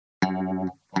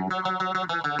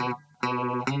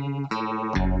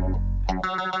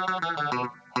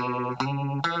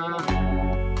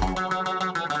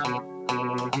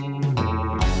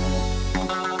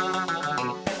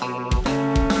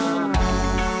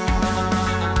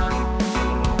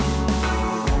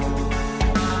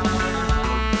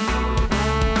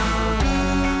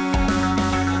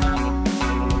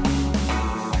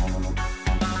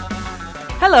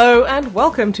Hello, and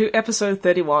welcome to episode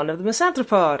 31 of the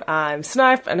Misanthropod. I'm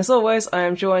Snipe, and as always, I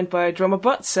am joined by Drummer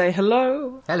Butt. Say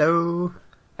hello. Hello.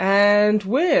 And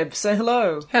Wib. Say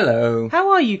hello. Hello.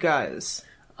 How are you guys?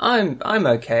 I'm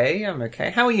okay.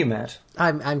 How are you, Matt?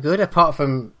 I'm good, apart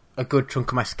from a good chunk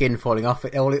of my skin falling off.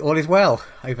 All is well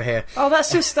over here. Oh,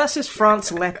 that's just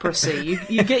France leprosy.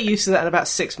 You get used to that in about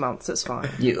 6 months. It's fine.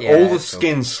 All the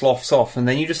skin sloughs off, and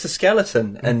then you're just a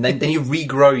skeleton, and then you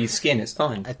regrow your skin. It's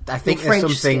fine. I think there's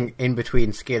something in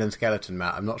between skin and skeleton,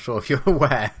 Matt. I'm not sure if you're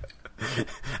aware.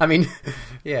 I mean,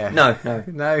 yeah. No.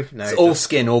 It's all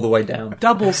skin all the way down.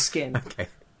 Double skin.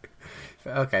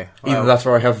 Okay. Either that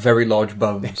or I have very large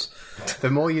bones.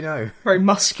 The more you know. Very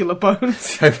muscular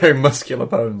bones. Very muscular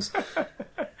bones.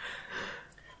 But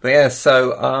yeah,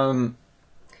 so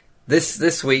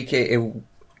this week it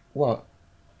what?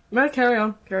 No, carry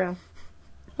on.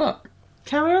 What?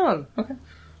 Carry on. Okay.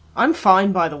 I'm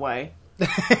fine, by the way.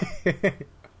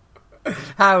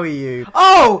 How are you?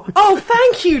 Oh,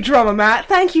 thank you, Drummer Matt.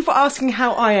 Thank you for asking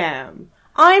how I am.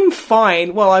 I'm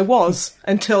fine. Well, I was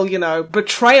until,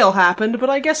 betrayal happened, but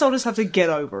I guess I'll just have to get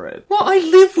over it. Well, I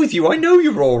live with you. I know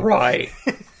you're all right.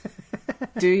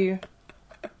 Do you?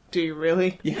 Do you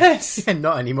really? Yes. Yeah,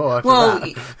 not anymore. Well,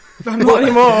 not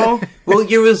anymore. Well,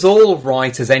 you're as all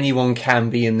right as anyone can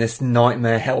be in this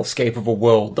nightmare hellscape of a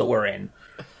world that we're in.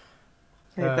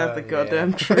 Ain't that the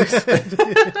goddamn truth?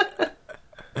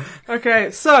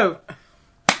 Okay, so,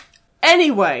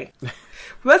 anyway,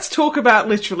 let's talk about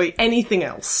literally anything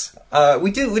else.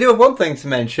 We do have one thing to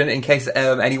mention, in case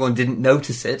anyone didn't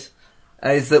notice it,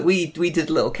 is that we did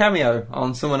a little cameo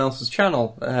on someone else's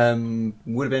channel.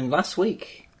 Would have been last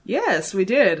week. Yes, we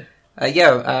did.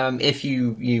 If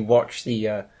you watch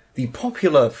the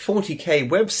popular 40k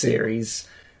web series,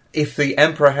 If the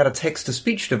Emperor Had a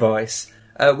Text-to-Speech Device,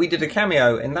 we did a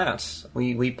cameo in that.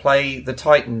 We play the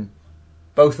Titan.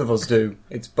 Both of us do.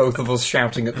 It's both of us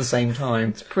shouting at the same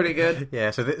time. It's pretty good.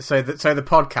 Yeah, so the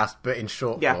podcast, but in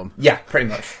short form. Yeah, pretty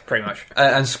much.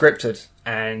 And scripted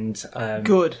and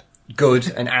good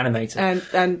and animated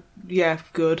and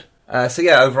good.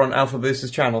 Over on Alpha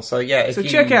Booster's channel. So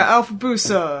check out Alpha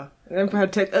Booster.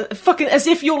 Fucking as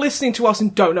if you're listening to us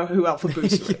and don't know who Alpha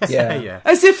Booster is. Yeah.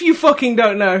 As if you fucking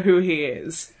don't know who he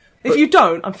is. If you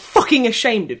don't, I'm fucking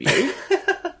ashamed of you.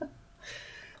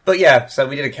 But yeah, so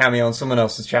we did a cameo on someone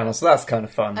else's channel, so that's kind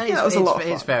of fun. And that was a lot of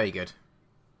fun. It's very good.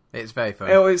 It's very fun.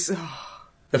 It was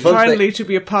finally to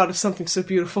be a part of something so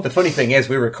beautiful. The funny thing is,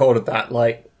 we recorded that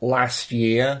last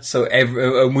year, so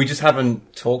and we just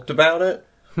haven't talked about it.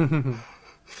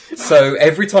 So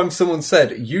every time someone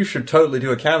said, "You should totally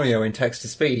do a cameo in text to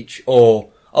speech,"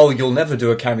 or "Oh, you'll never do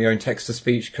a cameo in text to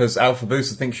speech because Alpha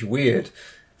Booster thinks you're weird."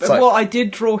 Well, I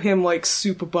did draw him,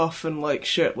 super buff and,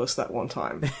 shirtless that one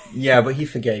time. Yeah, but he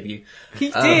forgave you. He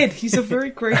did. He's a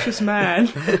very gracious man.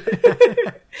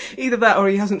 Either that or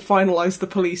he hasn't finalised the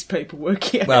police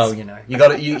paperwork yet. Well, you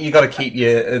gotta keep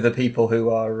the people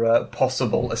who are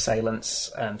possible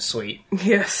assailants sweet.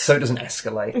 Yes. So it doesn't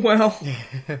escalate. Well,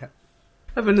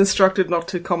 I've been instructed not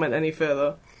to comment any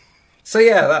further. So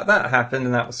yeah, that happened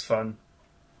and that was fun.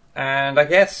 And I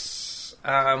guess...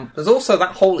 there's also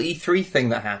that whole E3 thing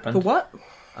that happened. The what?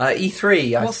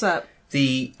 E3. What's that?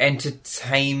 The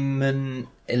Entertainment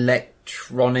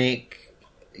Electronic...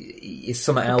 Is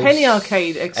something else. Penny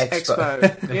Arcade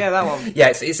Expo. Yeah, that one. Yeah,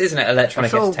 isn't it?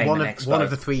 Electronic Entertainment Expo. One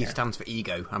of the three stands for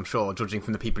ego, I'm sure, judging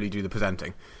from the people who do the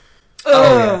presenting.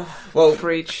 Yeah. Well,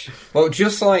 preach. Well,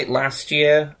 just like last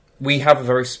year, we have a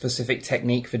very specific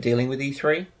technique for dealing with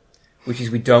E3, which is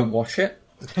we don't watch it.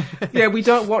 Yeah, we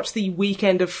don't watch the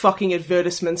weekend of fucking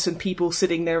advertisements and people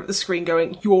sitting there at the screen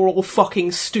going, "You're all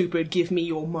fucking stupid, give me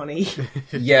your money."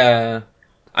 Yeah.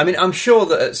 I mean, I'm sure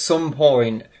that at some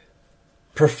point,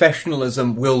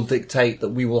 professionalism will dictate that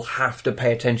we will have to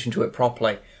pay attention to it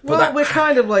properly. But we're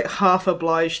kind of half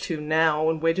obliged to now,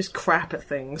 and we're just crap at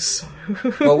things.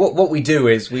 Well, what we do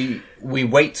is we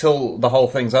wait till the whole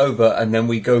thing's over, and then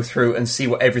we go through and see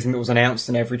what everything that was announced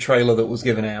in every trailer that was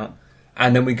given out,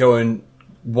 and then we go and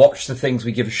watch the things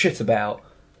we give a shit about,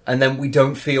 and then we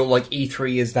don't feel like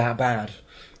E3 is that bad.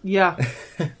 Yeah.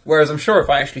 Whereas I'm sure if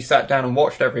I actually sat down and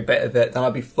watched every bit of it, then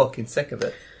I'd be fucking sick of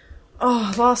it.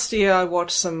 Oh, last year I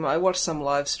watched some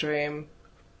live stream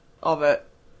of it,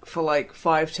 for like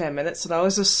 5-10 minutes, and I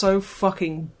was just so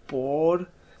fucking bored.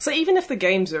 So even if the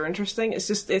games are interesting,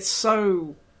 it's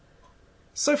so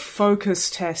focus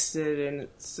tested, and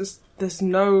it's just there's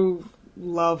no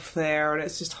love there, and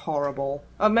it's just horrible.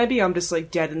 Maybe I'm just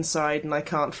like dead inside and I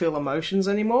can't feel emotions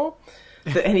anymore.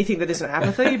 That anything that isn't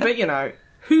apathy, but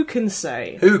who can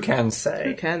say? Who can say?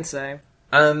 Who can say?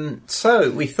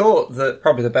 So we thought that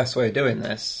probably the best way of doing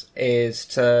this is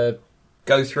to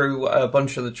go through a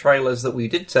bunch of the trailers that we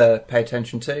did pay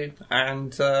attention to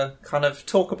and kind of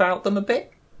talk about them a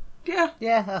bit. Yeah,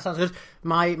 that sounds good.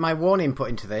 My warning put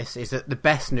into this is that the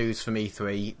best news from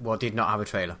E3 did not have a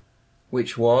trailer.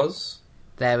 Which was?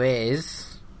 There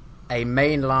is a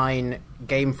mainline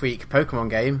Game Freak Pokemon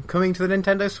game coming to the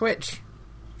Nintendo Switch.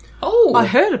 Oh, I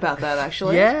heard about that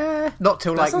actually. Yeah, not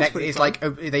till That like sounds next. pretty It's fun.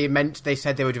 like they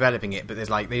said they were developing it, but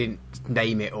there's like they didn't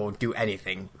name it or do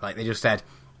anything. Like they just said,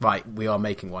 right, we are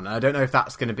making one. And I don't know if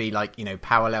that's going to be like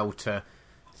parallel to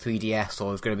 3DS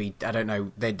or it's going to be. I don't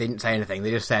know. They didn't say anything.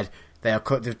 They just said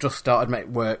they've just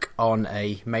started work on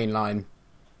a mainline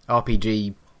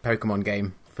RPG Pokemon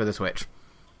game for the Switch.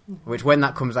 Which, when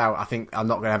that comes out, I think I'm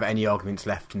not going to have any arguments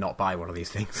left to not buy one of these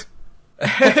things.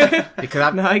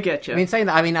 Because No, I get you. I mean, saying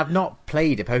that, I've not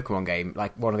played a Pokemon game,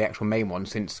 like one of the actual main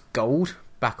ones, since Gold,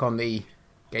 back on the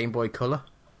Game Boy Color.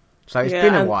 So it's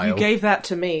been a while. You gave that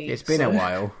to me. It's been a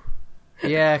while.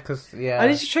 Yeah, because, I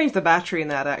need to change the battery in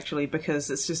that, actually, because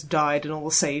it's just died and all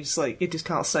the saves, it just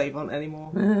can't save on it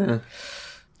anymore. Yeah.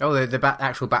 Oh, the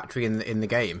actual battery in the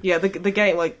game? Yeah, the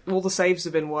game, all the saves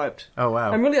have been wiped. Oh,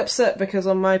 wow. I'm really upset because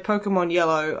on my Pokemon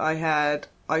Yellow,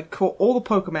 I caught all the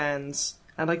Pokemans,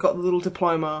 and I got the little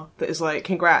diploma that is like,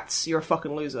 congrats, you're a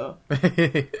fucking loser.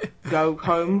 Go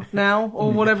home now,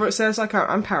 or whatever it says.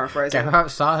 I'm paraphrasing. Go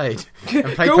outside and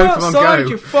play Go Pokemon outside, Go.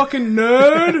 you fucking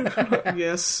nerd!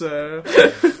 Yes,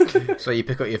 sir. So you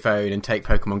pick up your phone and take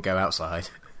Pokemon Go outside.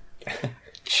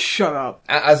 Shut up.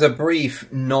 As a brief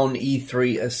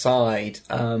non-E3 aside,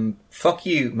 fuck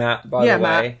you, Matt, by the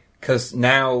way, because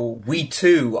now we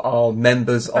too are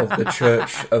members of the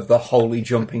Church of the Holy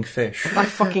Jumping Fish. I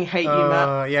fucking hate you,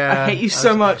 Matt. Yeah. I hate you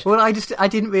so much. Well, I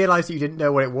didn't realise that you didn't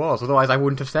know what it was, otherwise I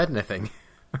wouldn't have said anything.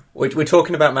 We're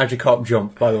talking about Magikarp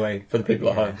Jump, by the way, for the people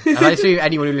at home. And I assume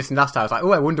anyone who listened last time was like,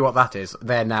 oh, I wonder what that is.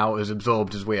 They're now as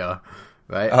absorbed as we are,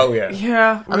 right? Oh, yeah.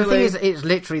 Yeah, And the thing really. is, it's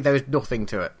literally, there's nothing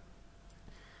to it.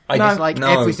 No. It's like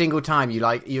every single time you're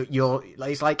like,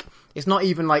 it's like, it's not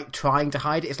even like trying to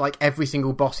hide it. It's like every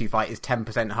single boss you fight is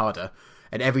 10% harder,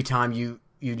 and every time you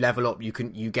level up, you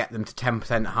get them to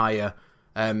 10% higher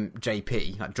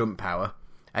JP, like jump power,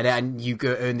 and then you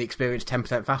earn the experience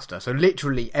 10% faster. So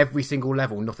literally every single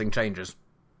level, nothing changes,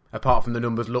 apart from the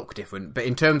numbers look different. But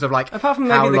in terms of like, Apart from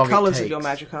how maybe the long it colours of takes- your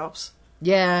Magikarps.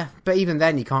 yeah, but even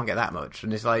then you can't get that much,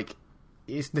 and it's like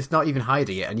it's not even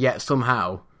hiding it, and yet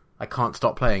somehow I can't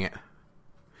stop playing it.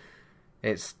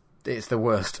 It's the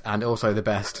worst, and also the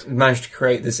best. Managed to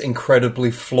create this incredibly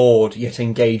flawed yet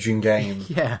engaging game.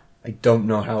 Yeah. I don't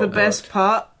know how The it best worked.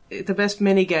 part, the best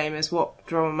mini game is what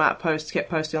Drummer Matt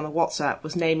kept posting on the WhatsApp,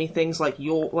 was naming things like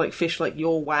fish like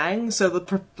your wang. So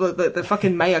the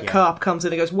fucking Mayor Carp comes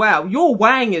in and goes, "Wow, your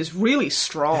wang is really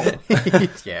strong."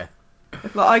 Yeah.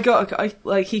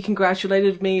 He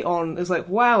congratulated me on. It's like,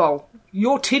 "Wow,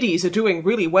 your titties are doing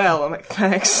really well." I'm like,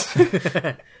 "Thanks."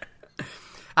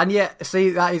 And yet, see,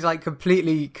 that is like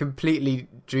completely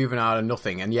juvenile and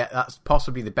nothing, and yet that's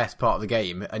possibly the best part of the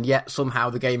game, and yet somehow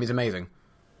the game is amazing.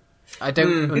 I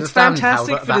don't understand It's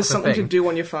fantastic how for there's that's a something to thing. do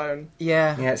on your phone.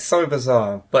 Yeah. Yeah, it's so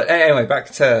bizarre. But anyway, back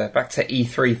to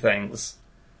E3 things.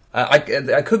 I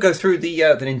could go through the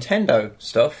Nintendo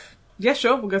stuff. Yeah,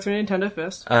 sure. We'll go through Nintendo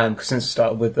first. Since it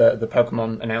started with the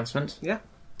Pokemon announcement. Yeah.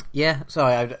 Yeah,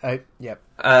 sorry, yeah.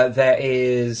 There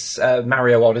is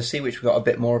Mario Odyssey, which we got a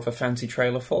bit more of a fancy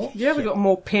trailer for. Yeah, we got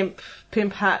more pimp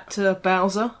hat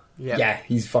Bowser. Yeah,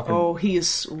 he's fucking... Oh,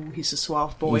 he's a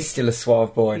suave boy. He's still a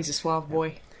suave boy. He's a suave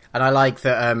boy. And I like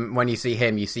that when you see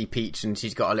him, you see Peach, and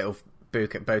she's got a little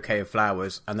bouquet of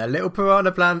flowers, and they're little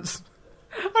piranha plants.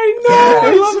 I know!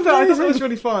 I love that. I thought that was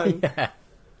really fun. Yeah.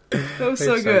 That was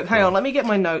so It's so good. Hang cool. on, let me get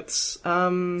my notes.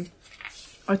 I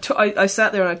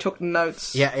sat there and I took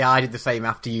notes. Yeah, I did the same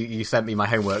after you sent me my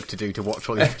homework to do to watch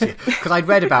all these videos. Because I'd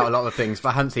read about a lot of things, but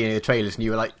I hadn't seen any of the trailers, and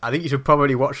you were like, I think you should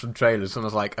probably watch some trailers. And I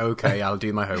was like, okay, I'll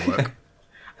do my homework.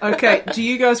 Okay, do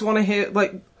you guys want to hear...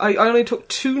 I only took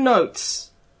 2 notes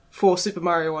for Super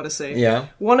Mario Odyssey. Yeah.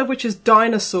 One of which is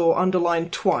dinosaur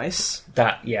underlined twice.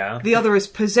 Yeah. The other is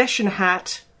possession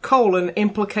hat,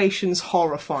 implications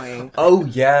horrifying. Oh,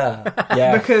 yeah.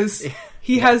 Yeah. Because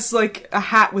he has, a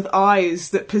hat with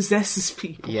eyes that possesses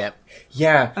people. Yep.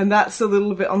 Yeah. And that's a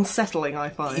little bit unsettling, I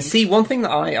find. You see, one thing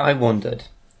that I wondered,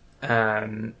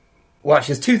 well,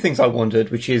 actually, there's two things I wondered,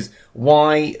 which is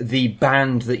why the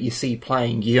band that you see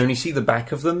playing, you only see the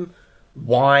back of them,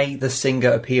 why the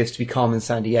singer appears to be Carmen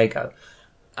Sandiego.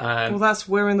 Well, that's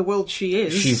where in the world she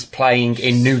is. She's playing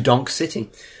in New Donk City.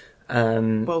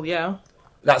 Well, yeah.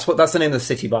 That's the name of the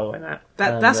city, by the way, Matt.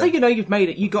 That's how you know you've made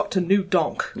it. You got to New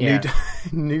Donk. Yeah.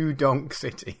 New Donk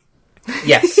City.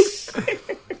 Yes.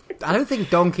 I don't think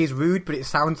donk is rude, but it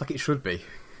sounds like it should be.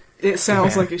 It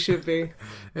sounds like it should be.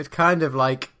 It's kind of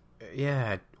like,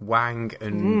 wang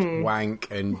and wank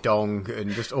and dong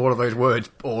and just all of those words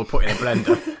all put in a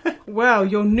blender. Wow,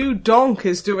 your new donk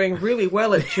is doing really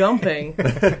well at jumping.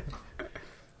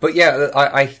 But yeah,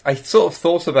 I sort of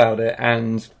thought about it,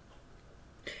 and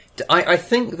I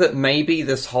think that maybe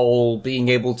this whole being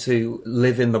able to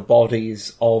live in the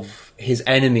bodies of his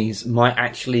enemies might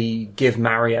actually give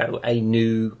Mario a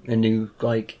new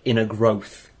like inner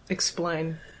growth.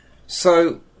 Explain.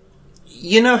 So,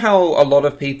 you know how a lot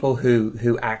of people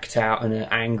who act out and are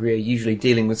angry are usually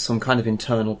dealing with some kind of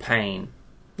internal pain?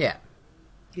 Yeah.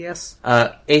 Yes.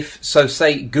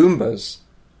 Say Goombas,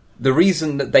 the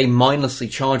reason that they mindlessly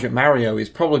charge at Mario is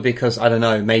probably because, I don't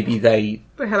know, maybe they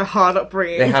had a hard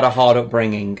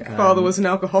upbringing. Father was an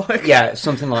alcoholic. Yeah,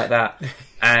 something like that.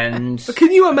 And But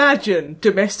can you imagine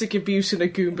domestic abuse in a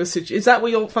Goomba situation? Is that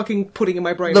what you're fucking putting in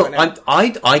my brain look, right now?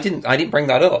 I didn't bring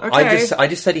that up. Okay. I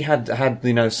just said he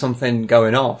had something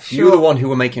going off. Sure. You were the one who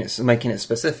were making it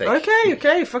specific.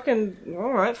 Okay, fucking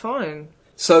alright, fine.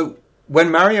 So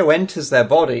when Mario enters their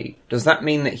body, does that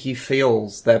mean that he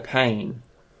feels their pain?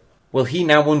 Will he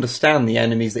now understand the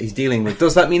enemies that he's dealing with?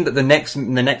 Does that mean that the next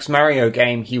Mario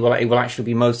game it will actually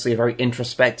be mostly a very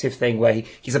introspective thing where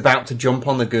he's about to jump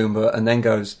on the Goomba and then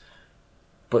goes,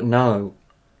 but no,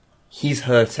 he's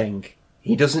hurting.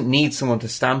 He doesn't need someone to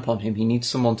stamp on him. He needs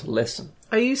someone to listen.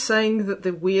 Are you saying that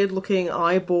the weird-looking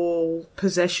eyeball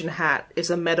possession hat is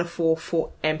a metaphor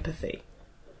for empathy?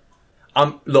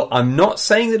 Look, I'm not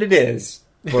saying that it is,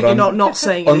 but You're not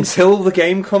saying it is. until the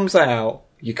game comes out,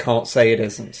 you can't say it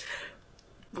isn't.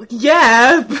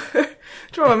 Yeah!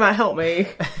 Drama Matt, help me.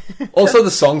 Also,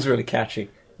 the song's really catchy.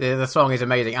 The song is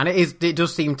amazing, and it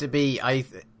does seem to be,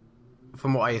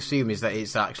 from what I assume, is that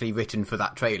it's actually written for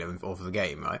that trailer or for the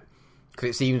game, right? Because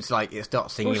it seems like it's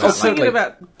not singing about, singing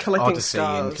about collecting Odyssey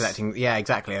stars. and collecting. Yeah,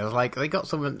 exactly. I was like, they got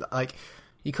someone like,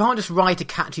 you can't just write a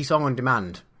catchy song on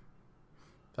demand.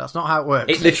 That's not how it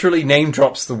works. It literally name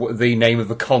drops the name of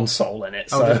the console in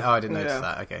it. So. I didn't notice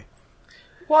that. Okay.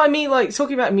 Well, I mean, like,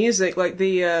 talking about music, like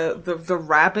the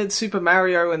Rabbids, Super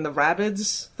Mario and the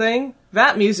Rabbids thing,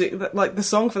 that music, like, the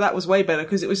song for that was way better,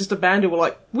 because it was just a band who were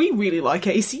like, we really like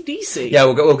AC/DC. Yeah,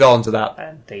 we'll go on to that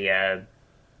then.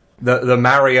 The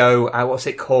Mario, what's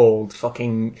it called?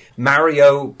 Fucking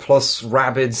Mario plus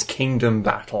Rabbids Kingdom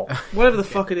Battle. Whatever the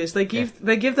fuck it is. They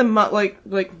give them,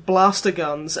 like blaster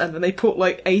guns, and then they put,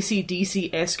 like,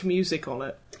 AC/DC-esque music on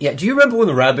it. Yeah, do you remember when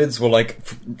the Rabbids were like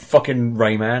fucking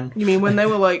Rayman? You mean when they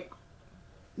were like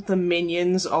the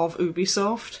minions of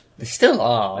Ubisoft? They still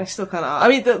are. They still kind of are. I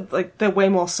mean, they're way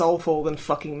more soulful than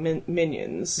fucking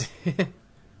minions.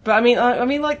 But I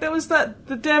mean, like there was that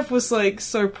the dev was like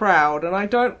so proud, and I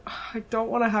don't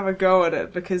want to have a go at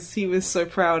it because he was so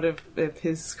proud of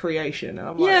his creation, and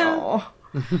I'm like, oh.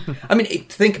 I mean,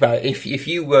 think about it. If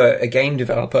you were a game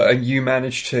developer and you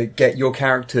managed to get your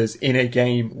characters in a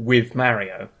game with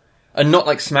Mario, and not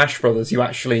like Smash Brothers, you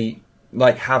actually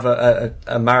like have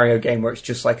a Mario game where it's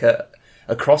just like a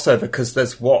crossover, because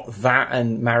there's that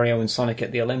and Mario and Sonic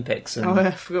at the Olympics. And,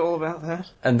 I forgot all about that.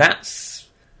 And that's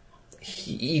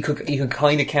you can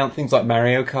kind of count things like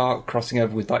Mario Kart crossing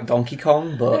over with like Donkey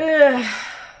Kong, but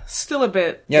still a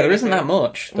bit. Yeah, there isn't that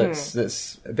much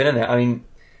that's been in it. I mean.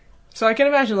 So I can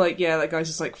imagine, like, yeah, that guy's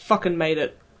just, like, fucking made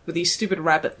it with these stupid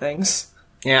rabbit things.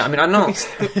 Yeah, I mean, I'm not...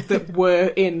 that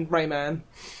were in Rayman.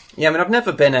 Yeah, I mean, I've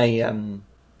never been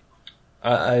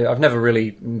I've never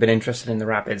really been interested in the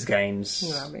Rabbids games.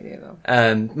 No, me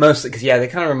neither. Mostly because, they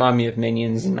kind of remind me of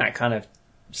Minions, and that kind of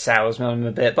sours me on them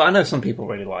a bit, but I know some people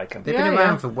really like them. They've been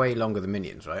around for way longer than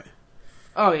Minions, right?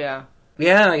 Oh, yeah.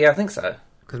 Yeah, I think so.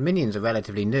 Because Minions are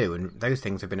relatively new, and those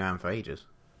things have been around for ages.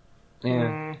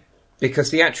 Yeah.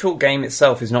 Because the actual game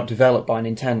itself is not developed by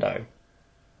Nintendo.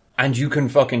 And you can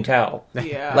fucking tell.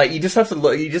 Yeah. Like, you just have to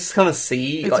look, you just kind of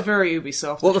see... It's like, very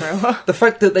Ubisoft, well, the trailer. the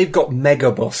fact that they've got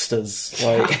Mega Busters,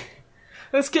 like...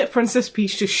 Let's get Princess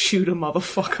Peach to shoot a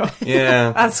motherfucker.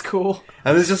 Yeah. That's cool.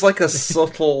 And there's just like there's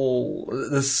subtle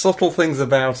things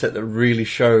about it that really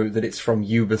show that it's from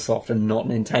Ubisoft and not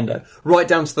Nintendo. Right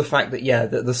down to the fact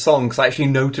that, the song, because I actually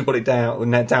noted what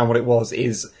it was,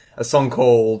 is a song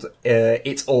called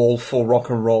It's All for Rock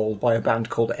and Roll by a band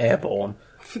called Airborne.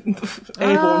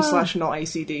 Airborne / not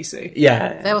AC/DC.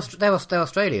 Yeah. They're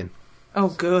Australian. Oh,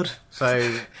 good.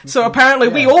 So apparently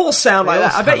we all sound like all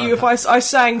that. I bet sound you like if I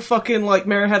sang fucking like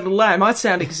Mary Had a Lamb, I'd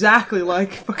sound exactly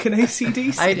like fucking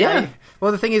AC/DC.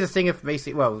 Well, the thing is, the singer for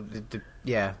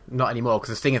not anymore, because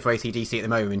the singer for AC/DC at the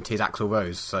moment is Axl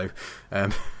Rose, so...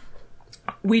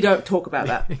 We don't talk about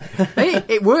that.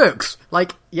 it works!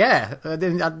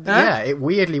 It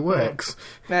weirdly works.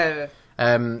 No.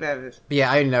 But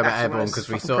yeah, I only know about Axl Airborne Rose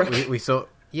because is we saw...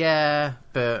 Yeah,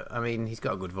 but, I mean, he's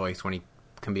got a good voice when he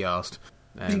can be asked.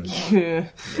 When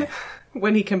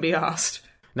he can be asked.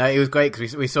 No, it was great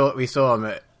because we saw him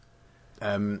at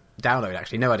Download,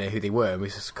 actually. No idea who they were, and we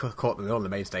just caught them on the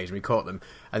main stage, and we caught them.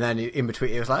 And then in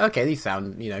between, it was like, okay, these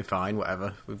sound, fine,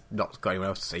 whatever. We've not got anyone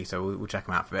else to see, so we'll check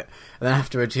them out for a bit. And then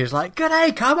afterwards, he was like, good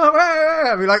day, come on!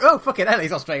 And we're like, oh, fucking hell,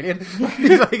 he's Australian.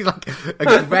 he's like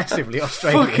aggressively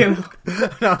Australian.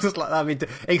 And I was just like, I mean,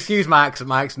 excuse my accent.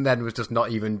 My accent then was just not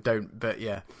even, but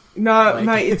yeah. No,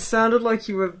 mate, it sounded like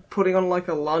you were putting on like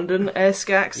a London-esque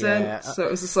accent, so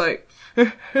it was just like...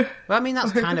 Well, I mean,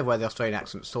 that's kind of where the Australian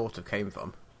accent sort of came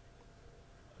from.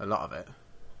 A lot of it.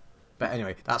 But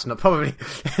anyway, that's not probably...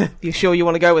 You sure you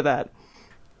want to go with that?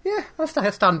 Yeah, I'll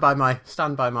stand by my...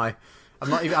 I'm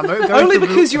not even... Only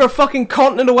because you're a fucking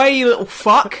continent away, you little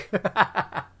fuck!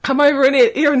 Come over in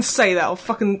here and say that, I'll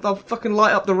fucking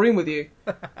light up the room with you.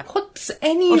 What's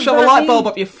any I'll of shove a that light mean? bulb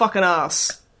up your fucking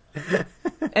ass.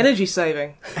 Energy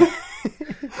saving.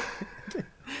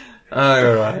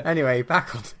 Oh, right. Anyway,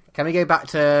 back on... Can we go back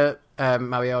to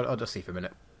Mario Odyssey for a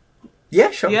minute?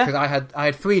 Yeah, sure. Yeah. Because I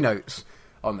had 3 notes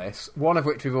on this, one of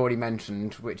which we've already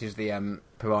mentioned, which is the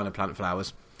piranha plant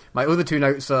flowers. My other 2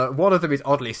 notes are, one of them is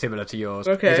oddly similar to yours.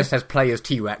 Okay. It just says play as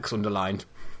T-Rex underlined.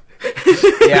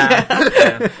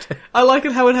 Yeah. I like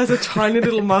it how it has a tiny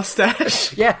little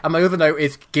mustache. Yeah, and my other note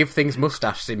is give things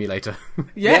mustache simulator.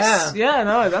 Yes, yeah,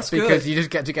 no, that's good. Because you just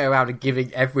get to go around and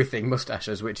giving everything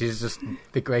mustaches, which is just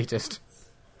the greatest.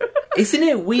 Isn't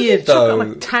it weird, Chuck though?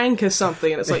 on a tank or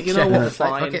something, and it's like, you know Yeah, what, it's like,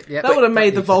 fine. fuck it, yeah. That would have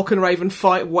made the Vulcan Raven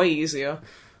fight way easier.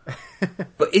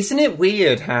 But isn't it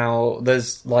weird how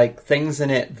there's, like, things in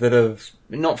it that are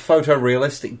not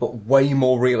photorealistic, but way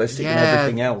more realistic than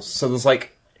everything else? So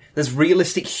there's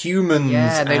realistic humans.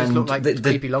 Yeah, they just and look like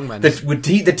creepy longmen.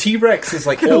 The T-Rex is,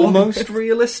 like, almost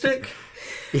realistic.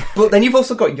 Yeah. But then you've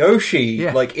also got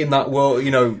Yoshi, like, in that world,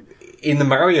 in the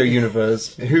Mario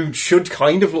universe, who should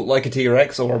kind of look like a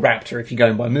T-Rex or a raptor if you're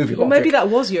going by movie Well, logic. maybe that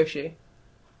was Yoshi.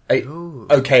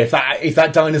 Okay, if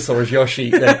that dinosaur is Yoshi,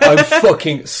 then I'm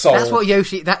fucking sold. That's what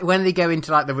Yoshi... when they go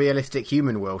into, like, the realistic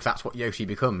human world, that's what Yoshi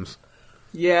becomes.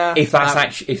 Yeah. If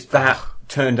that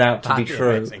turned out to be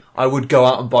true, amazing. I would go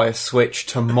out and buy a Switch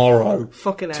tomorrow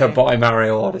to buy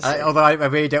Mario Odyssey. Although I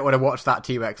really don't want to watch that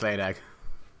T-Rex lay an egg.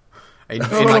 In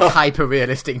like,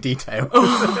 hyper-realistic detail.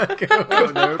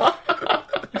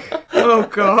 Oh,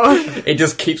 God. It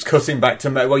just keeps cutting back to...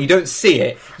 Well, you don't see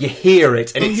it, you hear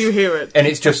it. And You hear it. And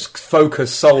it's just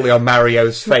focused solely on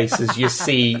Mario's face as you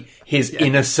see his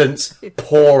innocence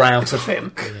pour out of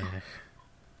him.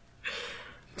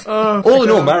 All in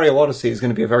all, Mario Odyssey is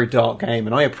going to be a very dark game,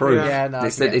 and I approve. Yeah, no,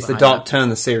 it's the dark turn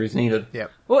the series needed. Yep.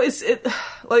 Well, it's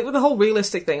like with the whole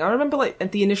realistic thing. I remember like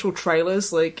at the initial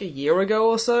trailers, like a year ago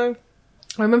or so.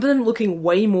 I remember them looking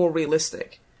way more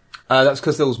realistic. That's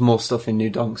because there was more stuff in New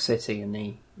Donk City in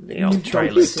the old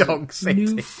trailers. Donk City.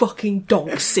 New fucking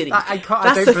Donk City. I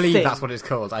don't believe that's what it's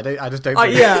called. I just don't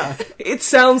believe yeah. It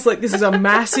sounds like this is a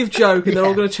massive joke, and they're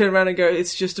all going to turn around and go,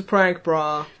 "It's just a prank,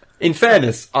 brah." In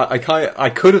fairness, I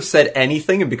could have said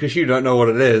anything, and because you don't know what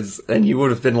it is, then you would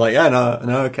have been like, yeah,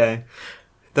 no, okay.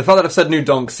 The fact that I've said New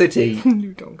Donk City,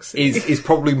 New Donk City is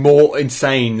probably more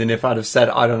insane than if I'd have said,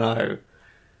 I don't know,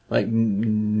 like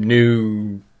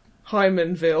New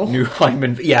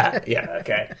Hymanville. Yeah,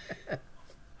 okay.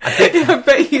 I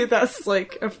bet you that's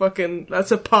like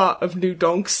that's a part of New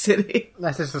Donk City.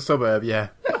 That's just a suburb, yeah.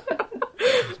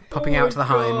 Popping out to the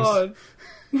Heims.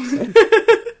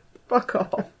 Fuck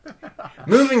off.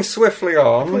 Moving swiftly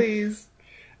on. Please.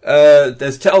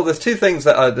 There's 2 things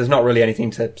that there's not really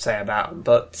anything to say about,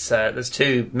 but there's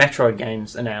 2 Metroid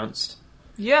games announced.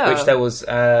 Yeah. Which there was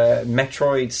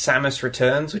Metroid Samus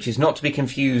Returns, which is not to be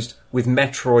confused with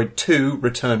Metroid 2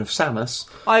 Return of Samus.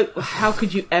 How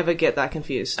could you ever get that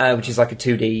confused? Which is like a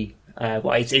 2D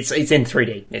Well, it's in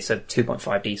 3D. It's a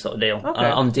 2.5D sort of deal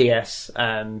on DS.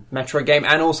 Metroid game,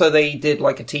 and also they did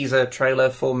like a teaser trailer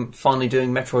for finally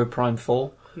doing Metroid Prime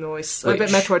 4. Nice. I bet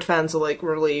Metroid fans are like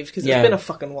relieved because it's been a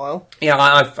fucking while. Yeah,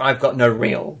 I've got no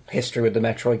real history with the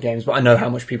Metroid games, but I know how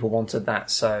much people wanted that,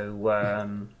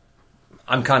 so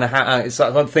I'm kind of it's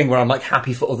that one thing where I'm like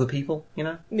happy for other people, you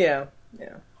know? Yeah.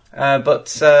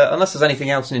 But unless there's anything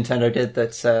else Nintendo did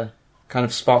that kind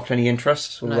of sparked any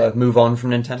interest, we'll move on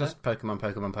from Nintendo. Just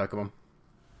Pokemon.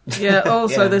 Yeah,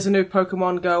 also there's a new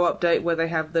Pokemon Go update where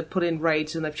they put in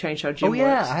raids and they've changed how gym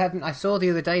works. I saw the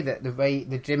other day that the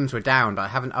gyms were down, but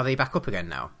are they back up again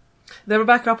now? They were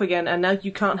back up again, and now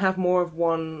you can't have more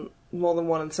than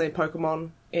one and the same Pokemon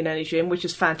in any gym, which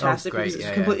is fantastic because it's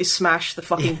completely smashed the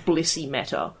fucking Blissey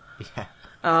meta.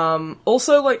 Yeah.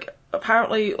 Also, like,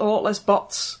 apparently a lot less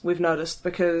bots, we've noticed,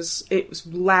 because it was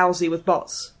lousy with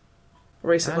bots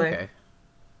recently.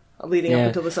 Leading up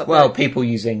until this update. Well, people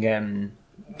using...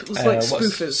 it was like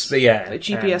spoofers. Like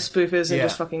GPS spoofers and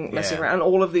just fucking messing around. And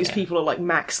all of these people are like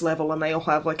max level and they all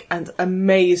have like an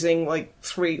amazing like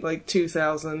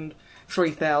 2,000,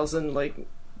 3,000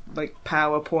 like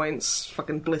power points,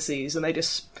 fucking blissies, and they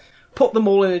just put them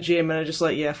all in a gym and are just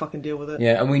like, yeah, fucking deal with it.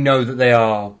 Yeah, and we know that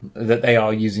they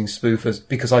are using spoofers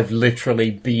because I've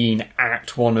literally been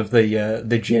at one of the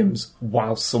gyms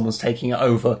whilst someone's taking it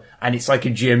over, and it's like a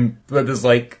gym where there's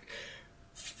like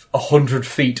 100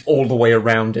 feet all the way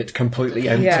around it, completely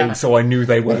empty, so I knew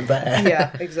they weren't there.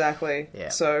 Yeah, exactly.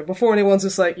 So before anyone's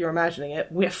just like, you're imagining it,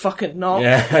 we're fucking not.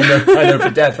 Yeah, I know for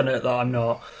definite that I'm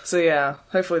not. So yeah,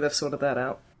 hopefully they've sorted that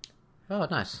out. Oh,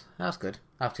 nice. That's good.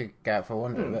 I have to go out for a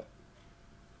wander a bit.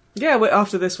 Yeah,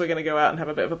 after this we're going to go out and have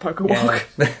a bit of a poker walk.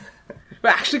 We're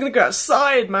actually going to go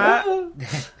outside, man.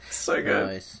 So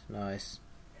good. Nice.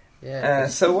 Yeah.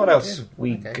 So what else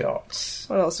we got?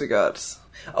 What else we got?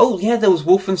 Oh yeah, there was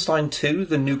Wolfenstein 2,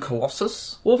 the new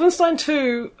Colossus. Wolfenstein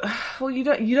 2, well, you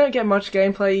don't get much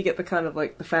gameplay. You get the kind of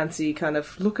like the fancy kind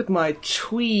of look at my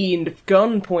tweened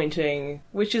gun pointing,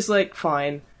 which is like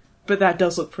fine, but that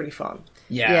does look pretty fun.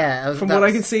 Yeah. From what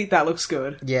I can see, that looks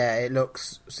good. Yeah, it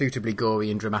looks suitably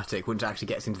gory and dramatic once it actually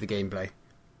gets into the gameplay.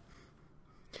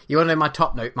 You want to know my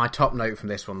top note from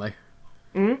this one though?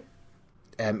 Mm-hmm.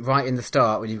 Right in the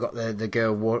start, when you've got the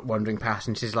girl wandering past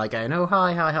and she's like going, oh,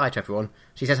 hi to everyone.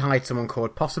 She says hi to someone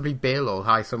called possibly Bill or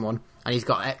hi someone, and he's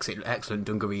got excellent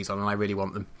dungarees on and I really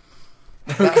want them.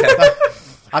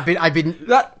 I've been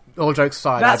all jokes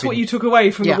aside. That's what you took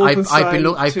away from the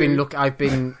Wolfenstein I've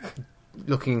been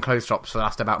looking in clothes shops for the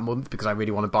last about a month because I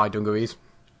really want to buy dungarees.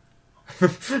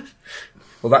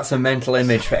 Well, that's a mental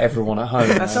image for everyone at home.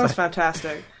 That sounds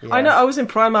fantastic. Yeah. I know, I was in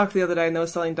Primark the other day and they were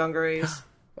selling dungarees.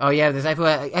 Oh yeah, there's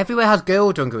everywhere. Everywhere has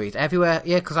girl dungarees. Everywhere,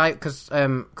 yeah. Because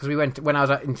we went when I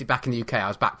was back in the UK. I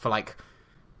was back for like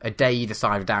a day either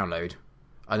side of download,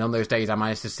 and on those days I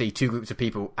managed to see two groups of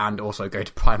people and also go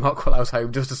to Primark while I was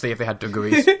home just to see if they had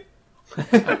dungarees.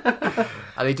 And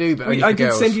they do, but only for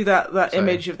girls. I did send you that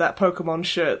image of that Pokemon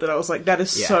shirt that I was like, that is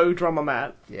so drama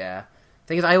mad. Yeah.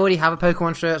 Thing is, I already have a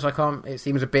Pokemon shirt, so I can't. It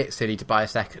seems a bit silly to buy a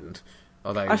second.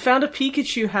 Although I found a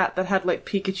Pikachu hat that had like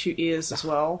Pikachu ears as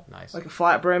well, nice, like a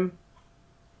flat brim,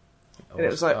 and it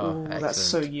was like, "Ooh, that's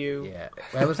so you." Yeah,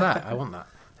 where was that? I want that.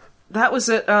 That was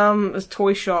at a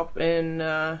toy shop in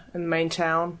the main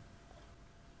town.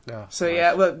 Oh, so nice.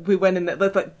 yeah, we went in there.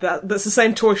 That's the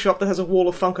same toy shop that has a wall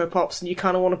of Funko Pops, and you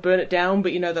kind of want to burn it down,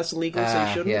 but you know that's illegal, so you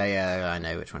shouldn't. Yeah, I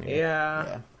know which one.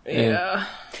 Yeah. I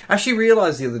actually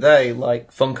realised the other day,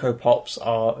 like Funko Pops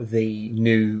are the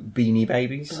new Beanie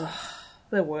Babies.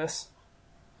 They're worse.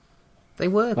 They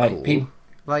were like, cool.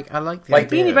 I like the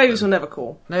Beanie Babies were never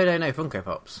cool. No, Funko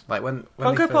Pops. Like when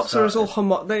Funko Pops are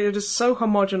all they're just so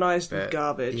homogenized and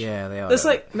garbage. Yeah, they are. There's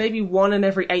like maybe one in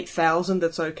every 8,000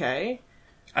 that's okay.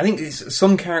 I think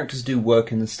some characters do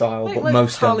work in the style, but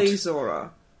most Kali don't.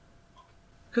 Zora.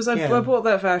 Because I bought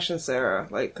that Fashion Sarah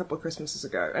like a couple of Christmases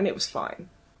ago, and it was fine.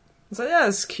 It's like, yeah,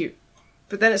 it's cute.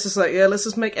 But then it's just like, yeah, let's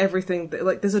just make everything...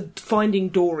 Like, there's a Finding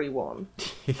Dory one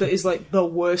that is, like, the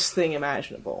worst thing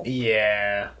imaginable.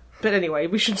 Yeah. But anyway,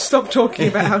 we should stop talking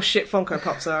about how shit Funko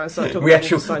Pops are and start talking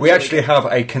about we actually have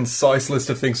a concise list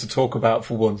of things to talk about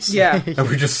for once. Yeah. And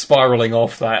we're just spiralling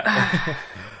off that.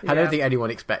 I don't think anyone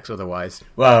expects otherwise.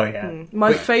 Well, yeah.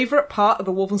 My favourite part of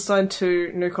the Wolfenstein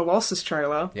 2 New Colossus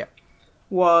trailer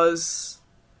was...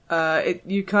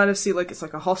 you kind of see, like, it's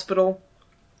like a hospital...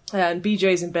 And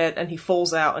BJ's in bed, and he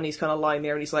falls out, and he's kind of lying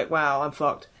there, and he's like, wow, I'm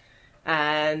fucked.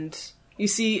 And you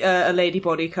see a lady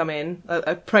body come in,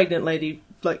 a pregnant lady,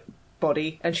 like,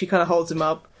 body, and she kind of holds him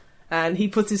up, and he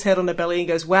puts his head on her belly and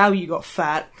goes, wow, you got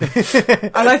fat.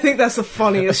 And I think that's the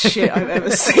funniest shit I've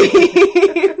ever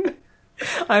seen.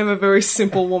 I'm a very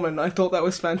simple woman. I thought that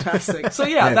was fantastic. So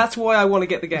yeah, that's why I want to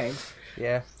get the game.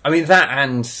 Yeah. I mean, that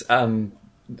and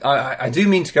I do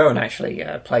mean to go and actually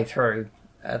play through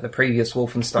the previous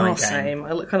Wolfenstein game. Same.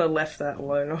 I kind of left that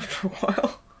alone after a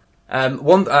while.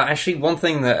 One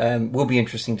thing that will be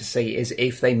interesting to see is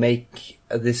if they make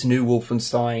this new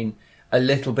Wolfenstein a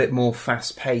little bit more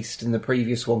fast-paced than the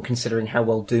previous one, considering how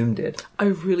well Doom did. I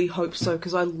really hope so,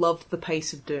 because I loved the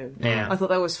pace of Doom. Yeah. I thought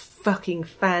that was fucking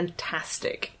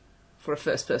fantastic for a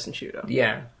first-person shooter.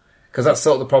 Yeah. Because that's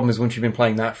sort of the problem is once you've been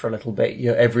playing that for a little bit,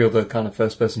 every other kind of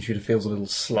first-person shooter feels a little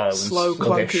slow,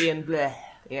 sluggish. Clunky, and bleh.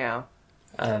 Yeah.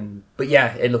 But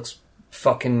yeah, it looks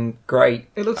fucking great.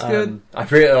 It looks good. I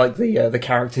really like the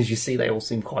characters you see. They all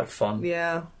seem quite fun.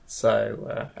 Yeah.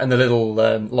 So, and the little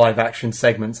live-action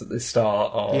segments at the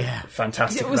start are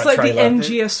fantastic. It was that like trailer. the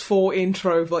MGS4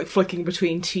 intro, like flicking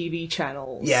between TV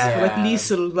channels. Yeah. Like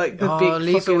Liesel, like the big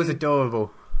Liesel fucking... was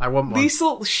adorable. I want one.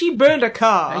 Liesel, she burned a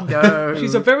car. I know.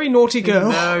 She's a very naughty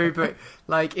girl. No, but,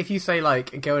 like, if you say,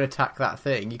 like, go and attack that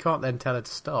thing, you can't then tell her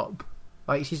to stop.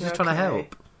 Like, she's just trying to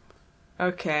help.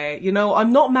 Okay,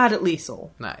 I'm not mad at Liesel.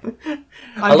 No.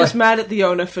 I'm just mad at the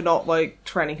owner for not, like,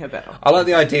 training her better. I like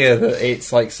the idea that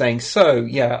it's like saying,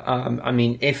 I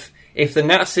mean, if the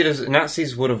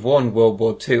Nazis would have won World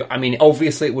War II, I mean,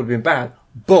 obviously it would have been bad,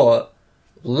 but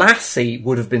Lassie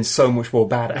would have been so much more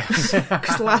badass.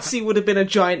 Because Lassie would have been a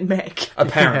giant mech.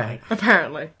 Apparently. Yeah.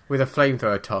 Apparently. With a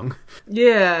flamethrower tongue.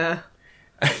 Yeah.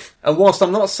 And whilst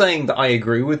I'm not saying that I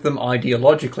agree with them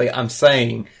ideologically, I'm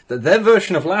saying that their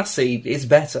version of Lassie is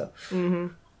better. Mm-hmm.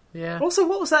 Yeah. Also,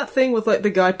 what was that thing with, like, the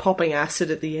guy popping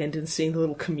acid at the end and seeing the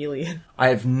little chameleon? I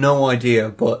have no idea,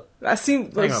 but... That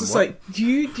seemed like,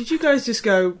 did you guys just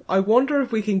go, I wonder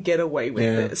if we can get away with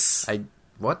this?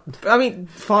 What? I mean,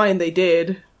 fine, they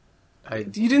did. You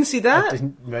didn't see that? I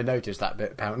didn't notice that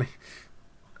bit, apparently.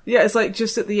 Yeah, it's like,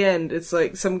 just at the end, it's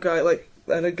like some guy, like,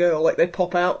 and a girl, like, they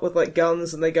pop out with, like,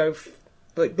 guns, and they go,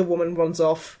 like, the woman runs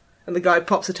off, and the guy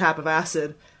pops a tab of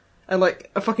acid, and,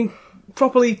 like, a fucking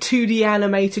properly 2D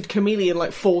animated chameleon,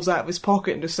 like, falls out of his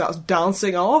pocket and just starts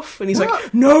dancing off, and he's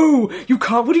like, no, you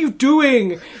can't, what are you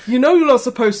doing? You know you're not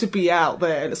supposed to be out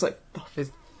there, and it's like, the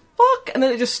fuck? And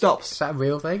then it just stops. Is that a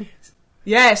real thing?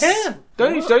 Yes! Yeah.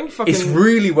 Don't fucking... It's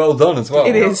really well done as well.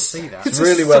 It is. It's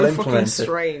really well so implemented. Fucking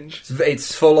strange.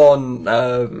 It's full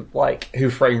on, like, Who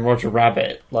Framed Roger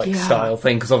Rabbit, like, style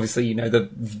thing, because obviously, the,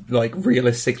 like,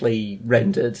 realistically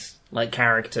rendered, like,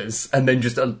 characters, and then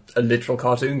just a literal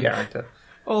cartoon character.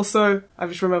 Also, I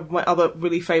just remembered my other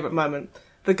really favourite moment.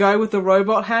 The guy with the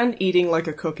robot hand eating like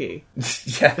a cookie.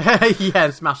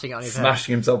 Yeah, smashing it on his head.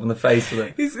 Smashing himself in the face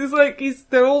with it.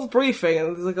 They're all briefing, and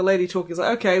there's like a lady talking. He's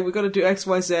like, okay, we've got to do X,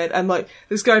 Y, Z. And like,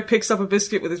 this guy picks up a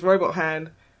biscuit with his robot hand,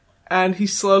 and he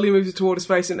slowly moves it toward his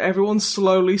face, and everyone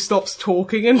slowly stops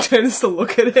talking and turns to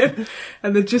look at him.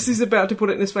 And then just as he's about to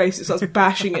put it in his face, it starts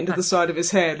bashing it into the side of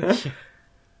his head.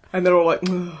 And they're all like,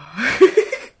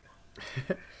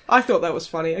 I thought that was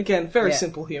funny. Again, very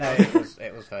simple humour. No,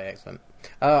 it was very excellent.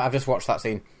 Oh, I've just watched that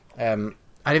scene. I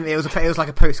didn't. It was like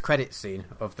a post-credit scene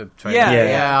of the trailer.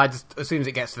 Yeah. I just, as soon as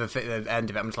it gets to the end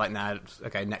of it, I'm just like, nah,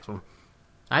 okay, next one.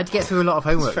 I had to get through a lot of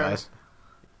homework, guys.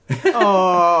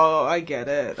 Oh, I get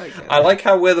it. I like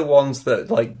how we're the ones that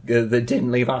that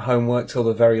didn't leave our homework till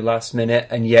the very last minute,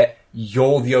 and yet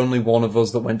you're the only one of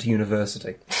us that went to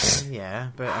university. Yeah,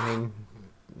 but I mean,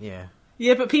 yeah.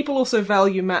 Yeah, but people also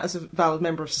value Matt as a valid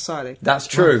member of society. That's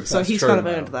true. So he's kind of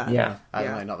earned that. Yeah. I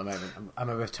don't know, not at the moment. I'm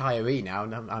a retiree now,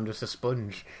 and I'm just a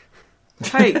sponge.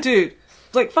 Hey, dude,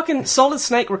 like, fucking Solid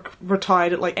Snake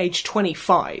retired at, like, age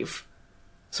 25.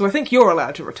 So I think you're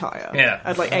allowed to retire. Yeah.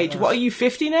 At, like, age... What, are you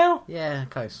 50 now? Yeah,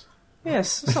 close. Yes,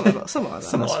 something like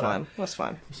that. That's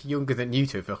fine. It's younger than you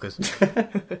two fuckers.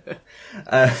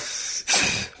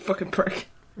 Fucking prick.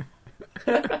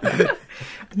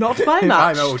 Not by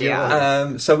much. I'm old,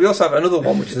 yeah. So we also have another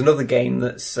one, which is another game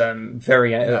that's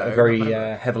very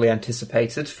heavily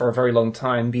anticipated for a very long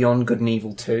time, Beyond Good and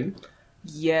Evil 2.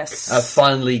 Yes.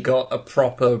 Finally got a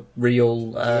proper,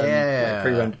 real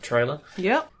pre-rendered trailer.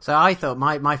 Yep. So I thought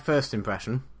my first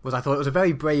impression was I thought it was a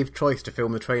very brave choice to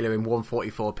film the trailer in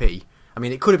 144p. I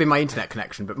mean, it could have been my internet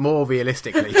connection, but more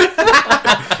realistically,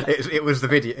 it was the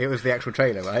video. It was the actual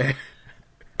trailer, right?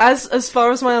 As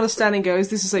far as my understanding goes,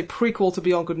 this is a prequel to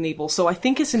Beyond Good and Evil, so I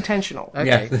think it's intentional.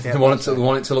 Okay. Yeah, they want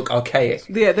it to look archaic.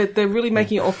 Yeah, they're really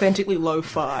making it authentically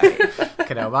lo-fi.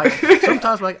 You know, like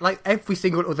sometimes, like every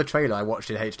single other trailer I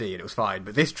watched in HD, and it was fine,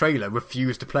 but this trailer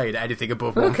refused to play at anything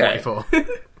above 144.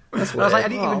 That's I was like, I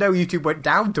didn't even know YouTube went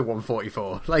down to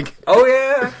 144. Like, oh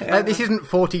yeah. like, this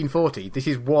isn't 1440. This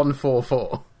is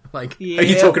 144. Like, Are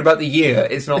you talking about the year?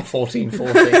 It's not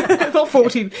 1440. Not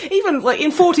 14. Even like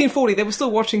in 1440, they were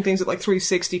still watching things at like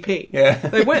 360p. Yeah.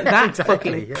 They weren't that Exactly,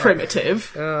 fucking yeah.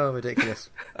 primitive. oh, ridiculous.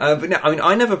 But no, I mean,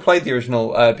 I never played the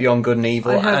original Beyond Good and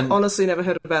Evil. I have and honestly never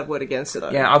heard a bad word against it.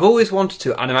 yeah, I've always wanted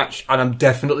to, and I'm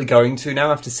definitely going to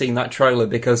now after seeing that trailer,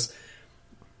 because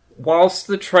whilst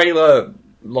the trailer,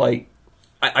 like,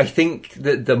 I think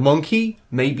that the monkey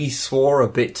maybe swore a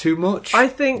bit too much. I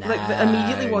think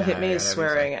immediately what hit me no, is I don't think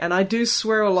swearing, and I do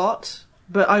swear a lot,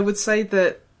 but I would say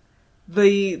that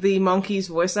the monkey's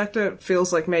voice actor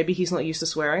feels like maybe he's not used to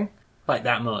swearing, like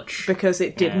that much. because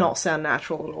it did not sound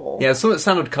natural at all. Yeah, something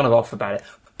sounded kind of off about it.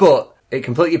 But it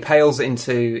completely pales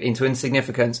into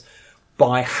insignificance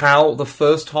by how the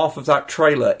first half of that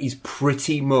trailer is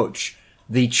pretty much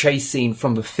the chase scene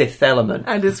from The Fifth Element.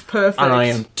 And it's perfect. And I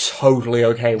am totally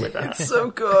okay with that. It's so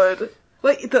good.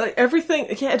 Like,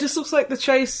 everything, yeah, it just looks like the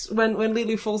chase when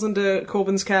Lilu falls into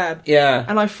Corbin's cab. Yeah.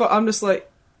 And I'm just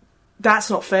like, that's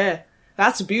not fair.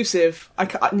 That's abusive.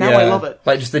 Now I love it.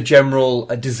 Like, just the general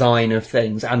design of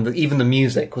things, and even the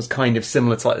music was kind of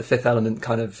similar to, like, the Fifth Element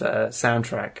kind of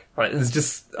soundtrack. Right? It's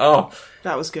just,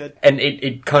 That was good. And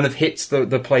it kind of hits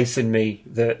the place in me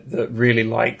that really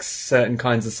likes certain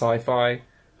kinds of sci-fi.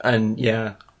 And,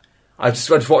 yeah, I just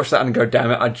watch that and go,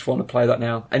 damn it, I just want to play that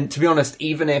now. And to be honest,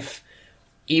 even if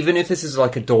this is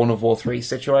like a Dawn of War 3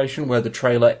 situation where the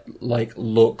trailer, like,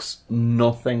 looks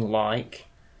nothing like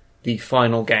the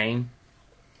final game,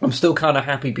 I'm still kind of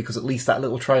happy because at least that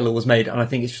little trailer was made, and I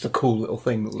think it's just a cool little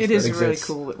thing that It is a exists.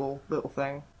 really cool little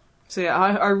thing. So yeah,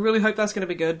 I really hope that's going to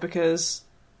be good, because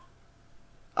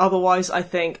otherwise I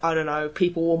think, I don't know,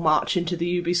 people will march into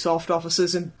the Ubisoft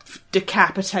offices and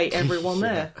decapitate everyone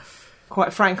there.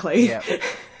 Quite frankly.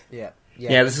 Yeah,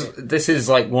 this is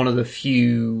like one of the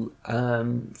few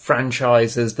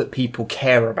franchises that people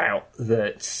care about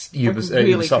that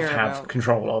Ubisoft have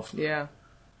control of. Yeah.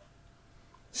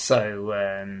 So,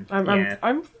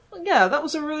 yeah, that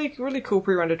was a really, really cool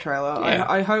pre-rendered trailer. Yeah.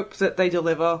 I hope that they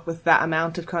deliver with that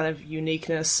amount of kind of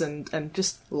uniqueness and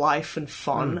just life and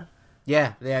fun.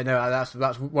 Yeah, no,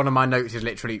 that's one of my notes is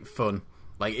literally fun.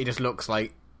 Like, it just looks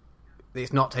like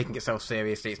it's not taking itself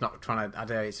seriously. It's not trying to. I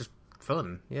don't know. It's just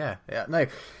fun. Yeah. No,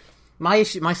 my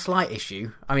slight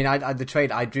issue. I mean, the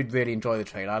trailer. I did really enjoy the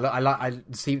trailer. I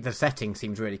see the setting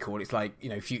seems really cool. It's like,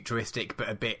 futuristic, but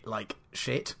a bit like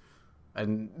shit,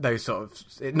 and those sort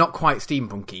of not quite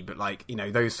steampunky, but like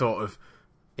those sort of.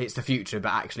 It's the future,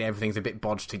 but actually everything's a bit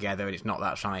bodged together, and it's not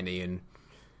that shiny. And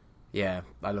yeah,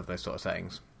 I love those sort of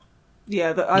settings.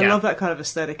 Yeah, I love that kind of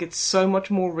aesthetic. It's so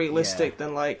much more realistic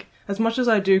than, like, as much as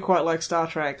I do quite like Star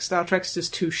Trek's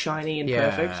just too shiny and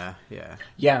perfect.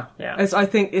 Yeah. As I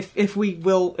think if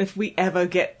we ever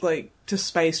get, like, to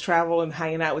space travel and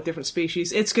hanging out with different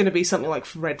species, it's going to be something like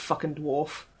Red fucking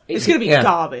Dwarf. It's going to be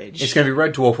garbage. It's going to be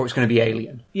Red Dwarf, or it's going to be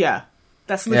Alien. Yeah,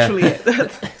 that's literally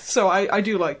it. So I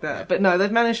do like that. But no,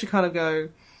 they've managed to kind of go,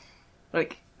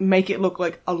 like, make it look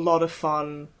like a lot of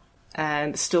fun,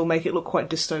 and still make it look quite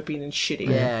dystopian and shitty.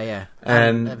 Yeah.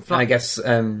 And I guess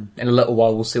in a little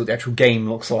while we'll see what the actual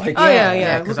game looks like. Oh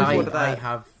yeah. Because Looking forward to that. I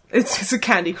have. It's a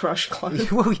Candy Crush clone.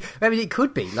 Well, I mean, it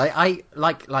could be. Like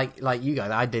you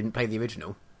guys, I didn't play the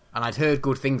original, and I'd heard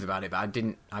good things about it, but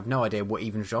I've no idea what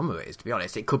even genre it is. To be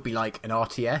honest, it could be like an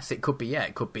RTS. It could be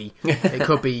it could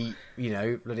be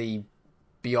bloody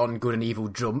Beyond Good and Evil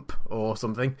Jump or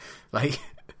something like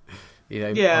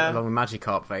along the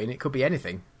Magikarp vein. It could be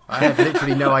anything. I have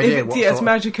literally no idea what. It's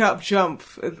Magikarp Jump.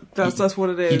 That's what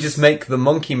it is. You just make the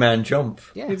Monkey Man jump.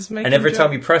 Yeah. And every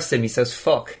time you press him, he says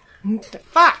 "fuck."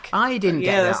 Fuck. I didn't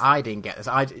get that. I didn't get this.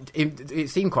 It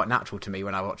seemed quite natural to me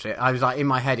when I watched it. I was like, in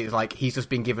my head, it was like he's just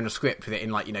been given a script with it in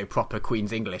like proper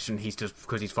Queen's English, and he's just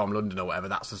because he's from London or whatever.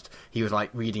 That's just he was like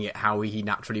reading it how he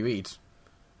naturally reads.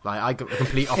 Like I got a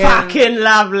complete fucking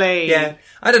lovely. Yeah,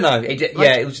 I don't know. It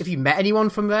was. If you met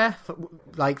anyone from there,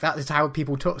 like that is how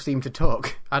people seem to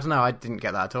talk. I don't know. I didn't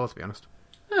get that at all, to be honest.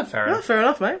 Oh, fair enough. Fair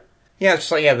enough, mate. Yeah, it's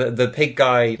just like the pig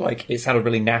guy. Like it sounded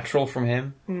really natural from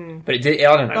him, but it did.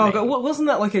 I don't know. Oh god, wasn't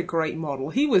that like a great model?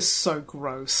 He was so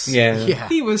gross. Yeah.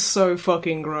 He was so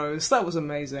fucking gross. That was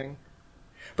amazing.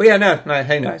 But yeah, no,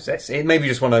 who knows? It may be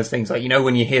just one of those things, like,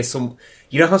 when you hear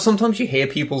how sometimes you hear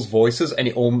people's voices and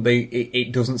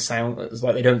it doesn't sound, it's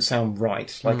like they don't sound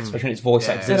right, like, especially when it's voice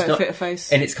actors. They don't fit a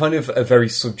face. And it's kind of a very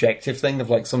subjective thing of,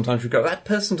 like, sometimes you go, that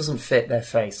person doesn't fit their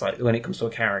face, like, when it comes to a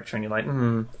character, and you're like,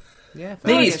 Yeah,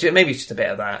 maybe it's just a bit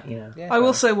of that, Yeah, I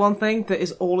will say one thing that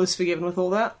is all is forgiven with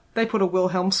all that. They put a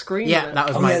Wilhelm scream in it. That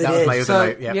was my other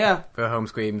note. Yeah. For home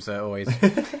screams, always.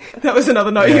 That was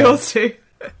another note of yours too.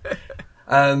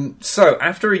 So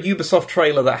after a Ubisoft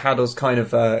trailer that had us kind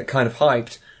of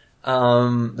hyped,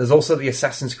 There's also the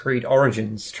Assassin's Creed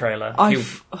Origins trailer.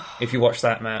 If you watch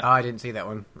that, Matt. I didn't see that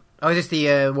one. Oh, is this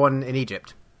the one in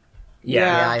Egypt? Yeah.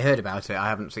 Yeah, I heard about it. I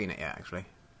haven't seen it yet, actually.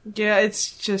 Yeah,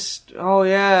 it's just, oh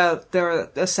yeah,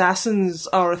 assassins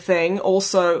are a thing.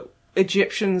 Also,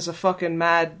 Egyptians are fucking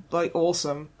mad, like,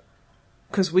 awesome.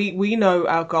 Because we know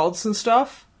our gods and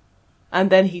stuff, and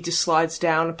then he just slides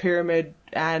down a pyramid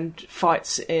and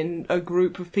fights in a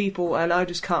group of people, and I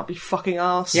just can't be fucking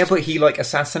arsed. Yeah, but he, like,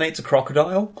 assassinates a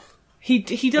crocodile?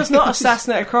 He does not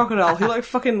assassinate a crocodile, he, like,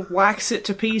 fucking whacks it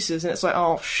to pieces, and it's like,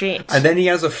 oh, shit. And then he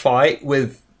has a fight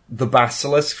with the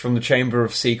basilisk from the Chamber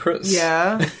of Secrets.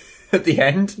 Yeah. At the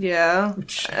end. Yeah.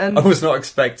 Which And I was not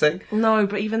expecting. no,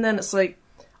 but even then it's like,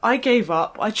 I gave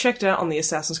up. I checked out on the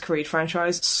Assassin's Creed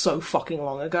franchise so fucking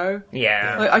long ago.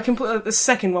 Yeah. Like, the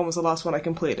second one was the last one I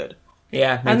completed.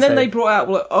 Yeah, me And then too. they brought out,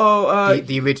 like,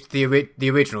 The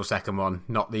original second one,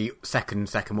 not the second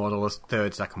one or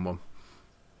third second one.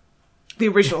 the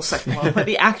original second one. Like,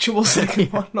 the actual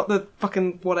second one, not the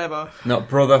fucking whatever. Not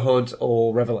Brotherhood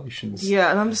or Revelations.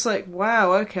 Yeah, and I'm just like,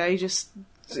 wow, okay, it's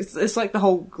like the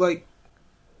whole, like,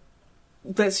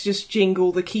 let's just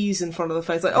jingle the keys in front of the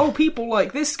face. Like, oh, people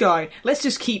like this guy. Let's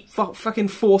just keep fucking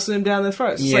forcing him down their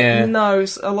throats. It's Yeah. like, no,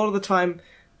 a lot of the time,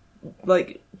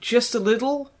 like, just a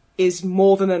little is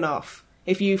more than enough.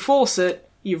 If you force it,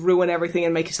 you ruin everything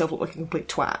and make yourself look like a complete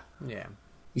twat. Yeah.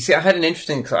 You see, I had an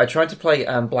interesting... I tried to play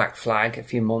Black Flag a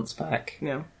few months back.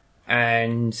 Yeah.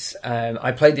 And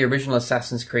I played the original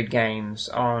Assassin's Creed games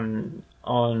on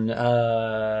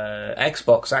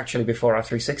Xbox, actually, before our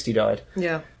 360 died.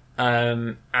 Yeah.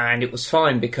 And it was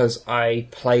fine because I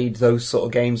played those sort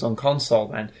of games on console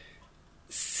then.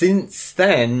 Since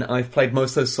then, I've played most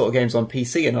of those sort of games on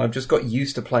PC, and I've just got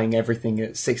used to playing everything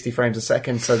at 60 frames a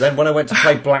second. So then when I went to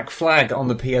play Black Flag on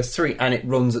the PS3, and it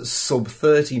runs at sub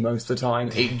 30 most of the time,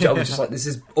 I was just like, this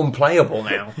is unplayable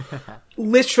now.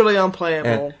 Literally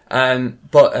unplayable.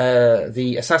 But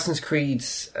the Assassin's Creed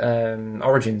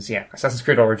Origins, Assassin's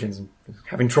Creed Origins, I'm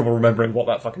having trouble remembering what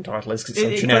that fucking title is, because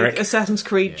it's so generic. Like Assassin's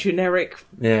Creed generic,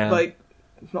 Yeah. like,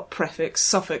 not prefix,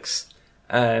 suffix.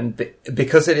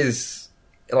 Because it is...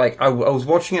 Like, I was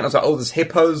watching it, I was like, oh, there's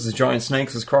hippos, there's giant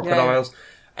snakes, there's crocodiles.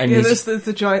 And there's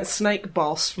the giant snake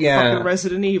boss from fucking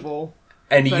Resident Evil.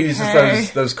 And he like, uses hey.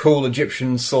 those cool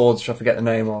Egyptian swords, which I forget the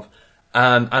name of.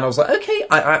 And I was like, okay,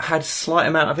 I had a slight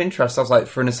amount of interest. I was like,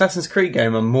 for an Assassin's Creed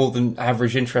game, I'm more than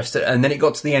average interested. And then it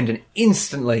got to the end and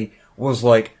instantly was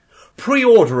like,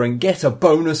 pre-order and get a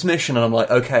bonus mission. And I'm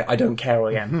like, okay, I don't care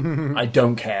again. I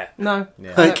don't care. No,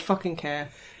 I don't fucking care.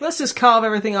 Let's just carve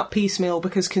everything up piecemeal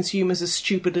because consumers are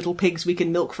stupid little pigs we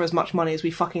can milk for as much money as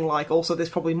we fucking like. Also, there's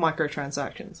probably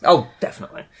microtransactions. Oh,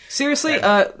 definitely. Seriously,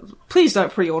 please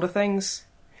don't pre-order things.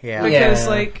 Yeah. Because,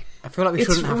 like... I feel like we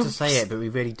shouldn't have to say it, but we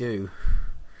really do.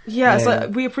 Yeah, it's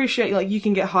like, we appreciate, like, you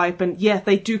can get hype, and yeah,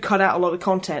 they do cut out a lot of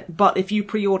content, but if you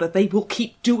pre-order, they will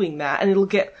keep doing that, and it'll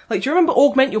get... Like, do you remember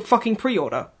augment your fucking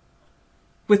pre-order?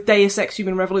 With Deus Ex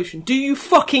Human Revolution. Do you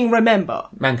fucking remember?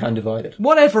 Mankind Divided.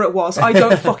 Whatever it was, I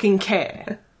don't fucking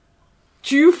care.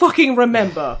 Do you fucking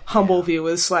remember, humble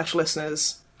viewers /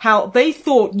 listeners, how they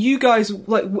thought you guys,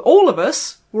 like, all of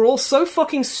us, were all so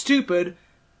fucking stupid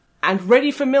and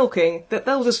ready for milking that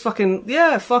they'll just fucking,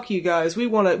 yeah, fuck you guys, we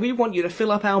want you to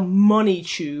fill up our money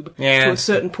tube to a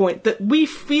certain point that we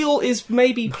feel is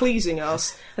maybe pleasing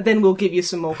us, and then we'll give you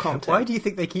some more content. Why do you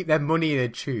think they keep their money in a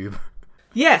tube?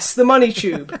 Yes, the money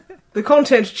tube. The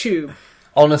content tube.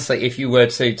 Honestly, if you were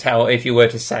to say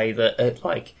that at,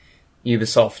 like,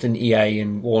 Ubisoft and EA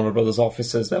and Warner Brothers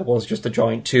offices, there was just a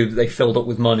giant tube that they filled up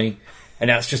with money, and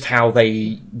that's just how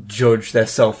they judge their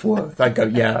self-worth, I'd go,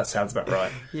 yeah, that sounds about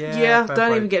right. Yeah,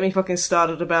 don't even get me fucking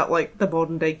started about, like, the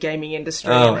modern-day gaming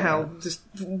industry and how just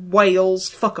whales,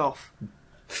 fuck off.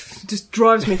 Just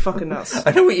drives me fucking nuts.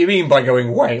 I know what you mean by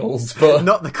going Wales, but...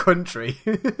 Not the country.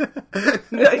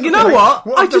 You know what?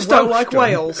 I just don't like done?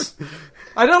 Wales.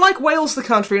 I don't like Wales the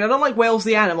country, and I don't like Wales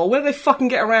the animal. Where do they fucking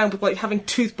get around with, like, having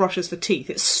toothbrushes for teeth?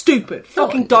 It's stupid.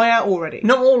 Fucking die out already.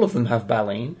 Not all of them have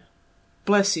baleen.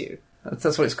 Bless you.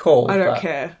 That's what it's called. I don't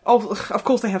care. Oh, of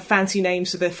course they have fancy names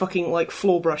for their fucking, like,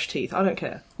 floor brush teeth. I don't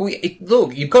care. Well,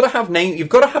 look, you've got to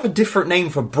have a different name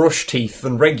for brush teeth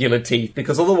than regular teeth,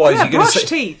 because otherwise Yeah, you're going to brush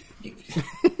teeth.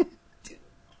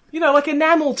 You know, like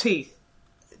enamel teeth.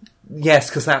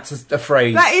 Yes, because that's a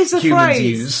phrase That is a humans phrase.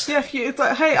 use. Yeah, it's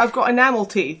like, hey, I've got enamel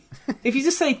teeth. If you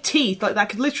just say teeth, like, that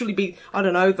could literally be, I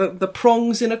don't know, the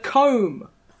prongs in a comb.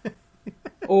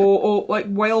 Or like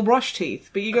whale brush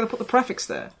teeth, but you got to put the prefix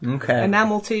there. Okay.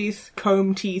 Enamel teeth,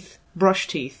 comb teeth, brush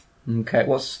teeth. Okay,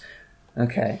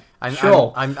 okay.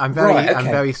 Sure. I'm very, Right, okay. I'm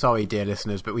very sorry, dear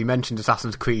listeners, but we mentioned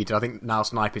Assassin's Creed. I think now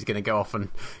Snipe is going to go off and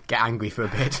get angry for a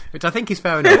bit, which I think is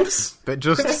fair enough. But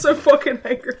just I'm so fucking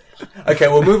angry. Okay,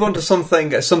 we'll move on to something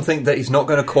that is not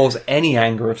going to cause any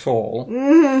anger at all.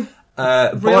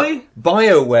 Really?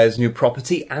 BioWare's new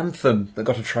property, Anthem, that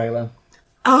got a trailer.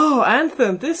 Oh,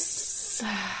 Anthem. This...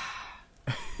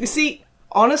 You see,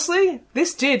 honestly,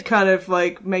 this did kind of,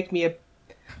 like, make me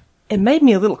It made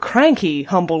me a little cranky,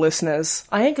 humble listeners.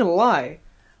 I ain't gonna lie.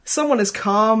 Someone as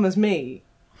calm as me,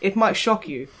 it might shock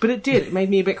you, but it did. It made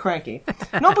me a bit cranky.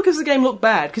 Not because the game looked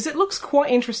bad, because it looks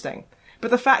quite interesting, but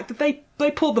the fact that they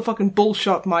pulled the fucking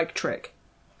bullshot mic trick.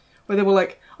 Where they were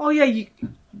like, oh yeah,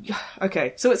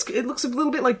 okay, so it looks a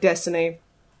little bit like Destiny.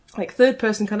 Like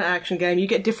third-person kind of action game. You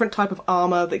get different type of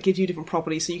armor that gives you different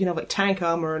properties, so you can have like tank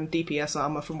armor and DPS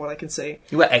armor from what I can see.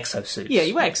 You wear exosuits. Yeah,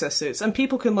 you wear exosuits, and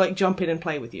people can like jump in and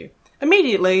play with you.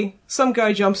 Immediately, some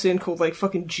guy jumps in called, like,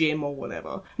 fucking Jim or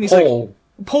whatever. And he's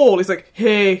Paul, he's like,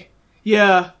 hey,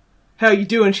 yeah, how you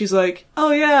doing? She's like,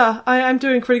 oh yeah, I'm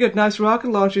doing pretty good. Nice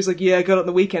rocket launcher. He's like, yeah, I got it on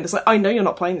the weekend. It's like, I know you're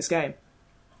not playing this game.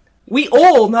 We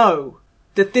all know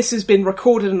that this has been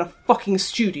recorded in a fucking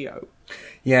studio.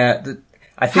 Yeah,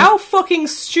 I think... How fucking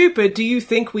stupid do you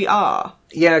think we are?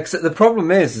 Yeah, because the problem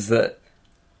is that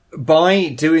by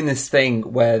doing this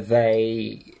thing where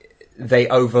they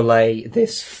overlay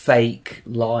this fake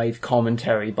live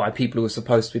commentary by people who are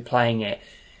supposed to be playing it,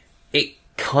 it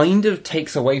kind of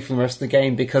takes away from the rest of the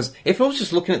game, because if I was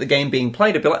just looking at the game being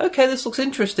played, I'd be like, okay, this looks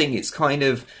interesting. It's kind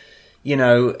of,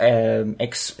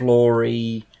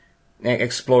 explory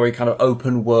kind of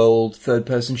open world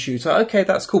third-person shooter. Okay,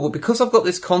 that's cool. But because I've got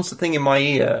this constant thing in my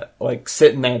ear, like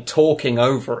sitting there talking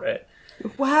over it,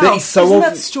 wow, isn't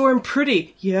that storm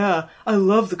pretty? Yeah, I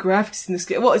love the graphics in this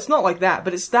game. Well, it's not like that,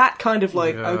 but it's that kind of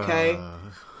like, okay,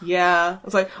 yeah.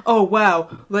 It's like, oh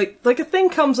wow, like a thing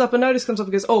comes up, a notice comes up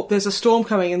and goes, oh, there's a storm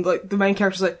coming, and like the main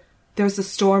character's like, there's a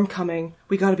storm coming,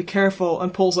 we gotta be careful,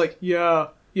 and Paul's like, yeah,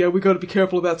 we gotta be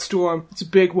careful of that storm, it's a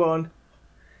big one.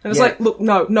 And it's like, look,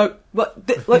 no,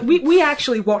 like we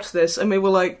actually watched this, and we were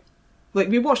like,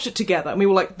 we watched it together, and we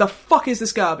were like, the fuck is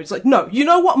this garbage? It's like, no, you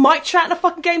know what mic chat in a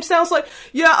fucking game sounds like?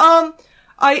 Yeah,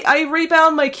 I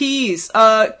rebound my keys.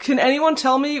 Can anyone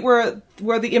tell me where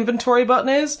the inventory button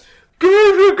is? Give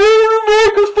the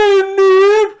microphone,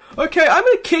 noob! Okay, I'm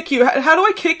gonna kick you. How do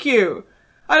I kick you?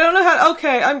 I don't know how,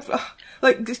 okay, I'm,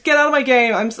 like, just get out of my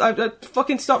game. I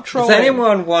fucking stop trolling. Does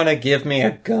anyone want to give me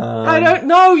a gun? I don't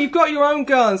know, you've got your own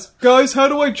guns. Guys, how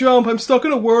do I jump? I'm stuck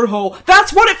in a word hole.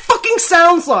 That's what it fucking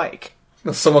sounds like!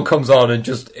 Someone comes on and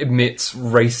just emits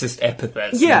racist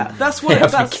epithets. Yeah, that's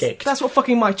what that's what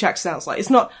fucking my chat sounds like. It's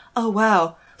not, oh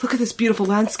wow, look at this beautiful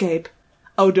landscape.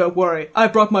 Oh, don't worry, I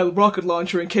brought my rocket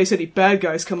launcher in case any bad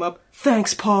guys come up.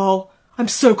 Thanks, Paul. I'm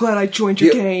so glad I joined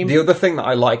your game. The other thing that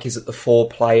I like is that the 4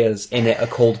 players in it are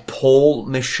called Paul,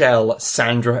 Michelle,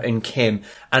 Sandra, and Kim.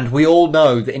 And we all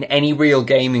know that in any real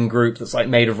gaming group that's like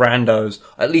made of randos,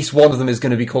 at least one of them is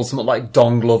going to be called something like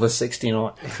Dong Lover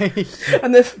 69.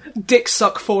 And the Dick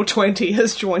Suck 420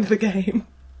 has joined the game.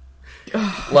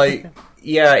 Like,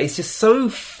 yeah, it's just so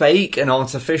fake and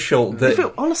artificial that...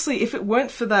 If it weren't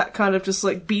for that kind of just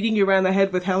like beating you around the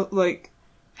head with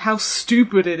how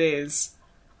stupid it is,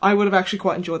 I would have actually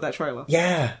quite enjoyed that trailer.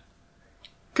 Yeah.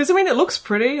 Because, I mean, it looks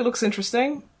pretty, it looks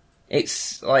interesting.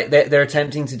 It's like they're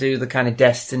attempting to do the kind of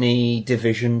Destiny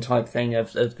Division type thing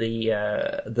of the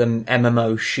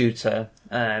MMO shooter.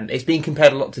 It's being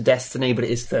compared a lot to Destiny, but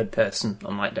it is third person,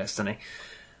 unlike Destiny.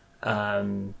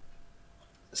 So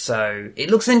it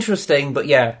looks interesting, but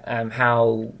yeah,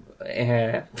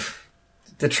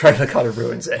 the trailer kind of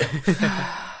ruins it.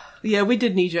 Yeah, we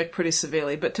did knee-jerk pretty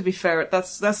severely, but to be fair,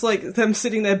 that's like them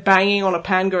sitting there banging on a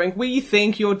pan going, we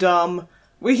think you're dumb.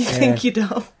 We think you're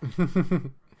dumb.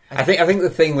 I think the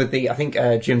thing with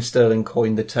Jim Sterling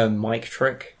coined the term mic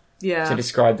trick to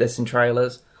describe this in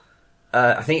trailers.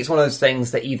 I think it's one of those things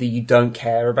that either you don't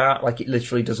care about, like it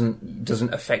literally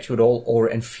doesn't affect you at all, or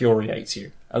it infuriates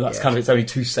you. And that's kind of its only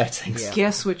 2 settings. Yeah.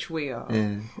 Guess which we are.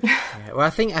 Yeah. Well, I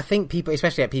think people,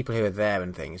 especially people who are there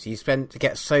and things,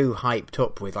 get so hyped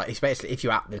up with, like, especially if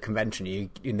you're at the convention, you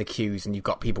in the queues and you've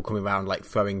got people coming around like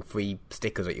throwing free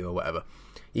stickers at you or whatever.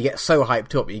 You get so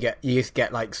hyped up, you just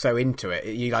get like so into it.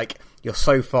 You're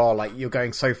so far, like you're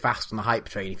going so fast on the hype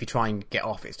train. If you try and get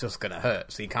off, it's just going to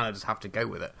hurt. So you kind of just have to go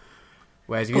with it.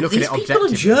 Whereas if you look at it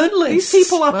objectively... These people are journalists! These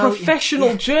people are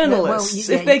professional journalists.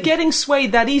 If they're getting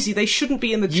swayed that easy, they shouldn't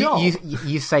be in the job.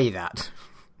 You say that.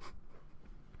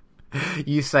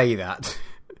 You say that.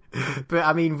 But,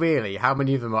 I mean, really, how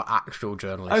many of them are actual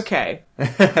journalists? Okay.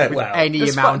 With any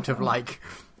amount of, like,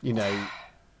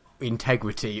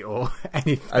 integrity or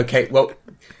anything. Okay, well,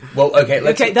 okay.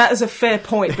 Okay, that is a fair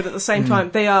point, but at the same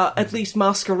time, they are at least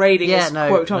masquerading as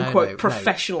quote-unquote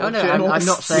professional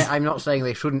journalists. I'm not saying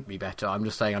they shouldn't be better. I'm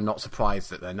just saying I'm not surprised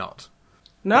that they're not.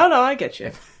 No, I get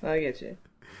you.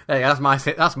 Hey, that's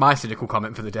my cynical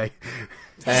comment for the day.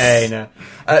 Hey, no.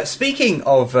 Speaking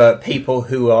of people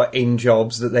who are in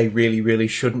jobs that they really, really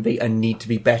shouldn't be and need to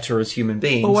be better as human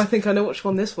beings. Oh, I think I know which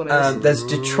one this one is. There's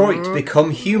Detroit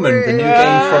Become Human, the new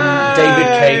game from David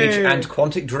Cage and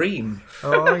Quantic Dream.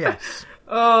 Oh, yes.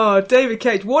 Oh, David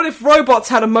Cage. What if robots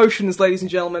had emotions, ladies and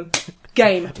gentlemen?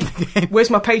 Game.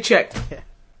 Where's my paycheck?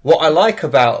 What I like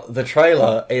about the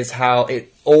trailer is how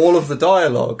all of the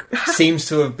dialogue seems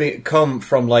to have come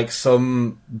from like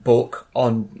some book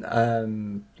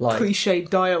on like cliche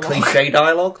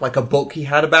dialogue, like a book he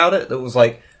had about it that was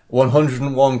like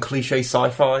 101 cliche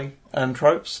sci-fi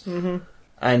tropes,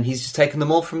 and he's just taken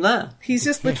them all from there. He's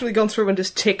just literally gone through and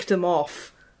just ticked them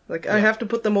off. Like, I have to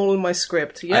put them all in my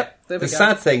script. Yep, there we go. The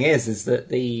sad thing is that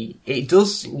it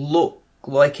does look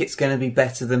like it's going to be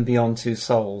better than Beyond Two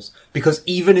Souls, because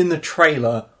even in the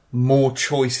trailer, more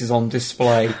choice is on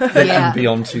display than in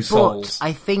Beyond Two Souls. But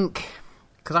I think,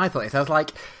 because I thought this, I was like,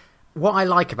 what I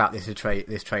like about this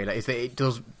trailer is that it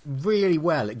does really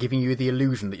well at giving you the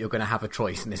illusion that you're going to have a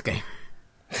choice in this game.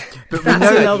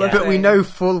 But we know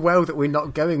full well that we're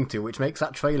not going to, which makes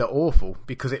that trailer awful,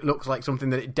 because it looks like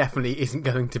something that it definitely isn't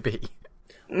going to be.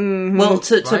 Mm-hmm. Well,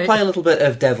 to play a little bit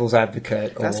of devil's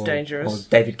advocate, that's dangerous, or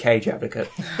David Cage advocate,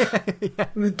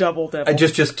 the double devil.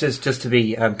 Just to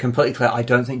be completely clear, I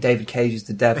don't think David Cage is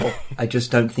the devil. I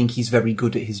just don't think he's very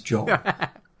good at his job.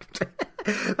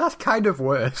 That's kind of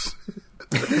worse.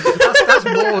 that's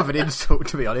more of an insult,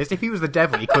 to be honest. If he was the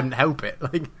devil, he couldn't help it.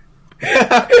 Like,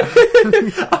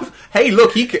 hey,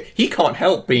 look, he can't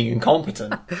help being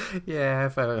incompetent. Yeah,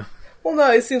 fair enough. Well,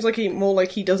 no, it seems like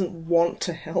he doesn't want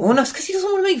to help. Well, that's because he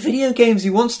doesn't want to make video games.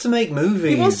 He wants to make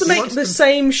movies. He wants to make the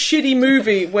same shitty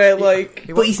movie where, like...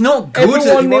 But he's not good at...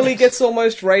 Everyone nearly gets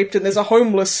almost raped and there's a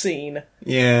homeless scene.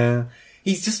 Yeah.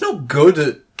 He's just not good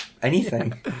at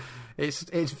anything.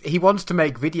 He wants to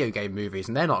make video game movies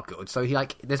and they're not good, so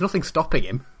there's nothing stopping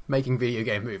him making video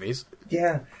game movies.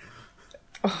 Yeah.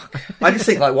 Oh, I just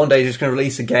think like one day he's just going to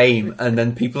release a game and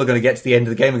then people are going to get to the end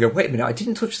of the game and go, wait a minute, I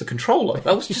didn't touch the controller.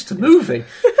 That was just a movie.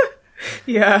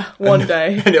 Yeah, one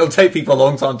day. And it'll take people a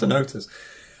long time to notice.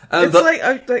 It's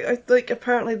like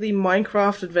apparently the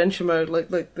Minecraft adventure mode, like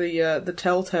the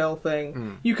Telltale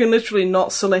thing, you can literally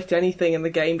not select anything and the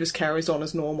game just carries on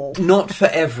as normal. Not for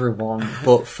everyone,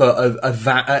 but for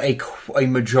a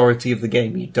majority of the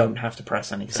game, you don't have to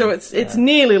press anything. So it's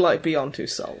nearly like Beyond Two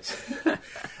Souls.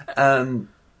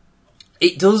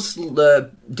 It does.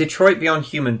 Detroit Beyond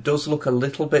Human does look a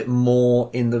little bit more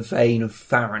in the vein of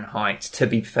Fahrenheit, to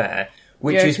be fair.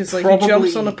 Which is because probably... he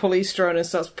jumps on a police drone and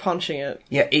starts punching it.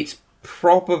 Yeah, it's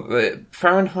probably...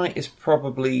 Fahrenheit is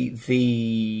probably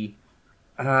the...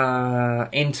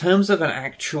 in terms of an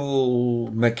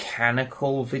actual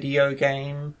mechanical video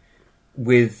game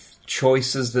with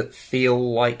choices that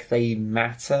feel like they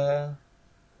matter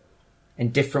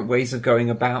and different ways of going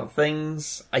about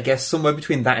things, I guess somewhere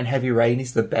between that and Heavy Rain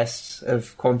is the best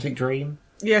of Quantic Dream.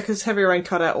 Yeah, because Heavy Rain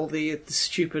cut out all the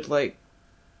stupid, like,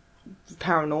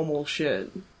 paranormal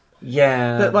shit.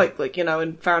 Yeah. That, like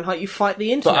in Fahrenheit you fight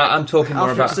the internet. But I'm talking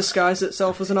more about... it's disguised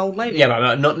itself as an old lady. Yeah, but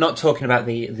I'm not talking about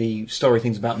the story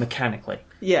things about mechanically.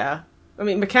 Yeah. I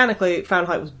mean, mechanically,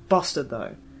 Fahrenheit was busted,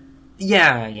 though.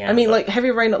 Yeah. I mean, like, Heavy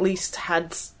Rain at least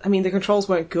had... I mean, the controls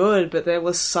weren't good, but there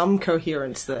was some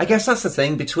coherence there. I guess that's the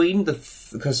thing, between the...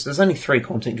 Because there's only 3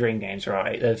 Quantic Dream games,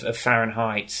 right? Of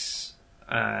Fahrenheit,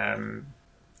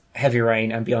 Heavy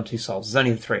Rain, and Beyond Two Souls. There's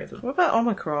only the 3 of them. What about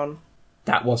Omicron?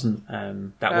 That wasn't...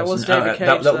 That was David Cage,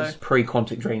 that was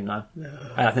pre-Quantic Dream, though. No.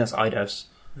 I think that's Eidos.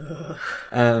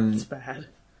 It's bad.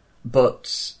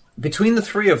 But between the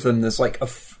 3 of them, there's like a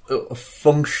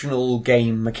functional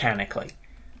game mechanically.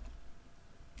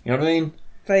 You know what I mean?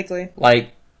 Vaguely.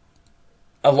 Like,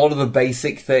 a lot of the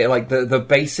basic like the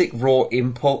basic raw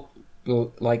input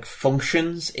like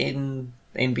functions in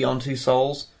Beyond Two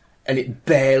Souls, and it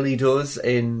barely does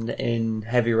in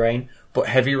Heavy Rain. But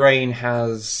Heavy Rain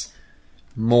has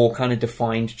more kind of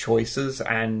defined choices,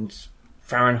 and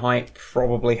Fahrenheit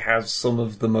probably has some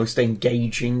of the most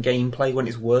engaging gameplay when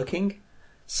it's working.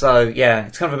 So yeah,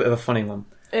 it's kind of a bit of a funny one.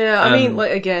 Yeah, I mean,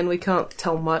 like, again, we can't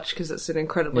tell much because it's an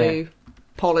incredibly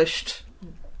polished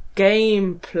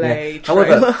gameplay trailer.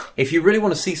 However, if you really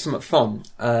want to see something fun,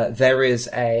 there is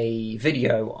a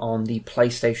video on the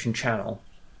PlayStation channel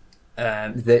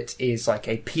that is like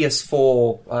a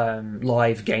PS4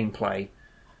 live gameplay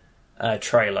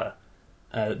trailer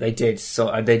they did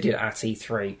at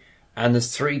E3, and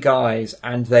there's 3 guys,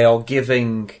 and they are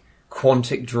giving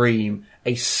Quantic Dream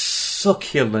a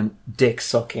succulent dick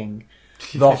sucking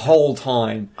the whole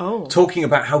time, talking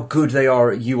about how good they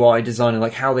are at UI design and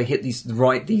like how they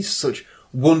write these such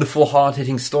wonderful hard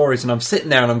hitting stories. And I'm sitting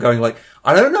there and I'm going like,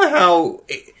 I don't know how.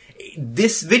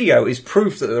 This video is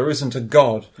proof that there isn't a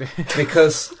god,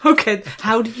 because... Okay,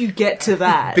 how did you get to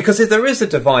that? Because if there is a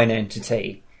divine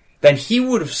entity, then he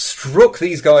would have struck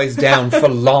these guys down for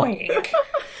lying.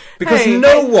 Because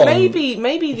one...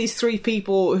 Maybe these 3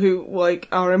 people who, like,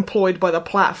 are employed by the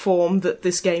platform that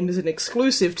this game is an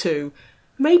exclusive to,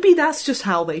 maybe that's just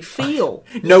how they feel.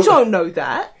 No, you don't know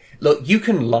that. Look, you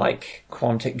can like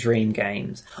Quantic Dream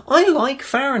games. I like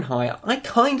Fahrenheit. I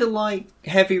kind of like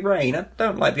Heavy Rain. I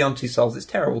don't like Beyond Two Souls. It's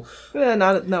terrible. Yeah,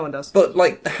 no one does. But,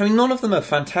 like, I mean, none of them are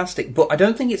fantastic, but I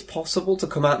don't think it's possible to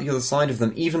come out the other side of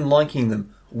them, even liking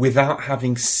them, without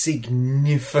having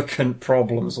significant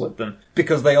problems with them.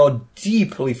 Because they are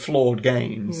deeply flawed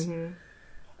games.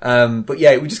 Mm-hmm. But yeah,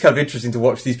 it was just kind of interesting to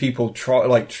watch these people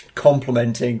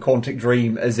complimenting Quantic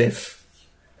Dream as if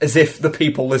the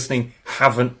people listening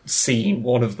haven't seen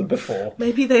one of them before.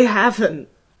 Maybe they haven't.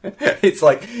 It's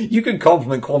like, you can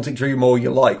compliment Quantic Dream all you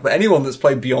like, but anyone that's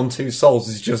played Beyond Two Souls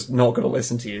is just not going to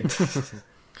listen to you.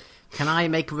 Can I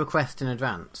make a request in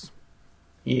advance?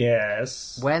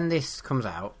 Yes. When this comes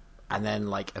out, and then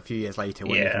like a few years later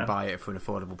when you can buy it for an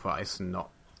affordable price and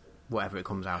not whatever it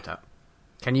comes out at,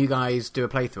 can you guys do a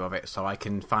playthrough of it so I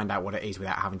can find out what it is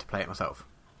without having to play it myself?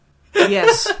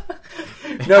 Yes.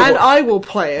 I will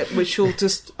play it, which will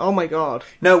just... Oh my god.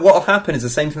 No, what'll happen is the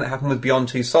same thing that happened with Beyond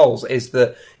Two Souls, is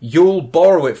that you'll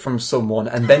borrow it from someone,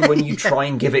 and then when you try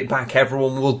and give it back,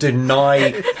 everyone will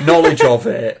deny knowledge of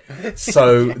it,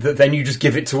 so that then you just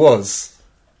give it to us.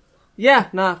 Yeah,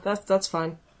 nah, that's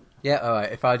fine. Yeah,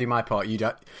 alright, if I do my part, you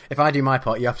don't... If I do my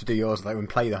part, you have to do yours, though, and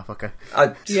play that fucker.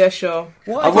 Yeah, sure.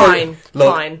 Fine.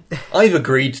 Fine. I've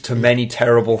agreed to many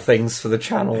terrible things for the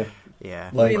channel.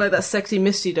 Yeah. Like that sexy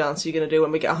Misty dance you're going to do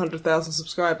when we get 100,000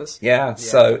 subscribers. Yeah,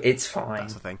 so it's fine.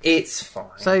 That's the thing. It's fine.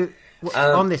 So,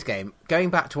 on this game,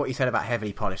 going back to what you said about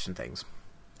heavily polished and things,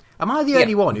 am I the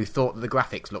only one who thought that the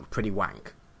graphics looked pretty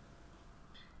wank?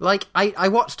 Like, I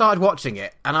started watching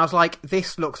it, and I was like,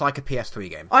 this looks like a PS3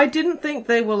 game. I didn't think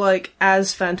they were, like,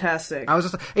 as fantastic. I was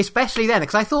just, especially then,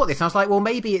 because I thought this, and I was like, well,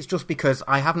 maybe it's just because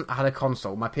I haven't had a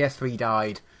console. My PS3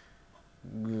 died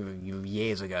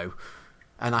years ago.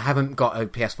 And I haven't got a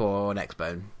PS4 or an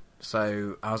Xbone.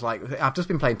 So I was like, I've just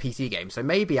been playing PC games, so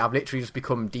maybe I've literally just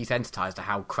become desensitized to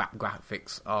how crap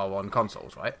graphics are on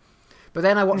consoles, right? But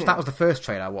then I watched, that was the first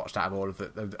trailer I watched out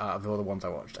of all the ones I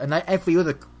watched. And every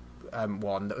other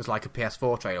one that was like a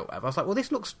PS4 trailer or whatever, I was like, well,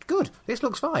 this looks good. This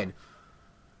looks fine.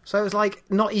 So it was like,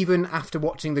 not even after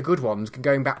watching the good ones,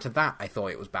 going back to that, I thought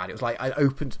it was bad. It was like, I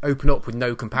opened up with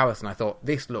no comparison. I thought,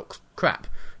 this looks crap.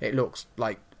 It looks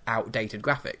like outdated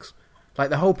graphics. Like,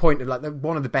 the whole point of, like,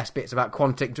 one of the best bits about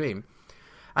Quantic Dream,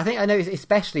 I think I noticed,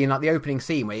 especially in, like, the opening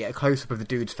scene where you get a close-up of the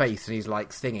dude's face and he's,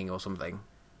 like, singing or something.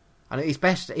 And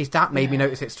that made me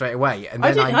notice it straight away. And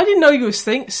then I didn't know you were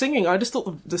singing. I just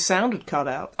thought the sound had cut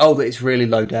out. Oh, that it's really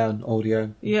low down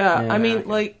audio. Yeah, I mean,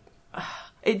 like,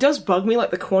 it does bug me, like,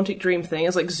 the Quantic Dream thing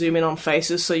is, like, zoom in on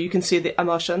faces so you can see the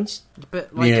emotions.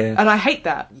 But, like, and I hate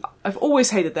that. I've always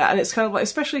hated that, and it's kind of like,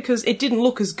 especially because it didn't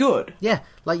look as good. Yeah,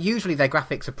 like, usually their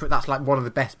graphics are... that's, like, one of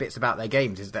the best bits about their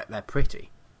games, is that they're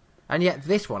pretty. And yet,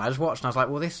 this one, I just watched and I was like,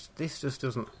 well, this just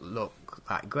doesn't look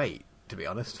that great, to be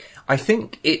honest. I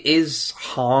think it is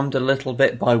harmed a little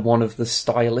bit by one of the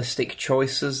stylistic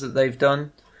choices that they've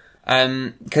done.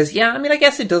 Because, I mean, I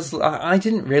guess it does... I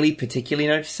didn't really particularly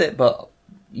notice it, but...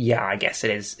 Yeah, I guess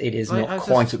it is. It is like, not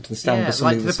quite up to the standard of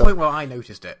some of the stuff. Point where I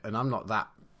noticed it, and I'm not that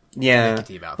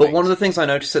negative about things. But one of the things I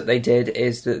noticed that they did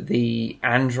is that the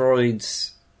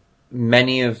androids,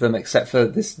 many of them, except for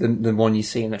the one you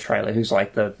see in the trailer, who's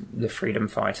like the freedom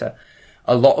fighter,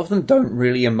 a lot of them don't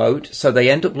really emote, so they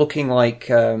end up looking like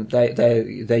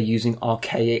they're using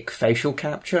archaic facial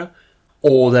capture,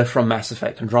 or they're from Mass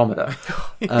Effect Andromeda.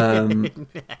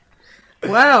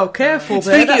 Wow, careful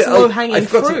there. That's low-hanging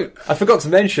fruit. I forgot to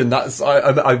mention,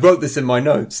 I wrote this in my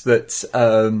notes, that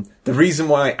the reason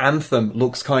why Anthem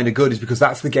looks kind of good is because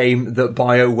that's the game that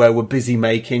BioWare were busy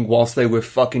making whilst they were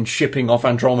fucking shipping off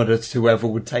Andromeda to whoever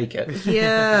would take it.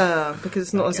 Yeah, because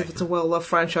it's not as if it's a well-loved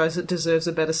franchise that deserves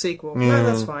a better sequel. No,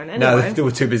 that's fine. Anyway. No, they were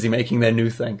too busy making their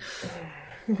new thing.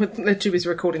 They're too busy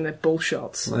recording their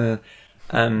bullshots.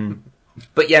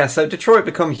 But yeah, so Detroit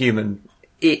Become Human,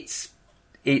 it's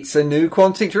a new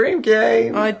Quantic Dream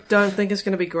game. I don't think it's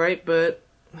going to be great, but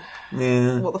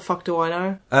Yeah. What the fuck do I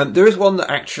know? There is one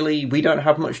that actually we don't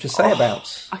have much to say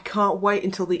about. I can't wait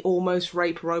until the almost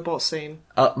rape robot scene.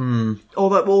 Or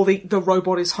the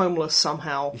robot is homeless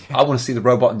somehow. I want to see the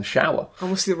robot in the shower. I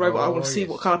want to see the robot. I want to see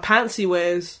what kind of pants he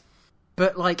wears.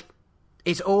 But, like,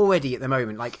 it's already, at the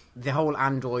moment, like, the whole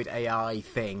Android AI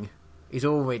thing is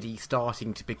already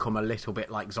starting to become a little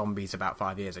bit like zombies about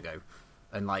 5 years ago.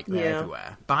 And, like, they're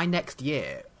everywhere. By next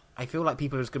year, I feel like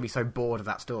people are just going to be so bored of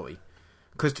that story.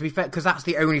 Because, to be fair, that's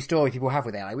the only story people have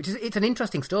with AI, which is, it's an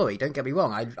interesting story, don't get me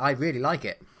wrong. I really like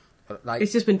it. But, like,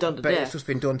 it's just been done to death. But it's just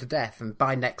been done to death, and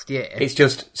by next year... It's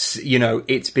just,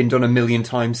 it's been done a million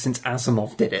times since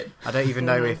Asimov did it. I don't even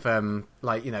know if,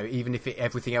 even if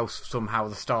everything else, somehow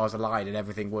the stars align and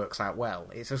everything works out well,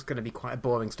 it's just going to be quite a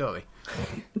boring story.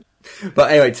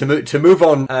 But anyway, to move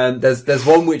on, there's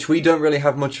one which we don't really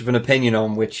have much of an opinion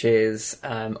on, which is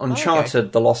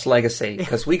Uncharted: The Lost Legacy,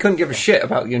 because we couldn't give a shit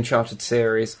about the Uncharted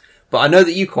series, but I know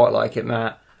that you quite like it,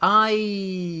 Matt.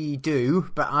 I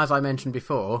do, but as I mentioned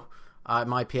before,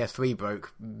 my PS3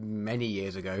 broke many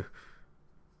years ago,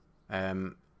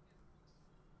 and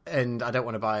I don't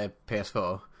want to buy a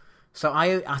PS4, so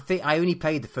I think I only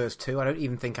played the first two. I don't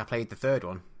even think I played the third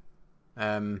one.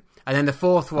 And then the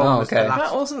fourth one was the last...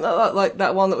 That wasn't like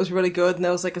that one that was really good, and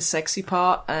there was like a sexy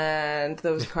part, and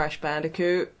there was Crash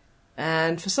Bandicoot,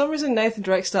 and for some reason Nathan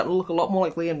Drake's starting to look a lot more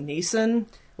like Liam Neeson.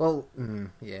 Well,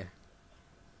 yeah.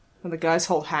 And the guys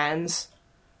hold hands.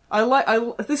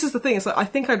 This is the thing, it's like, I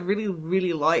think I'd really,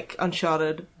 really like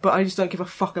Uncharted, but I just don't give a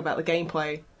fuck about the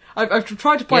gameplay. I've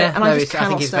tried to play it, and I just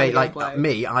cannot stand the gameplay. Like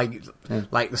me, I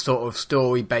like the sort of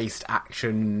story-based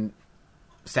action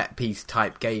set-piece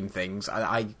type game things.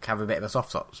 I have a bit of a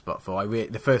soft spot for.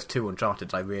 The first two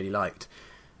Uncharted I really liked,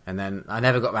 and then I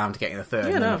never got around to getting the third,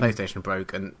 and then the PlayStation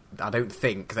broke, and I don't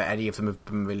think that any of them have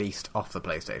been released off the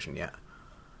PlayStation yet.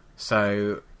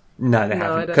 So... No, they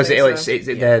haven't, because they're I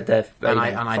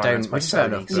don't. Which is fair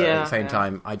enough. But at the same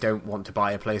time, I don't want to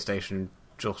buy a PlayStation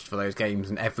just for those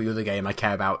games, and every other game I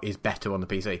care about is better on the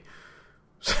PC.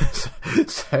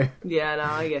 So yeah, no,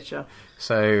 I get you.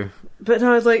 So, but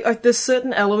no, like there's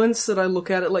certain elements that I look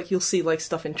at it, like you'll see like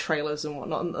stuff in trailers and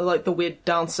whatnot, and, like the weird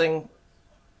dancing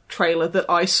trailer that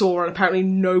I saw and apparently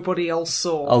nobody else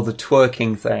saw. Oh, the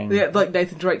twerking thing. Yeah, like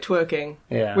Nathan Drake twerking.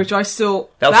 Yeah. Which I still...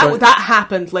 That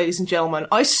happened, ladies and gentlemen.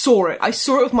 I saw it. I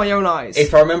saw it with my own eyes.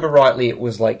 If I remember rightly, it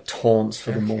was like taunts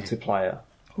for the multiplayer.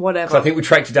 Whatever. So I think we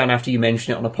tracked it down after you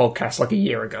mentioned it on a podcast like a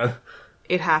year ago.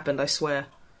 It happened, I swear.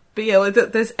 But yeah, like,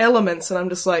 there's elements and I'm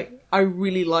just like, I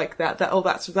really like that.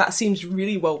 That seems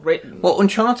really well written. Well,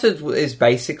 Uncharted is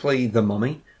basically The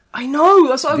Mummy. I know,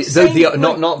 that's what I was saying.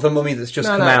 Not the Mummy that's just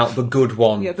come out, the good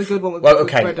one. Yeah, the good one with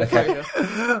okay.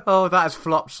 Oh, that has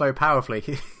flopped so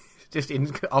powerfully. Just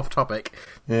off topic.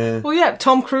 Yeah. Well, yeah,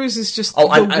 Tom Cruise is just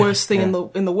the worst thing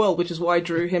in the world, which is why I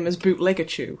drew him as Bootlegger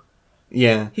Chew.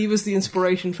 Yeah. He was the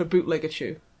inspiration for Bootlegger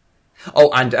Chew. Oh,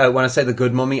 and when I say the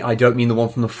good Mummy, I don't mean the one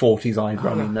from the 40s either.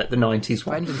 I mean the 90s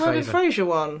one. Brendan Fraser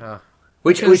one. Oh.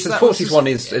 Which the 40s one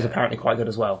is apparently quite good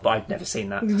as well, but I've never seen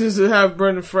that. Does it have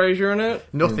Brendan Fraser in it?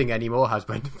 Nothing anymore has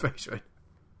Brendan Fraser in.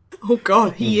 Oh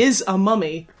god, he is a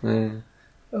mummy. Mm.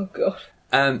 Oh god.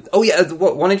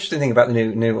 One interesting thing about the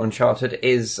new Uncharted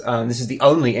is, this is the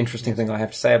only interesting thing I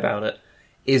have to say about it,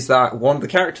 is that one of the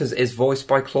characters is voiced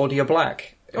by Claudia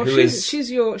Black. Oh,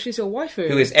 she's your waifu.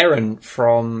 Who is Erin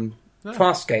from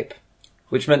Farscape.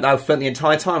 Which meant that I spent the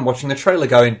entire time watching the trailer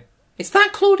going, is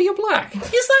that Claudia Black? Is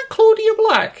that Claudia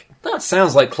Black? That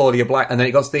sounds like Claudia Black. And then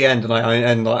it got to the end,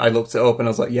 and I looked it up, and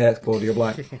I was like, yeah, it's Claudia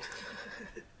Black.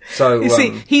 So you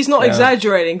see, he's not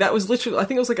exaggerating. That was literally, I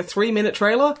think it was like a 3-minute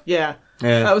trailer. Yeah.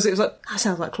 It was like, that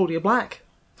sounds like Claudia Black.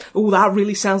 Oh, that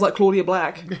really sounds like Claudia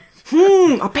Black.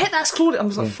 I bet that's Claudia. I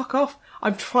was like, fuck off.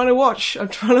 I'm trying to watch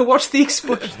the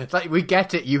explosion. It's like, we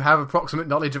get it. You have approximate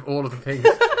knowledge of all of the things.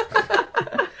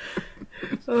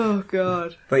 Oh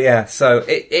god! But yeah, so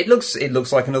it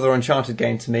looks like another Uncharted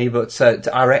game to me. But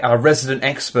our resident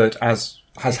expert, as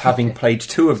having played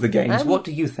 2 of the games, what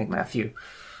do you think, Matthew?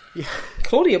 Yeah.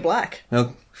 Claudia Black.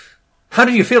 Now, how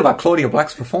did you feel about Claudia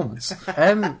Black's performance?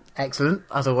 Excellent,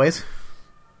 as always.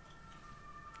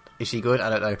 Is she good? I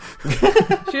don't know.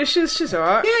 she's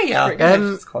alright.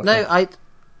 Yeah.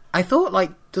 I thought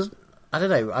I don't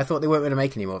know. I thought they weren't going to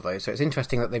make any more of those, so it's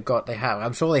interesting that they have.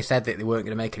 I'm sure they said that they weren't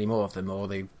going to make any more of them, or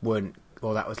they weren't,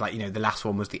 or that was like, the last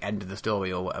one was the end of the story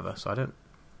or whatever. So I don't.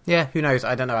 Yeah, who knows?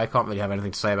 I don't know. I can't really have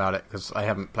anything to say about it because I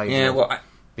haven't played. Yeah,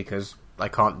 because I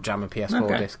can't jam a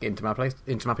PS4 disc into my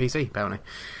PC. Apparently,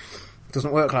 it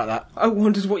doesn't work like that. I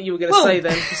wondered what you were going to say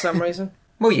then for some reason.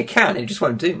 Well, you can. It just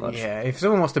won't do much. Yeah, if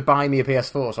someone wants to buy me a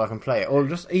PS4 so I can play it, or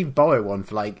just even borrow one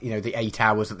for the 8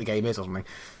 hours that the game is or something.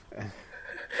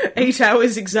 8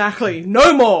 hours exactly.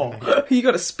 No more. You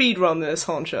got to speed run this,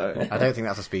 Honcho. I don't think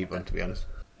that's a speed run, to be honest.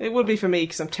 It would be for me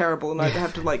because I'm terrible and I'd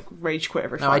have to rage quit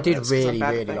every 5 No, I did minutes 'cause I'm really, bad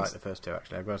at really things. like the first two.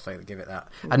 Actually, I've got to say, give it that.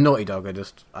 And Naughty Dog,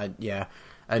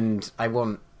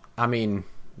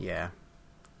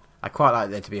 I quite like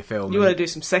there to be a film. You want to do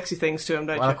some sexy things to him,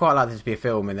 don't Well, I you? quite like there to be a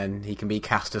film, and then he can be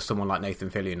cast as someone like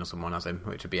Nathan Fillion or someone as him,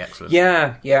 which would be excellent.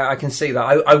 Yeah, I can see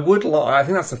that. I would. I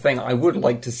think that's the thing. I would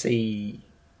like to see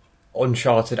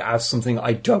Uncharted as something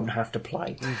I don't have to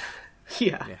play.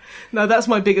 Yeah. No, that's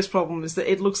my biggest problem, is that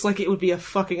it looks like it would be a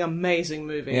fucking amazing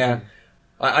movie. Yeah,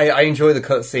 I enjoy the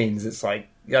cutscenes. It's like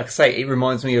I say, it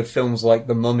reminds me of films like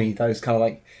The Mummy, those kind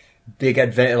of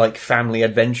big family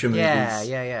adventure movies.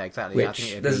 Yeah, exactly.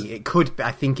 Which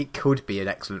I think it could be an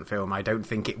excellent film. I don't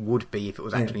think it would be if it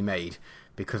was actually made,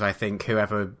 because I think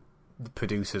whoever the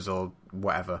producers or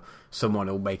whatever, someone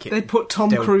will make it. They'd put Tom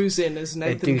Cruise in as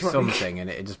Nathan They'd do Drake. something, and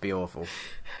it'd just be awful.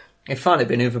 It'd finally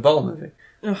be an Uwe Boll movie.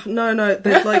 Oh, no,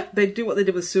 they'd do what they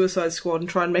did with Suicide Squad and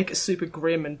try and make it super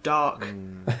grim and dark.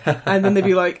 And then they'd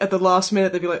be like, at the last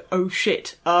minute, they'd be like, oh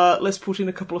shit, let's put in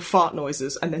a couple of fart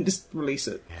noises and then just release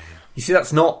it. You see,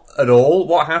 that's not at all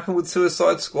what happened with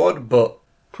Suicide Squad, but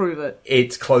Prove it.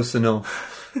 it's close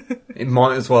enough. It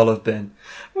might as well have been.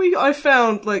 I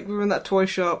found, we were in that toy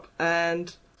shop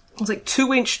and it was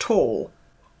 2-inch tall,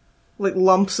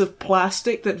 lumps of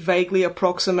plastic that vaguely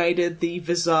approximated the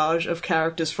visage of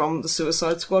characters from the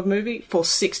Suicide Squad movie for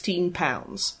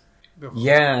 £16.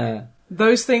 Yeah.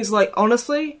 Those things,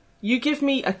 honestly, you give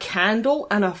me a candle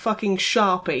and a fucking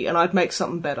Sharpie and I'd make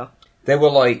something better. They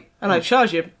were And I'd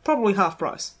charge you probably half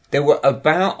price. they were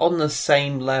about on the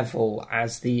same level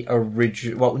as the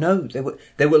original. Well, no,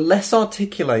 they were less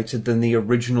articulated than the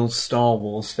original Star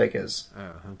Wars figures,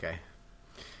 Oh, okay.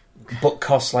 but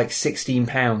cost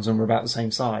 £16 and were about the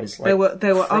same size. They were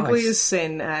Christ. ugly as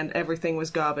sin and everything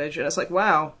was garbage. And it's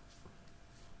wow.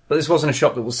 But this wasn't a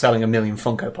shop that was selling 1 million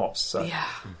Funko Pops. So. Yeah.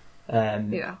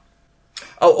 Yeah.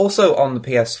 Oh, also on the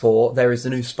PS4, there is the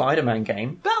new Spider-Man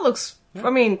game. That looks... I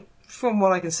mean, from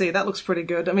what I can see, that looks pretty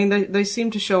good. I mean, they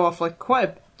seem to show off it's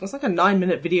a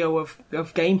 9-minute video of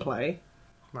gameplay.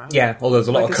 Wow. Yeah, well, there's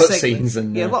a lot of cutscenes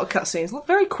and a lot of cutscenes. Look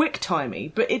very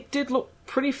quick-timey, but it did look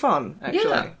pretty fun,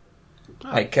 actually.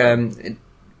 Yeah. It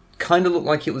kind of looked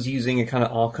like it was using a kind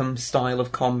of Arkham style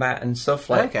of combat and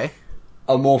stuff. Okay.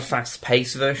 A more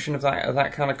fast-paced version of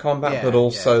that kind of combat, Yeah, but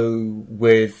also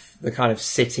with the kind of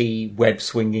city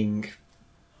web-swinging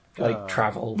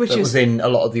travel that was in a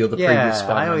lot of the other previous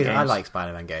Spider-Man games. I like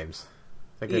Spider-Man games.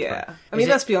 They're good fun. I mean,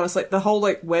 let's be honest, the whole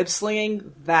web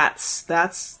slinging, that's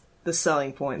the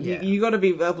selling point. Yeah. You got to be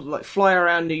able to fly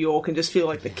around New York and just feel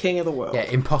like the king of the world. Yeah,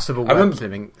 impossible web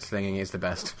slinging is the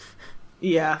best.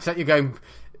 Yeah. It's like you're going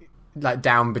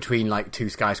down between two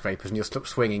skyscrapers and you're stuck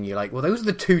swinging. You're like, well, those are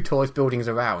the two tallest buildings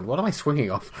around. What am I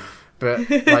swinging off? But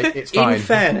it's fine. In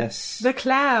fairness, the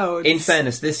clouds. In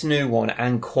fairness, this new one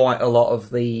and quite a lot of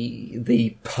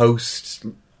the post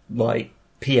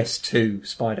PS2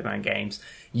 Spider-Man games,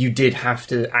 you did have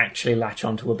to actually latch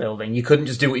onto a building. You couldn't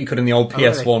just do what you could in the old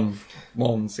PS1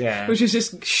 ones. Yeah, which is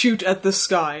just shoot at the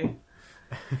sky.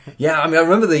 Yeah, I mean, I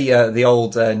remember the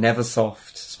old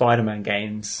Neversoft Spider-Man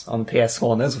games on the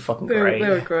PS1. Those were fucking great. They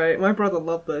were great. My brother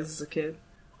loved those as a kid.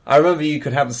 I remember you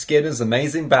could have the skin as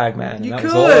Amazing Bagman. You that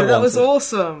could. Was all I that was wanted.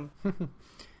 awesome.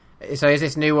 So is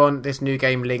this new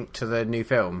game linked to the new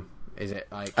film? Is it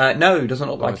No, it doesn't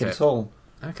look Or like is it it? at all.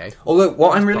 Okay. Although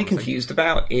what I'm really promising. confused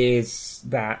about is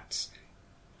that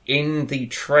in the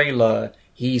trailer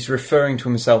he's referring to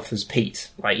himself as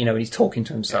Pete, he's talking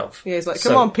to himself. Yeah, he's like,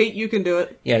 "Come on, Pete, you can do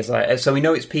it." Yeah, it's so we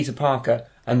know it's Peter Parker,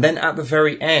 and then at the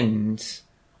very end,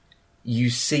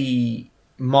 you see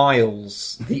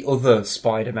Miles, the other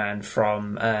Spider-Man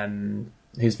from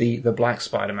who's the Black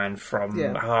Spider-Man from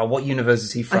what universe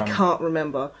is he from? I can't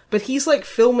remember, but he's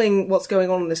filming what's going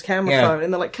on this camera phone,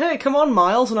 and they're like, "Hey, come on,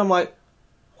 Miles," and I'm like,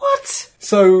 "What?"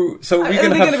 So we're Are there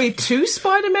going to be 2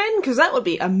 Spider-Men? Because that would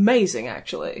be amazing,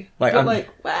 actually.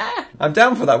 I'm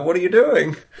down for that. What are you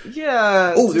doing?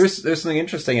 Yeah. Oh, there's something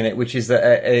interesting in it, which is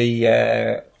that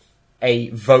a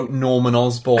vote Norman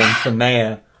Osborn for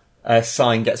mayor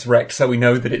sign gets wrecked, so we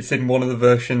know that it's in one of the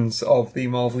versions of the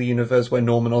Marvel Universe where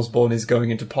Norman Osborn is going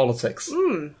into politics.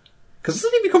 Because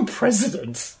doesn't he become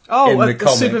president? Oh, in the a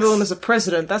comics? Supervillain as a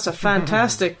president. That's a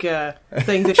fantastic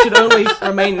thing that should only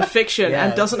remain in fiction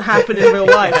and doesn't happen in real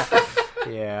life.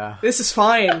 Yeah. This is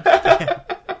fine.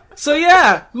 So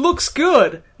yeah, looks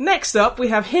good. Next up, we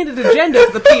have Hidden Agenda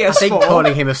for the PS4. I think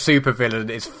calling him a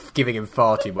supervillain is giving him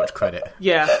far too much credit.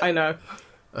 Yeah, I know.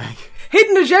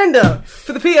 Hidden Agenda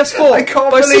for the PS4 I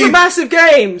can't by believe- Supermassive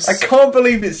Games. I can't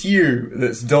believe it's you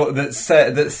that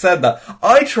said that.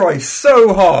 I try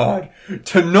so hard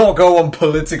to not go on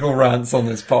political rants on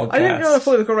this podcast. I didn't go on a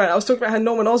political rant. I was talking about how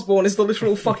Norman Osborn is the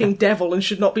literal fucking devil and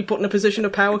should not be put in a position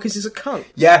of power because he's a cunt.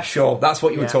 Yeah, sure. That's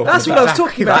what you were talking That's about. what I was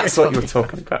talking about. That's what you were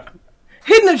talking about.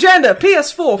 Hidden Agenda,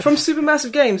 PS4, from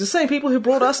Supermassive Games, the same people who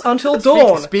brought us Until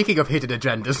Dawn. Speaking of hidden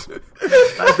agendas,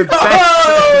 that is the best,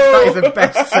 that is the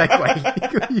best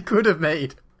segue you could have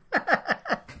made.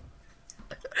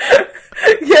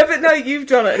 Yeah, but no, you've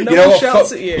done it, and no one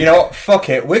shouts at you. You know what? Fuck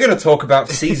it. We're going to talk about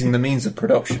seizing the means of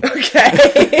production.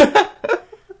 Okay.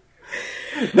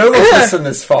 No one's listened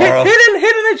this far.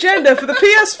 Hidden Agenda for the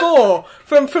PS4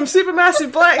 from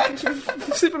Supermassive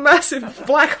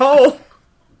Black Hole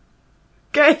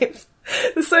Games.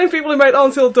 The same people who made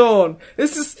Until Dawn.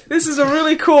 This is a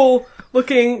really cool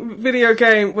looking video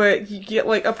game where you get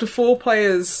like up to 4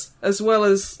 players as well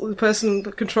as the person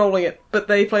controlling it, but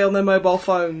they play on their mobile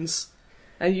phones,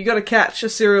 and you got to catch a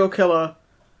serial killer.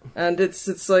 And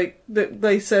it's like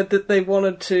they said that they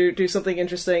wanted to do something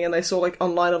interesting, and they saw like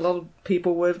online a lot of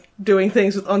people were doing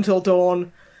things with Until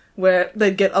Dawn where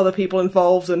they'd get other people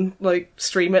involved and like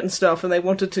stream it and stuff, and they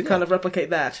wanted to kind of replicate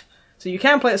that. So you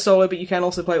can play it solo, but you can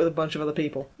also play it with a bunch of other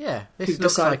people. Yeah, who this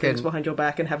looks decide like things behind your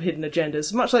back and have hidden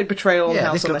agendas, much like Betrayal on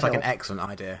House this on the looks like Hill. an excellent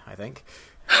idea, I think.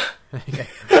 Okay.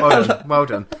 Well done. Well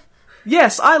done.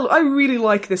 Yes, I really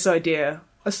like this idea.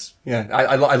 Yeah,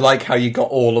 I like how you got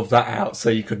all of that out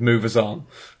so you could move us on.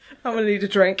 I'm gonna need a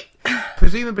drink.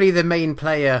 Presumably the main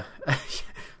player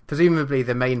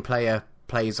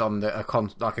plays on a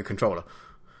controller,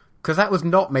 because that was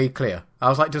not made clear. I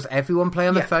was like, does everyone play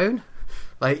on the phone?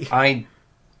 Like, I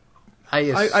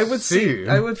would feel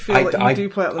like you do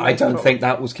play it on the I don't think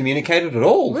that was communicated at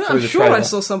all well, through I'm the sure trailer. I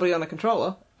saw somebody on a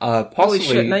controller. Possibly. Holy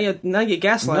shit, now you're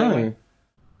gaslighting me. No.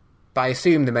 but I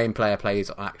assume the main player plays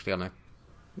actually on a.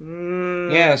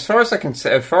 Yeah, as far as I can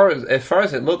say, as far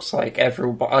as it looks like,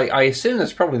 I assume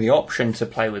there's probably the option to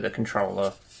play with a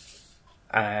controller.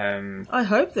 I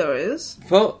hope there is.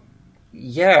 But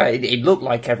yeah, it looked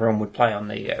like everyone would play on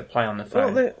the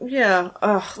phone.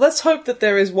 Well, let's hope that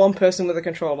there is one person with a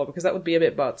controller, because that would be a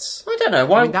bit butts. I don't know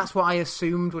why. I mean, that's what I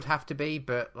assumed would have to be,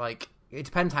 but like, it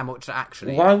depends how much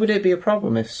actually. Why would it be a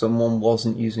problem if someone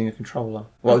wasn't using a controller?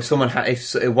 Well,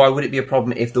 why would it be a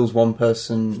problem if there was one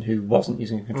person who wasn't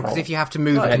using a controller? Because if you have to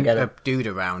move a dude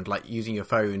around, like using your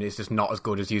phone is just not as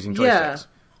good as using joysticks. Yeah.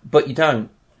 But you don't.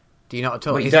 Do you not at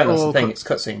all? But you don't. That's the thing. It's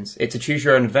cutscenes. It's a choose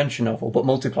your own adventure novel, but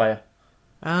multiplayer.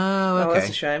 Oh, okay. Oh, that's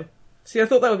a shame. See, I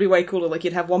thought that would be way cooler. Like,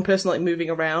 you'd have one person like moving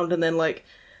around, and then like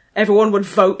everyone would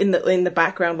vote in the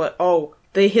background, like, oh,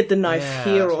 they hid the knife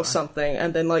here or something,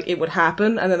 and then like it would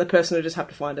happen, and then the person would just have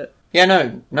to find it. Yeah,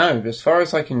 no. As far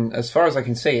as I can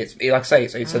see, it's like I say,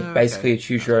 it's basically a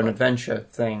choose your own adventure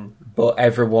thing, but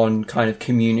everyone kind of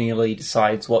communally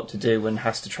decides what to do and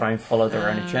has to try and follow their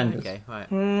own agendas. Okay,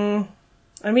 right.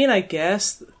 I mean, I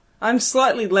guess I'm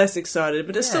slightly less excited,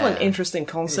 but it's still an interesting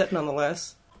concept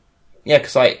nonetheless. Yeah,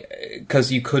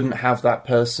 because you couldn't have that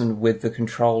person with the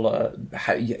controller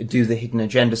do the hidden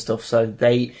agenda stuff. So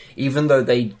even though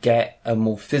they get a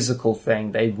more physical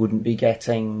thing, they wouldn't be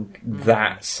getting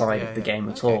that side of the game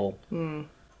at all.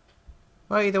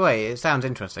 Well, either way, it sounds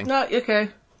interesting. No, okay.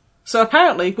 So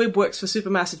apparently, Wib works for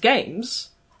Supermassive Games.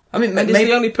 I mean, and is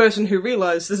the only person who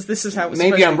realises this is how it's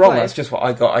maybe supposed I'm to be wrong. played. That's just what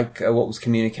I got. What was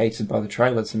communicated by the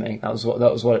trailer to me. That was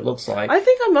what it looks like. I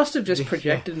think I must have just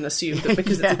projected and assumed that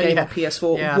because it's a game on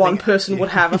PS4, one person would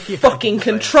have a Yeah, fucking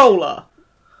controller.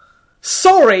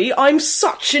 Sorry, I'm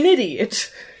such an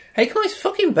idiot. Hey, guys,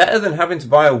 fucking better than having to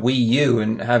buy a Wii U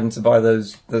and having to buy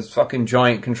those fucking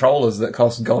giant controllers that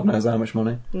cost God knows how much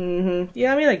money. Mm-hmm.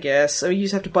 Yeah, I mean, I guess. I mean, you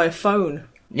just have to buy a phone.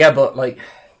 Yeah, but like,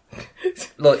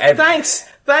 look.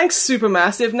 Thanks,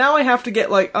 Supermassive. Now I have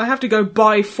to go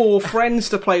buy 4 friends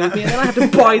to play with me, and then I have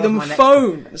to buy them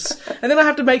phones, and then I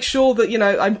have to make sure that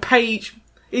I pay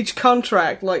each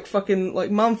contract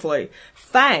fucking monthly.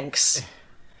 Thanks.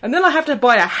 And then I have to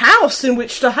buy a house in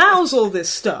which to house all this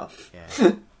stuff.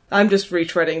 Yeah. I'm just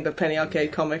retreading the Penny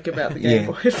Arcade comic about the Game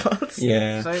Boy Advance.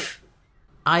 Yeah. So,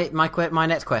 my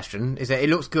next question is that it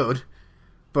looks good,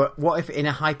 but what if in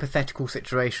a hypothetical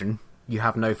situation you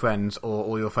have no friends or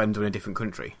all your friends are in a different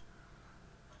country?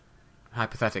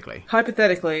 Hypothetically,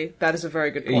 that is a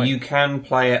very good point. You can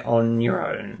play it on your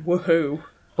own. Woohoo.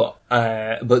 But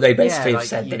they basically have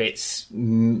said that it's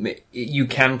you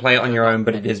can play it on your own,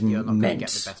 but it is meant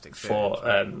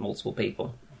for multiple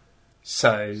people.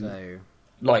 So,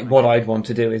 like, what I'd want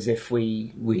to do is if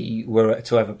we were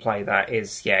to ever play that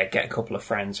is, get a couple of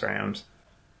friends round.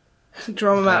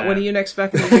 Drama Matt, when are you next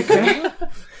back in the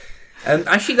UK?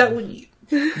 Actually, that would...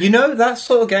 that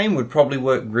sort of game would probably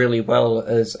work really well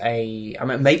as a... I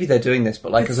mean, maybe they're doing this,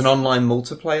 but as an online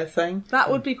multiplayer thing. That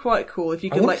would be quite cool if you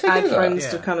could add friends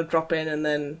to kind of drop in and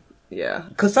then,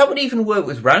 Because that would even work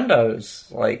with randos,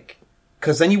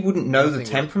 because then you wouldn't know the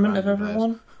temperament of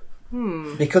everyone.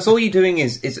 Because all you're doing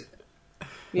is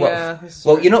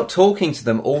you're not talking to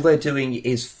them. All they're doing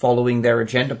is following their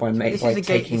agenda by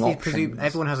taking options.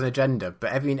 Everyone has an agenda,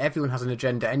 but everyone has an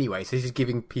agenda anyway. So this is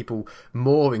giving people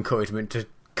more encouragement to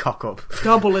cock up,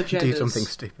 double agendas, do something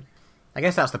stupid. I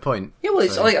guess that's the point. Yeah, well,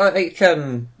 it's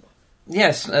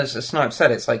yes, as Snipe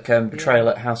said, it's like Betrayal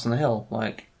at House on the Hill.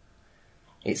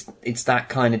 It's that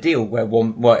kind of deal where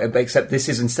except this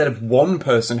is instead of one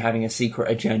person having a secret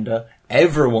agenda,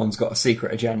 everyone's got a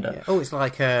secret agenda. Yeah. Oh, it's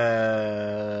like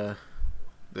oh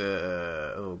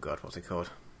god, what's it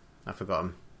called? I've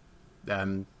forgotten.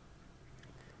 Battlestar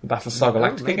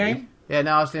Galactica game? Yeah,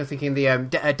 no, I was thinking the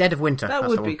Dead of Winter. That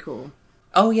would be cool.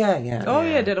 Oh yeah.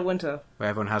 Dead of Winter. Where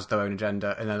everyone has their own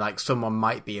agenda, and then someone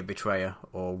might be a betrayer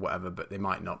or whatever, but they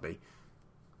might not be.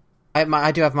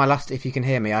 I do have my last. If you can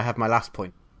hear me, I have my last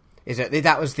point. Is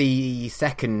that was the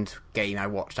second game I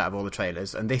watched out of all the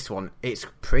trailers, and this one, it's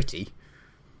pretty.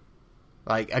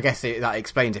 I guess that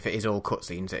explains if it is all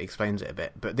cutscenes. It explains it a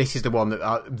bit, but this is the one that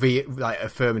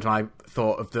affirmed my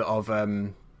thought of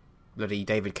bloody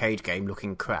David Cage game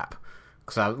looking crap.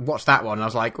 Because I watched that one, and I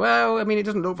was like, well, I mean, it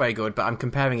doesn't look very good, but I'm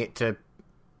comparing it to,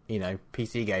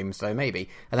 PC games, so maybe.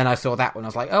 And then I saw that one, I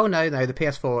was like, oh no, the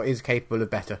PS4 is capable of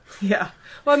better. Yeah,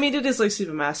 well, I mean, it is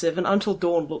super massive, and Until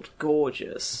Dawn looked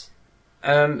gorgeous.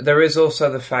 There is also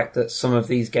the fact that some of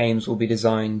these games will be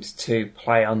designed to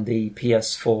play on the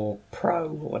PS4 Pro, or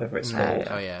whatever it's called.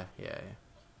 Oh, yeah.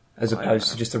 As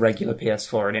opposed to just a regular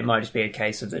PS4, and it might just be a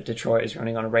case of that Detroit is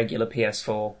running on a regular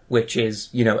PS4, which is,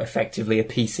 effectively a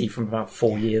PC from about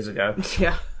 4 years ago.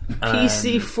 Yeah.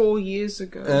 PC 4 years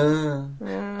ago.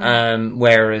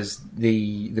 Whereas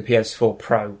the PS4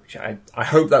 Pro, which I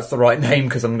hope that's the right name,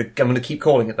 because I'm going to keep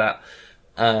calling it that,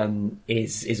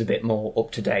 is a bit more up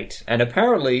to date, and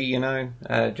apparently,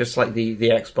 just like the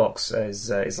Xbox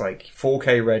is like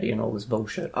 4K ready and all this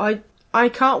bullshit. I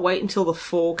can't wait until the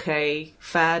 4K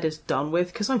fad is done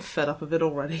with, because I'm fed up of it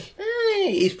already.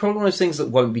 It's probably one of those things that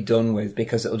won't be done with,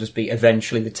 because it'll just be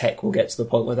eventually the tech will get to the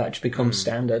point where that just becomes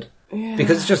standard. Yeah.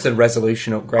 Because it's just a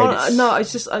resolution upgrade. No,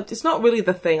 it's not really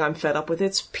the thing I'm fed up with.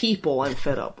 It's people I'm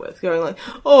fed up with going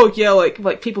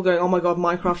like people going, oh my god,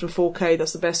 Minecraft in 4K,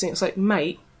 that's the best thing. It's like,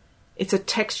 mate, it's a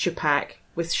texture pack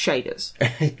with shaders.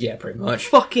 Yeah, pretty much.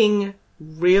 Fucking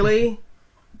really?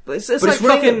 But it's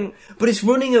running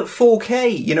at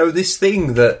 4K. This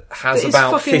thing that has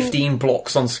about 15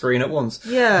 blocks on screen at once.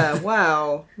 Yeah,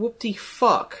 wow. Whoop-de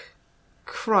fuck.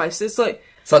 Christ, it's like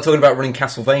talking about running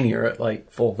Castlevania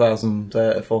at 4,000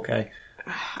 4K.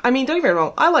 I mean, don't get me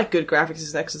wrong, I like good graphics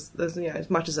as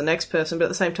much as the next person, but at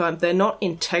the same time, they're not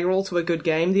integral to a good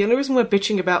game. The only reason we're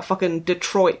bitching about fucking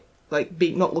Detroit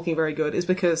not looking very good is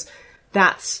because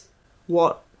that's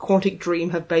what Quantic Dream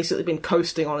have basically been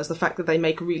coasting on, is the fact that they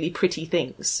make really pretty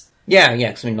things. Yeah,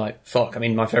 because my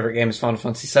favourite game is Final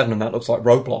Fantasy VII, and that looks like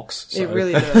Roblox. So. It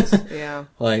really does, yeah.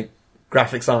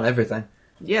 Graphics aren't everything.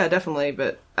 Yeah, definitely,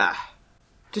 but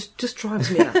just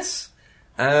drives me nuts.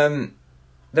 There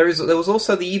was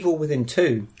also The Evil Within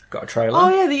 2. Got a trailer. Oh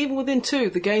yeah, The Evil Within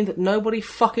 2, the game that nobody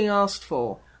fucking asked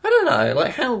for. I don't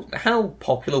know, how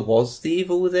popular was The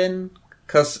Evil Within?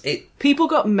 Because people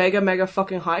got mega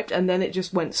fucking hyped, and then it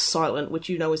just went silent, which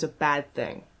is a bad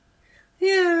thing.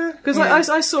 Yeah. Because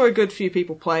I saw a good few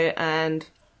people play it, and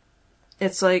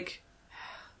it's like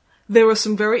there were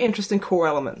some very interesting core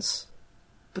elements,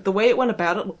 but the way it went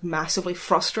about it looked massively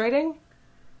frustrating,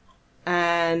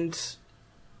 and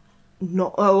they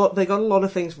got a lot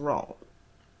of things wrong.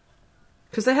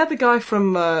 Because they had the guy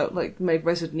from made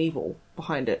Resident Evil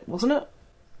behind it, wasn't it?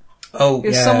 Oh,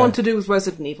 It's someone to do with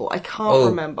Resident Evil. I can't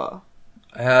remember.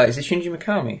 Is it Shinji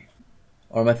Mikami?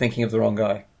 Or am I thinking of the wrong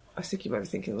guy? I think you might be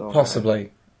thinking of the wrong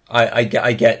Possibly. guy. I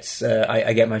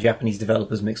get my Japanese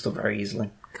developers mixed up very easily.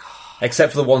 God.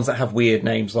 Except for the ones that have weird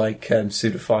names like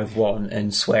Suda51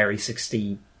 and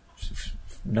Swery69.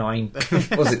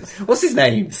 What's his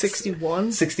name?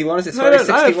 61? 61? Is it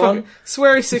Swery61?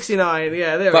 Swery69,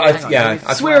 yeah. There we go.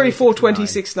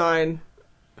 Swery42069.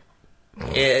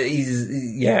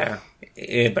 Yeah,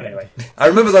 but anyway. I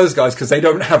remember those guys because they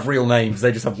don't have real names,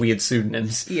 they just have weird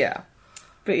pseudonyms. Yeah.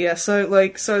 But yeah, so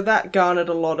that garnered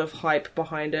a lot of hype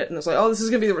behind it, and it's like, oh, this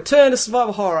is gonna be the return to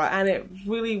survival horror, and it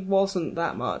really wasn't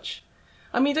that much.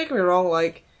 I mean, don't get me wrong,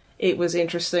 like, it was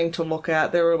interesting to look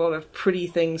at, there were a lot of pretty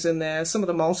things in there, some of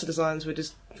the monster designs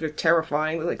were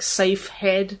terrifying, like, Safe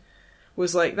Head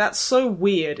was like, that's so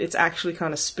weird, it's actually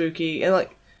kind of spooky, and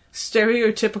like,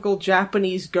 stereotypical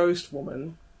Japanese ghost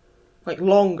woman, like,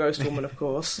 long ghost woman, of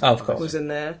course, oh, of course, was in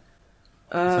there.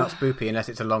 It's not spooky unless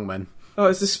it's a longman. Oh,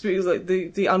 it's like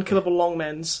the unkillable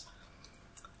longmens.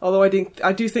 Although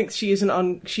I do think she is a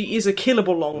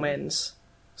killable longmens.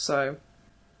 So,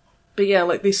 but yeah,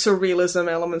 like the surrealism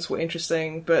elements were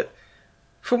interesting. But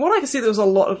from what I can see, there was a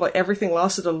lot of like everything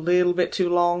lasted a little bit too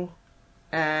long,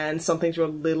 and some things were a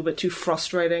little bit too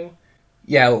frustrating.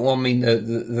 Yeah, well, I mean,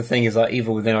 the thing is, like,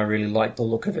 Evil Within, I really liked the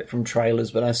look of it from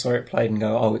trailers, but I saw it played and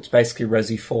go, oh, it's basically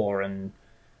Resi 4, and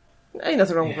ain't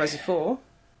nothing wrong with Resi 4.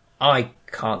 I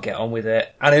can't get on with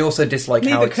it. And I also dislike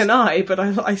Neither how it's... can I, but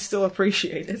I still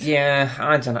appreciate it. Yeah,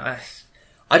 I don't know.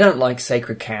 I don't like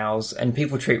sacred cows, and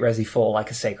people treat Resi 4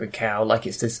 like a sacred cow, like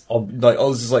it's this,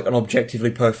 this is like an objectively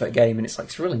perfect game, and it's like,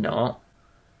 it's really not.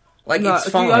 Like, no,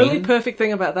 it's fine. The only perfect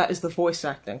thing about that is the voice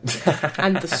acting.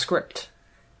 And the script.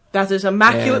 That is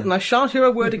immaculate, and I shan't hear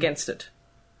a word against it.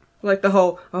 Like the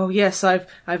whole, oh yes, I've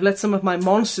let some of my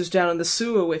monsters down in the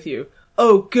sewer with you.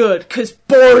 Oh, good, 'cause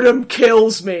boredom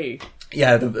kills me.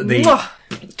 Yeah, the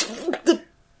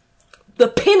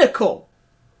pinnacle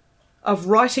of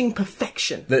writing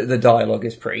perfection. The dialogue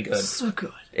is pretty good. So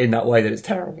good. In that way that it's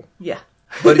terrible. Yeah.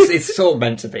 But it's sort of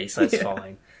meant to be, so it's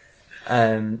fine.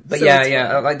 But so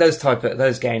yeah, like those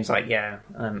games, like,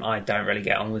 I don't really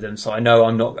get on with them, so I know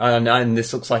I'm not, and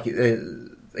this looks like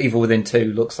Evil Within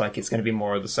 2 looks like it's going to be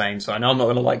more of the same, so I know I'm not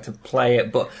going to like to play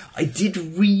it, but I did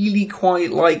really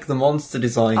quite like the monster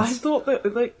designs. I thought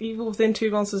that like Evil Within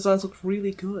 2 monster designs looked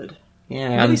really good.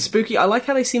 Yeah. Really spooky. I like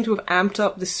how they seem to have amped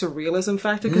up this surrealism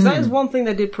factor, because that is one thing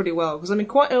they did pretty well. Because, I mean,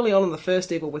 quite early on in the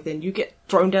first Evil Within, you get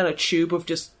thrown down a tube of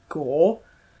just gore,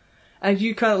 and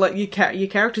you kind of, like, your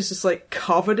character's just, like,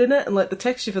 covered in it, and, like, the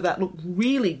texture for that looked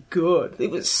really good. It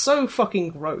was so fucking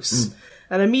gross.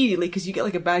 And immediately, because you get,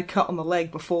 like, a bad cut on the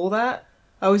leg before that,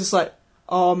 I was just like,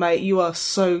 oh, mate,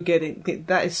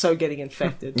 that is so getting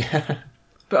infected.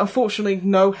 But unfortunately,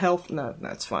 no health, no,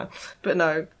 it's fine. But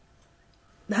no,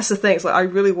 that's the thing, it's like, I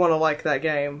really want to like that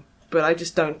game, but I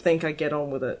just don't think I get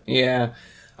on with it. Yeah.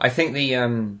 I think the,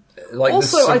 like,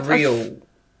 also, the surreal...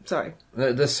 Sorry.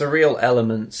 The surreal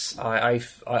elements I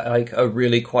like are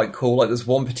really quite cool. Like, there's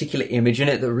one particular image in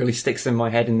it that really sticks in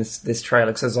my head in this trailer.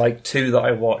 Because there's like two that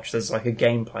I watched. There's like a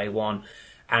gameplay one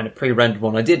and a pre-rendered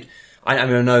one. I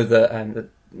know that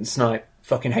Snipe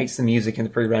fucking hates the music in the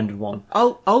pre-rendered one.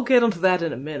 I'll get onto that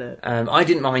in a minute. I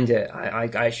didn't mind it. I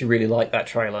actually really liked that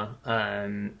trailer.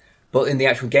 But in the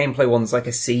actual gameplay one, there's like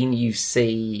a scene you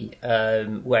see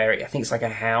where I think it's like a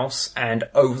house, and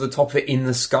over the top of it in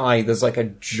the sky, there's like a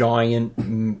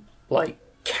giant like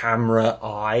camera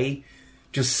eye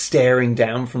just staring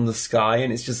down from the sky,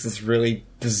 and it's just this really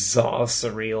bizarre,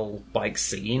 surreal like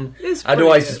scene.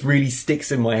 Otherwise, it just really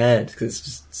sticks in my head because it's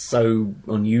just so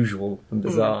unusual and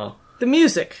bizarre. The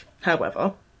music,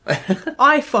 however,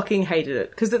 I fucking hated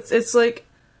it because it's like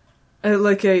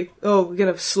we're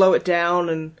gonna slow it down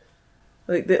and.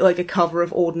 Like a cover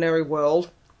of Ordinary World,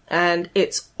 and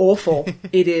it's awful.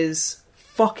 It is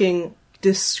fucking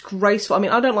disgraceful. I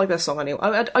mean, I don't like that song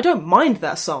anyway. I don't mind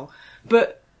that song,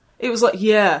 but it was like,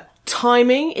 yeah,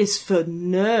 timing is for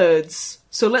nerds.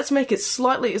 So let's make it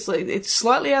slightly. It's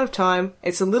slightly out of time.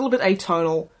 It's a little bit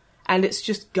atonal, and it's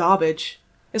just garbage.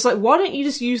 It's like, why don't you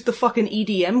just use the fucking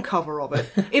EDM cover of it?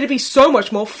 It'd be so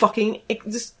much more fucking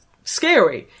just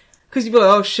scary. Because you'd be like,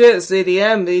 oh shit, it's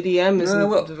EDM. The EDM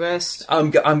isn't the best. I'm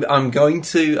going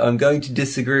to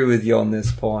disagree with you on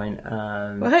this point.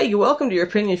 Well, hey, you're welcome to your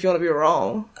opinion if you want to be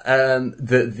wrong.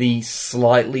 The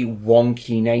slightly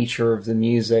wonky nature of the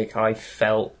music, I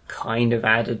felt, kind of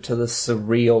added to the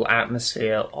surreal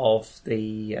atmosphere of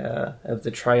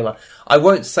the trailer. I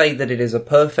won't say that it is a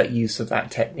perfect use of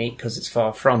that technique because it's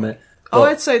far from it.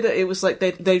 I'd say that it was like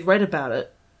they'd read about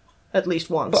it. At least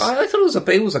once. But I thought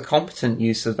it was a competent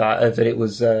use of that, of it. It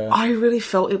was... I really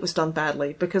felt it was done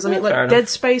badly, because, I mean, like, Dead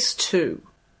Space 2,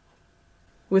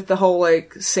 with the whole,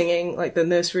 like, singing, like, the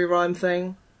nursery rhyme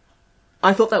thing,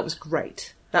 I thought that was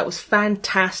great. That was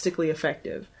fantastically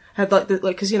effective. Had, like,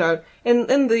 because, you know, in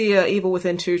the Evil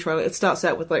Within 2 trailer, it starts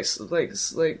out with, like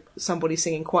somebody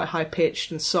singing quite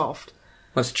high-pitched and soft.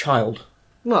 Well, it's a child.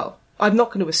 Well, I'm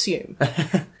not going to assume.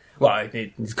 Well,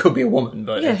 it could be a woman,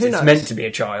 but it's meant to be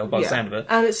a child by the sound of it.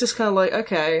 And it's just kind of like,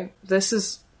 okay,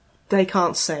 they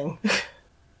can't sing.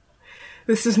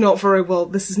 This is not very well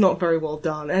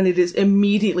done, and it is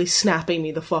immediately snapping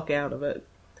me the fuck out of it.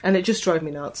 And it just drove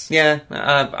me nuts. Yeah,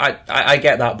 I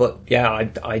get that, but yeah,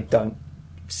 I don't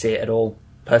see it at all.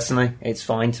 Personally, it's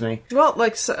fine to me. Well,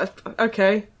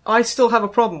 okay, I still have a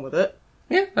problem with it.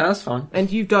 Yeah, that's fine. And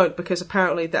you don't, because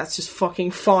apparently that's just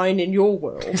fucking fine in your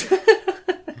world.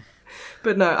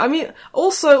 But no, I mean,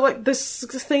 also, like, this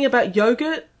thing about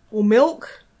yogurt or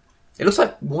milk. It looks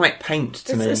like white paint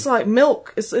to me. It's like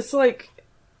milk. It's like,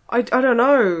 I don't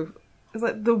know. It's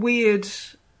like the weird,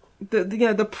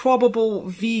 the probable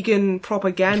vegan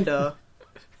propaganda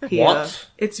here. What?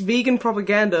 It's vegan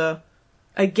propaganda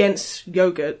against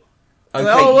yogurt. Okay.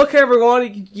 Like, oh, look, everyone,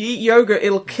 you eat yogurt,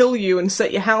 it'll kill you and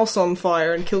set your house on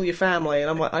fire and kill your family. And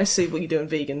I'm like, I see what you're doing,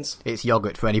 vegans. It's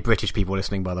yogurt for any British people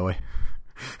listening, by the way.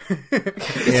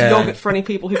 It's yogurt for any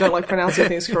people who don't like pronouncing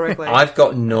things correctly. I've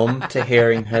got numb to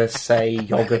hearing her say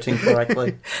yogurt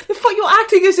incorrectly. The fuck, you're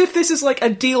acting as if this is like a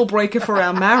deal breaker for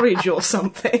our marriage or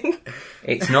something.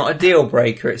 It's not a deal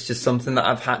breaker, it's just something that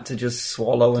I've had to just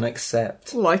swallow and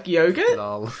accept. Like yogurt?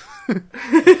 Lol.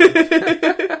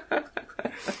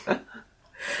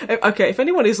 Okay, if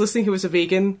anyone is listening who is a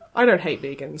vegan, I don't hate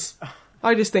vegans.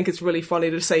 I just think it's really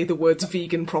funny to say the words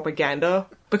vegan propaganda,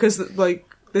 because, like,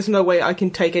 there's no way I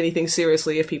can take anything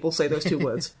seriously if people say those two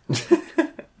words.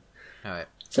 Alright.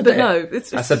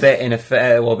 That's a bit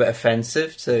a bit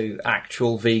offensive to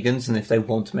actual vegans, and if they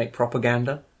want to make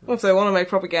propaganda. Well, if they want to make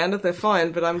propaganda, they're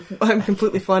fine, but I'm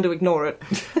completely fine to ignore it.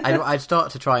 I'd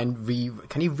start to try and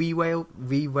can you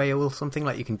re-rail something?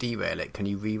 Like, you can derail it. Can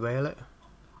you re-rail it?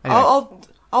 Anyway.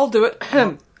 I'll do it.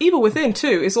 Evil Within 2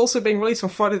 is also being released on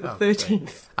Friday the 13th.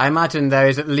 Great. I imagine there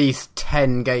is at least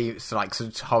 10 games, like,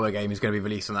 horror game is going to be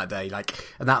released on that day, like,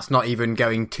 and that's not even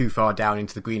going too far down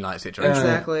into the Greenlight situation.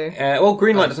 Exactly. Well,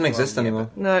 Greenlight doesn't exist anymore.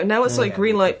 No, now it's like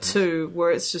Greenlight 2,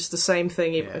 where it's just the same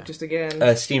thing, just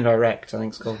again. Steam Direct, I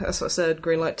think it's called. That's what I said,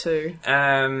 Greenlight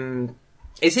 2.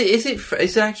 Is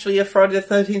it actually a Friday the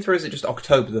 13th, or is it just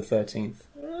October the 13th?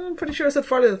 I'm pretty sure I said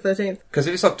Friday the 13th. Because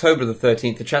if it's October the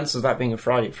 13th, the chances of that being a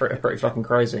Friday are pretty fucking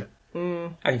crazy.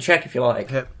 I can check if you like.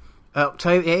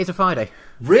 October, it is a Friday.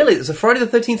 Really? There's a Friday the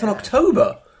 13th in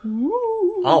October?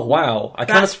 Ooh. Oh, wow.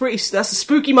 That's a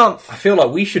spooky month. I feel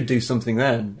like we should do something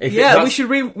then. We should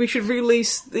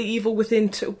release the Evil Within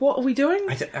 2. What are we doing?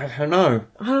 I don't know.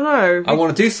 I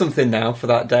want to do something now for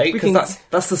that day, because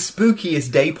that's the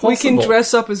spookiest day possible. We can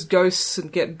dress up as ghosts and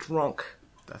get drunk.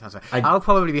 I'll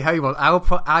probably be home I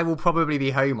will probably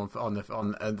be home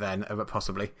then,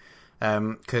 possibly,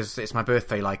 because it's my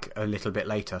birthday like a little bit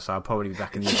later, so I'll probably be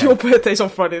back in the UK. Your birthday's on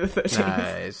Friday the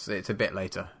 13th. No, it's a bit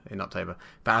later in October,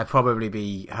 but I'll probably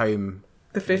be home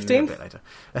the 15th. A bit later.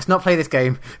 Let's not play this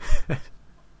game.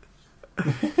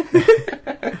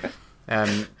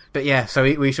 But yeah, so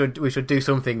we should do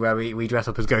something where we dress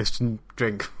up as ghosts and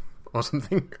drink or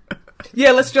something.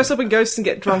 Yeah, let's dress up in ghosts and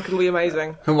get drunk. It'll be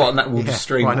amazing. And what? And that will just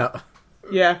stream. Why not?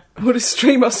 Yeah, we'll just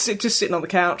stream us just sitting on the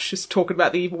couch, just talking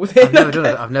about the Evil Within.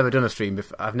 I've never done a stream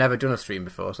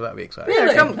before, so that'll be exciting.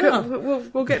 Yeah,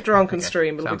 come, we'll get drunk and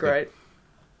stream. It'll be great.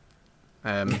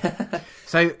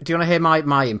 So, do you want to hear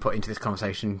my input into this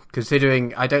conversation?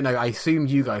 Considering, I don't know, I assume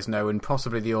you guys know, and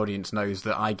possibly the audience knows,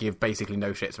 that I give basically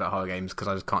no shits about horror games because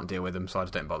I just can't deal with them, so I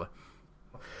just don't bother.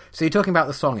 So you're talking about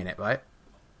the song in it, right?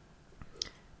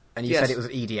 And you said it was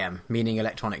EDM, meaning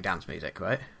electronic dance music,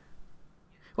 right?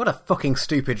 What a fucking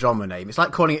stupid genre name. It's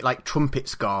like calling it, like, trumpet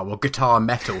ska or guitar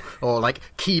metal or, like,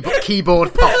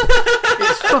 keyboard pop.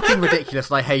 It's fucking ridiculous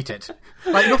and I hate it.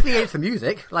 Like, nothing against the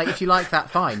music. Like, if you like that,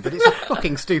 fine. But it's a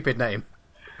fucking stupid name.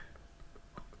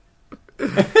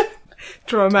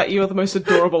 Matt, you are the most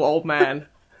adorable old man.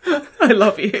 I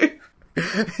love you.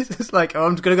 It's just like,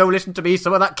 I'm just going to go listen to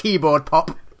some of that keyboard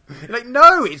pop. You're like,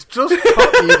 no, it's just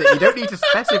pop music. You don't need to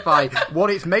specify what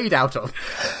it's made out of.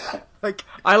 Like,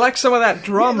 I like some of that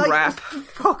drum rap.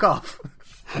 Fuck off.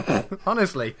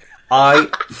 Honestly. I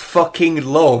fucking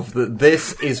love that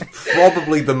this is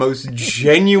probably the most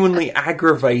genuinely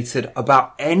aggravated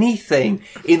about anything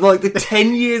in, like, the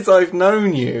 10 years I've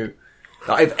known you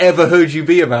that I've ever heard you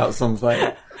be about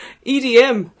something.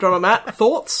 EDM, Drummer Matt,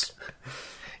 thoughts?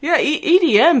 Yeah,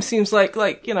 EDM seems like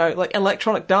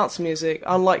electronic dance music,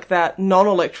 unlike that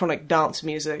non-electronic dance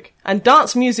music. And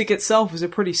dance music itself is a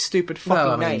pretty stupid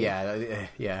fucking name.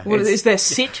 Yeah. What, is there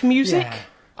sit music? Yeah.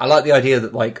 I like the idea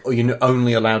that, like, you're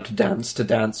only allowed to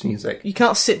dance music. You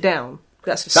can't sit down.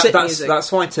 That's sit music.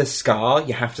 That's why to ska,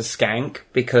 you have to skank,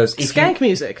 because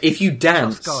music. If you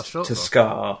dance to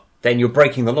ska, then you're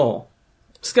breaking the law.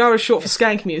 Ska is short for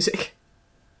skank music.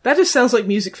 That just sounds like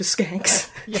music for skanks.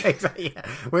 Yeah, exactly. Yeah.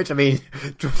 Which, I mean,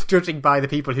 judging by the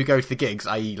people who go to the gigs,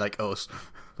 i.e. like us,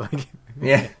 Like,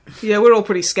 Yeah. Yeah, we're all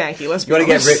pretty skanky, let's be You want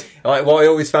to honest. get like what I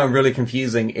always found really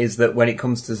confusing is that when it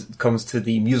comes to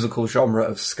the musical genre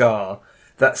of ska,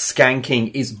 that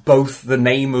skanking is both the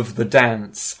name of the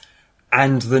dance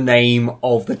and the name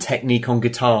of the technique on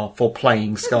guitar for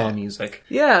playing ska music.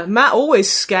 Yeah, Matt always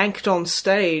skanked on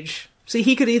stage. See,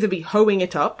 he could either be hoeing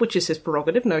it up, which is his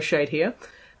prerogative, no shade here,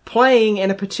 playing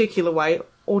in a particular way,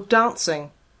 or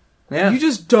dancing. Yeah. You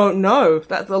just don't know.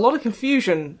 That's a lot of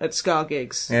confusion at ska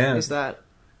gigs. Yeah. Is that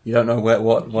You don't know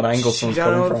what angle you someone's don't know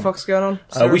coming what from. the fuck's going on?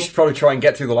 It's We terrible. should probably try and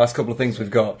get through the last couple of things we've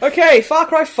got. Okay, Far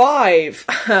Cry 5.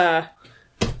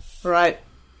 Right.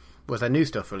 was there new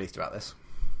stuff released about this?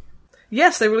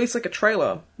 Yes, they released like a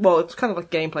trailer. Well, it's kind of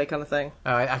like gameplay kind of thing.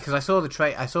 Because I saw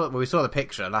the we saw the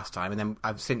picture last time, and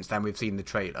then since then we've seen the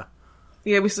trailer.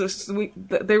 Yeah,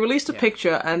 they released a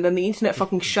picture, and then the internet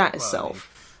fucking shat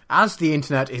itself. As the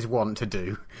internet is wont to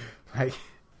do. Like,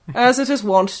 As it is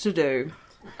wont to do.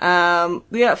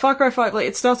 Yeah, Far Cry 5, like,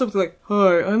 it starts off with like,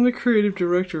 "Hi, I'm the creative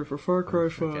director for Far Cry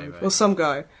 5. Okay, right. Or some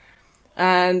guy.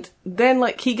 And then,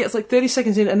 like, he gets like 30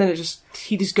 seconds in, and then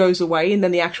he just goes away, and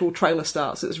then the actual trailer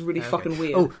starts. It's really fucking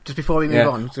weird. oh, just before we move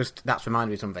on, that's reminded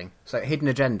me of something. So, Hidden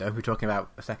Agenda, we were talking about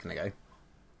a second ago.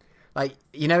 Like,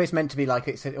 you know, it's meant to be like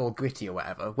it's all gritty or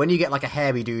whatever. When you get like a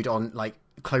hairy dude on like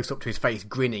close up to his face,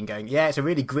 grinning, going, "Yeah, it's a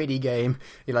really gritty game."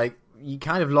 You're like, you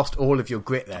kind of lost all of your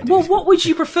grit there. Dude. Well, what would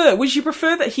you prefer? Would you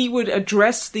prefer that he would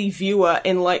address the viewer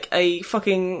in like a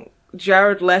fucking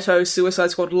Jared Leto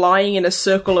Suicide Squad lying in a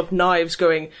circle of knives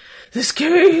going, "This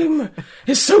game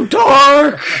is so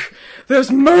dark!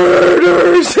 There's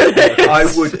murders in it!"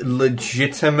 I would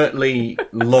legitimately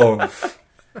love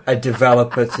a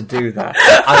developer to do that.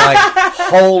 And I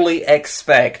wholly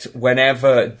expect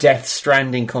whenever Death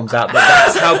Stranding comes out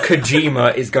that's how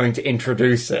Kojima is going to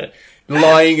introduce it.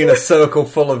 Lying in a circle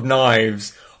full of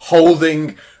knives,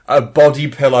 holding a body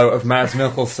pillow of Mads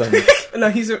Mikkelsen.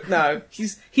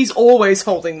 He's always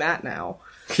holding that now.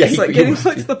 Yeah, It's like getting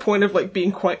like to the point of like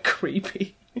being quite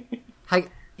creepy. Hey,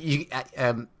 you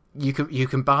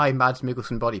can buy Mads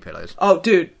Mikkelsen body pillows. Oh,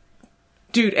 dude,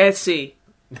 Etsy,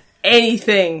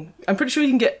 anything. I'm pretty sure you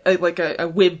can get a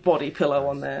Wib body pillow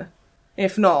on there.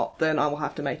 If not, then I will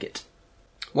have to make it.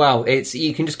 Well,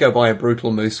 you can just go buy a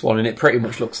Brutal Moose one and it pretty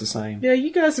much looks the same. Yeah,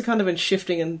 you guys are kind of been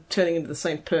shifting and turning into the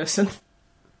same person.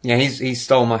 Yeah, he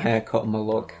stole my haircut and my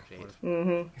look.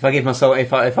 Mm-hmm.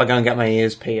 If I go and get my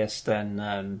ears pierced,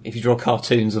 then if you draw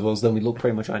cartoons of us, then we look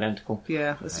pretty much identical.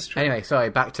 Yeah, this is true. Anyway, sorry,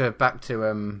 back to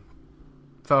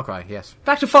Far Cry. Yes,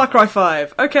 Back to Far Cry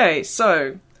 5. Okay,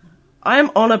 so I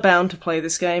am honor bound to play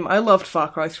this game. I loved Far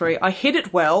Cry 3. I hid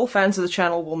it well. Fans of the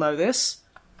channel will know this.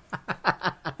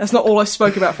 That's not all I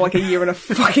spoke about for like a year and a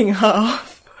fucking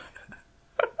half.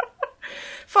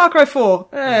 Far Cry 4.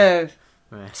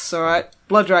 It's alright.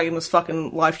 Blood Dragon was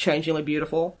fucking life-changingly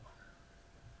beautiful.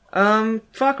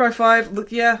 Far Cry 5, it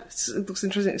looks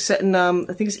interesting. It's set in, I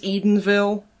think it's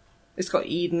Edenville. It's got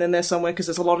Eden in there somewhere, because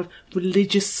there's a lot of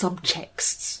religious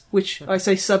subtexts. Which, I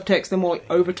say subtext, they're more like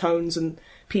overtones, and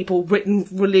people written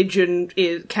religion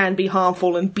can be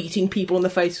harmful, and beating people in the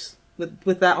face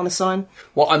with that on a sign.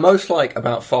 What I most like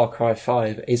about Far Cry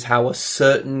 5 is how a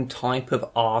certain type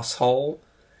of arsehole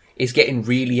is getting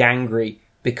really angry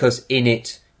because in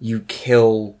it you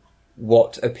kill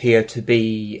what appear to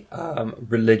be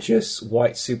religious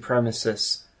white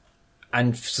supremacists,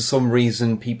 and for some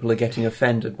reason people are getting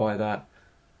offended by that.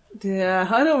 Yeah,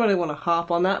 I don't really want to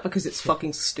harp on that because it's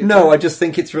fucking stupid. No, I just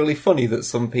think it's really funny that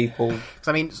some people...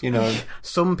 I mean, you know,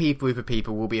 some group of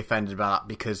people will be offended by that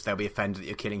because they'll be offended that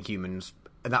you're killing humans,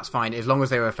 and that's fine as long as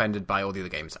they were offended by all the other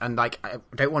games. And like, I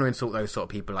don't want to insult those sort of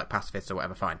people like pacifists or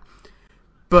whatever. Fine,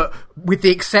 but with the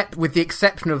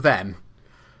exception of them,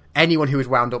 anyone who is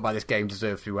wound up by this game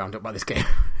deserves to be wound up by this game,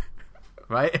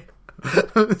 right?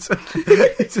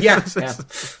 Yeah,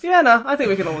 no, I think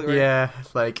we can all agree. Yeah,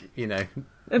 like, you know.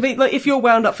 I mean, like, if you're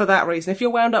wound up for that reason, if you're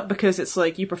wound up because it's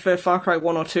like you prefer Far Cry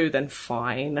 1 or 2, then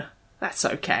fine. That's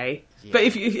okay. Yeah. But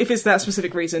if it's that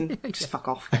specific reason, just fuck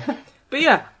off. But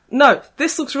yeah, no,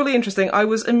 this looks really interesting. I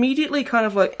was immediately kind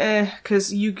of like,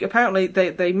 because apparently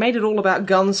they made it all about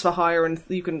guns for hire, and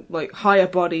you can, like, hire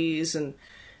bodies, and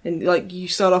like, you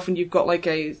start off and you've got, like,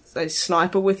 a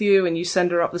sniper with you, and you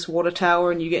send her up this water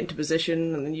tower, and you get into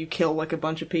position, and then you kill, like, a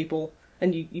bunch of people,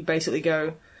 and you basically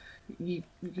go... You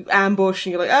ambush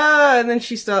and you're like, and then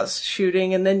she starts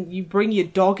shooting, and then you bring your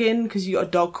dog in because you got a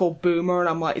dog called Boomer, and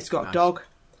I'm like, it's got a dog.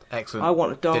 Excellent. I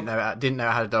want a dog. Didn't know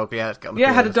I had a dog. Yeah,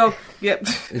 I had a dog. Yep.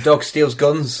 The dog steals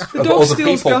guns The of dog other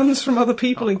steals people. guns from other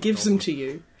people and gives them to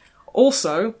you.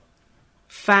 Also,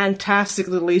 fantastic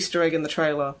little Easter egg in the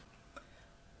trailer.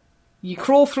 You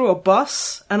crawl through a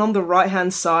bus, and on the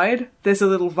right-hand side, there's a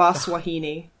little Vas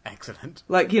Wahini. Excellent.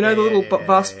 Like, you know the little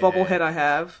Vas bobblehead I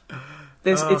have?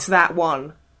 It's that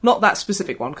one. Not that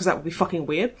specific one, because that would be fucking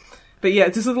weird. But yeah,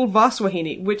 there's a little Vas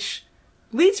Wahini, which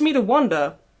leads me to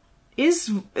wonder,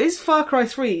 is Far Cry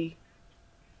 3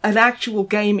 an actual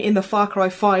game in the Far Cry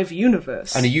 5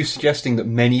 universe? And are you suggesting that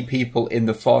many people in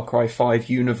the Far Cry 5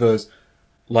 universe,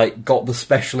 like, got the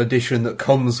special edition that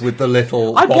comes with the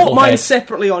little I bought mine bobblehead?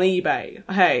 separately on eBay.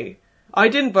 Hey, I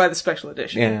didn't buy the special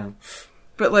edition. Yeah.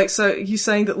 But, like, so you're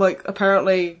saying that, like,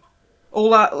 apparently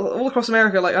all across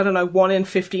America, like, I don't know, 1 in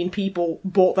 15 people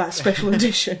bought that special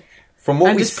edition. From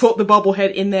what and just put the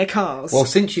bobblehead in their cars. Well,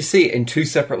 since you see it in 2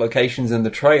 separate locations in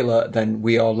the trailer, then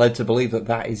we are led to believe that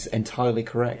that is entirely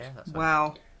correct. Yeah, that's right.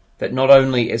 Wow. That not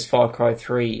only is Far Cry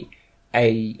 3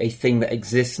 a thing that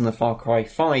exists in the Far Cry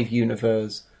 5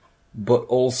 universe, but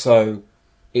also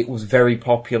it was very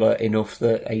popular enough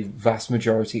that a vast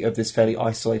majority of this fairly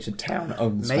isolated town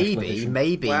owns the special edition.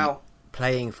 Maybe Wow.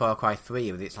 playing Far Cry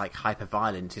 3 with its like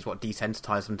hyper-violence is what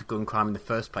desensitized them to gun crime in the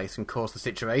first place and caused the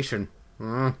situation.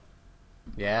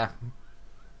 Yeah.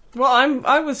 Well,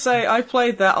 I would say I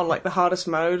played that on, like, the hardest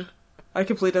mode. I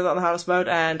completed that on the hardest mode,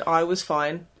 and I was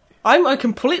fine. I'm a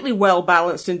completely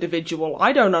well-balanced individual.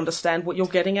 I don't understand what you're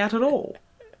getting at all.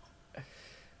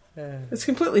 It's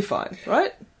completely fine,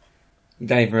 right? You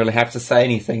don't even really have to say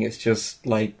anything, it's just,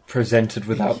 like, presented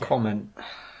without comment.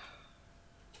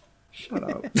 Shut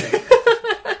up.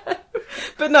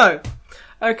 But no.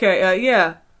 Okay,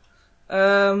 yeah.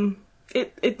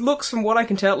 It looks, from what I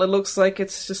can tell, it looks like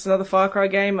it's just another Far Cry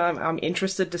game. I'm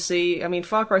interested to see. I mean,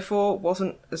 Far Cry 4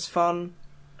 wasn't as fun.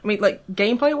 I mean, like,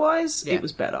 gameplay-wise, Yeah. it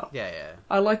was better. Yeah.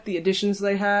 I liked the additions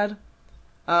they had.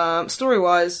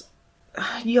 Story-wise,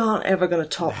 you aren't ever going to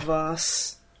top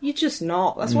Vas. You're just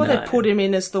not. That's why No. they put him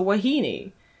in as the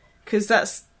Wahini. Because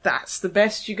that's the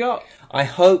best you got. I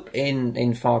hope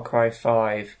in Far Cry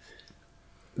 5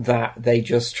 that they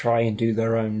just try and do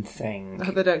their own thing.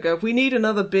 They don't go, we need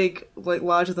another big, like,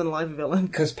 larger-than-life villain.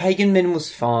 Because Pagan Min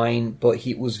was fine, but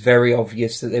it was very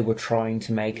obvious that they were trying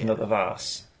to make another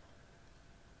Vas.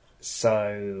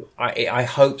 So I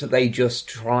hope that they just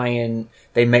try and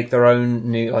they make their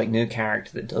own new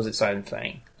character that does its own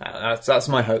thing. That's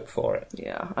my hope for it.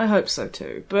 Yeah, I hope so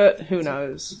too. But who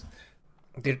knows?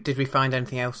 Did we find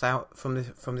anything else out from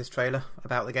this trailer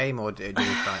about the game, or did we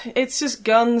find... It's just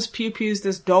guns, pew-pews,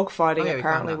 there's dogfighting, Oh, yeah, we apparently,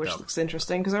 found that which dog. looks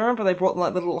interesting, because I remember they brought,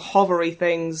 like, the little hovery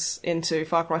things into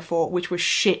Far Cry 4, which were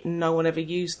shit and no one ever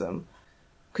used them.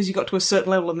 Because you got to a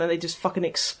certain level and then they just fucking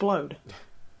explode.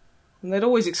 And they'd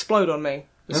always explode on me.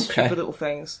 The Okay. stupid little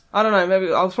things. I don't know,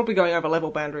 maybe I was probably going over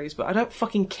level boundaries, but I don't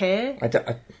fucking care.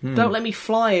 Don't let me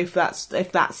fly if that's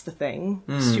the thing.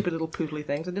 Stupid little poodly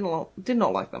things. I did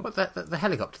not like them. What, the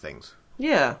helicopter things?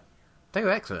 Yeah, They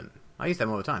were excellent. I use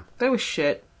them all the time. they were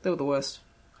shit. They were the worst.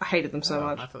 I hated them so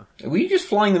much. I thought... Were you just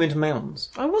flying them into mountains?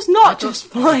 I was not just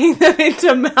flying them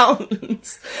into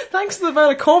mountains. Thanks to the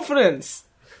vote of confidence.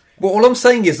 Well, all I'm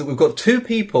saying is that we've got 2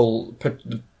 people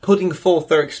putting forth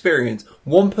their experience.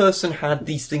 One person had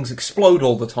these things explode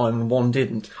all the time and one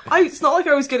didn't. It's not like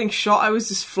I was getting shot. I was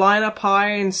just flying up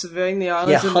high and surveying the Yeah,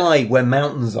 islands. high where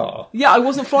mountains are. Yeah, I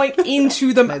wasn't flying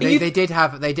into them. They did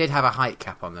have a height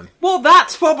cap on them. Well,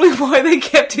 that's probably why they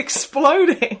kept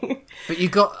exploding. But you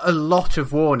got a lot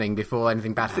of warning before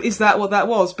anything bad happened. Is that what that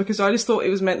was? Because I just thought it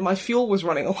was meant my fuel was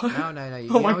running low. No.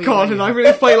 Oh my god, and I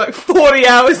really played like 40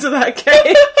 hours of that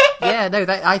game. Yeah, no.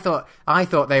 I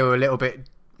thought they were a little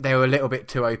bit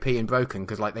too OP and broken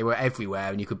because like they were everywhere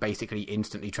and you could basically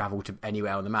instantly travel to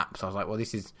anywhere on the map. So I was like, well,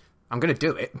 I'm going to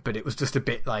do it, but it was just a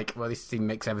bit like, well, this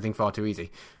makes everything far too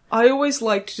easy. I always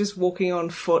liked just walking on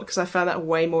foot because I found that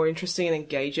way more interesting and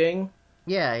engaging.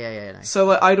 Yeah. No. So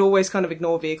like, I'd always kind of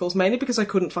ignore vehicles, mainly because I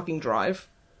couldn't fucking drive.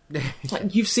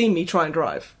 Like, you've seen me try and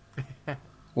drive.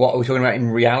 What, are we talking about in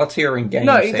reality or in games?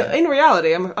 No, here? in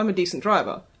reality, I'm a decent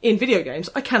driver. In video games,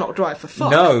 I cannot drive for fuck.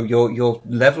 No, your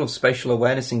level of spatial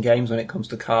awareness in games when it comes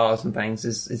to cars and things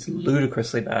is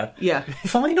ludicrously bad. Yeah.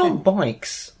 Fine on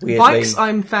bikes, weirdly. Bikes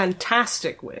I'm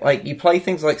fantastic with. Like, you play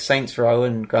things like Saints Row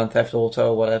and Grand Theft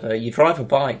Auto or whatever, you drive a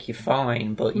bike, you're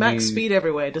fine, but Max speed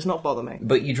everywhere does not bother me.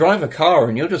 But you drive a car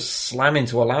and you'll just slam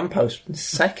into a lamppost in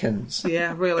seconds.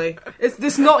 Yeah, really.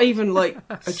 It's not even, like,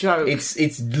 a joke.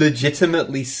 It's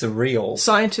legitimately surreal.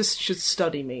 Scientists should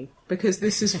study me, because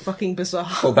this is fucking bizarre.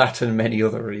 For that and many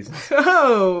other reasons.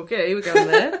 Oh, okay, we're going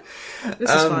there. This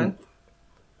is fine.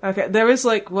 Okay, there is,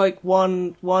 like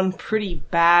one pretty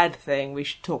bad thing we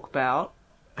should talk about.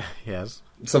 Yes.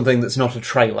 Something that's not a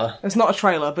trailer. It's not a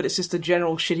trailer, but it's just a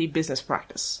general shitty business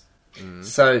practice.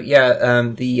 So, yeah,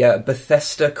 the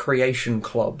Bethesda Creation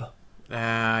Club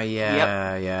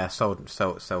Yeah.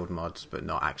 Sold mods, but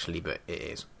not actually. But it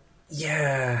is.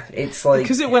 Yeah, it's like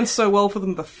because it went so well for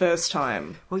them the first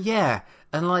time. Well, yeah,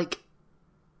 and like,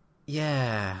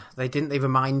 yeah, they didn't. They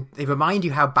remind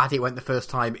you how bad it went the first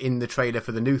time in the trailer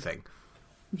for the new thing.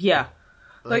 Yeah,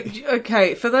 like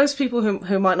okay, for those people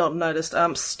who might not have noticed,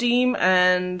 Steam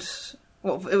and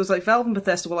it was like Valve and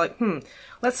Bethesda were like,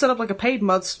 let's set up like a paid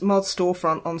mod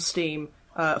storefront on Steam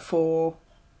for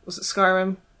was it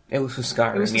Skyrim? It was for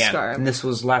Skyrim, It was for Skyrim. And this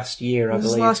was last year, I believe.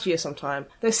 This was last year sometime.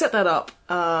 They set that up.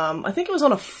 I think it was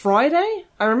on a Friday.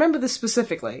 I remember this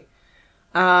specifically.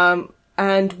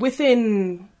 And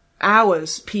within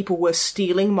hours, people were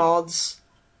stealing mods.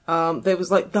 There was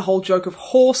like the whole joke of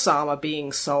horse armor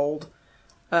being sold.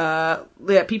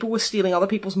 People were stealing other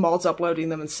people's mods, uploading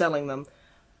them and selling them.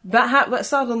 That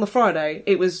started on the Friday.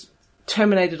 It was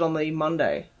terminated on the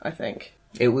Monday, I think.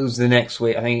 It was the next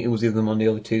week. I think it was either Monday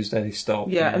or Tuesday they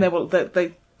stopped. Yeah, and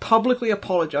they publicly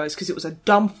apologised because it was a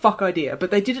dumb fuck idea,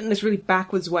 but they did it in this really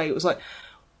backwards way. It was like,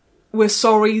 we're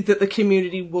sorry that the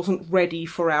community wasn't ready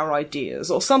for our ideas,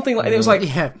 or something like. And it was like,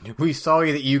 yeah, we're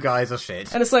sorry that you guys are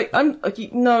shit. And it's like,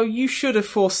 no, you should have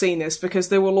foreseen this because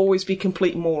there will always be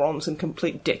complete morons and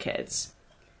complete dickheads.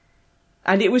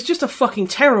 And it was just a fucking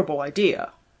terrible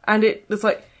idea. And it's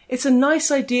like, it's a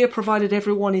nice idea provided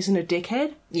everyone isn't a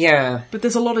dickhead. Yeah. But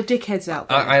there's a lot of dickheads out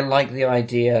there. I like the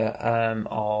idea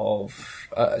of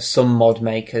some mod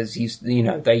makers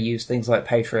they use things like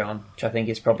Patreon, which I think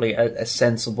is probably a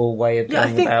sensible way of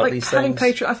going about these having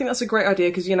things. Patreon, I think that's a great idea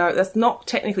because that's not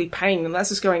technically paying them. That's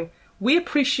just going, we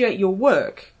appreciate your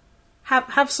work.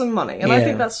 Have some money, and I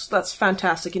think that's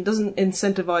fantastic. It doesn't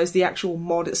incentivize the actual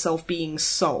mod itself being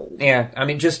sold. Yeah, I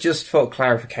mean, just for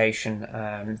clarification,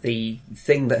 the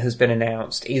thing that has been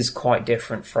announced is quite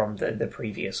different from the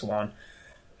previous one.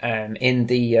 In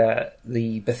the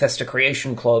Bethesda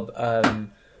Creation Club,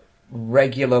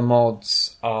 regular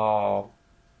mods are,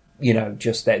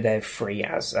 just they're free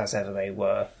as ever they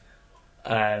were.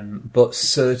 But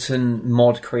certain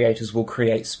mod creators will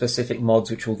create specific mods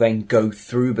which will then go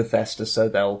through Bethesda, so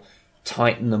they'll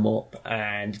tighten them up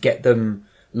and get them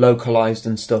localized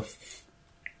and stuff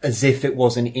as if it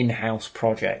was an in-house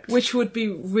project. Which would be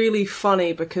really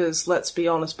funny because, let's be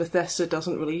honest, Bethesda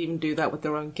doesn't really even do that with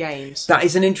their own games. That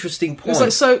is an interesting point. It's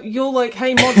like, so you're like,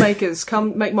 hey, mod makers,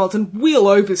 come make mods and we'll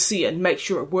oversee it and make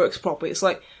sure it works properly. It's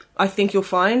like, I think you'll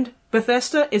find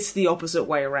Bethesda, it's the opposite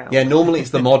way around. Yeah, normally it's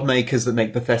the mod makers that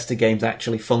make Bethesda games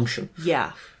actually function.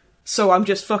 Yeah. So I'm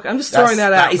just throwing that out there.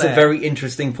 That is a very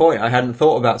interesting point I hadn't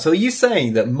thought about. So are you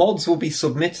saying that mods will be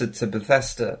submitted to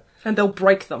Bethesda? And they'll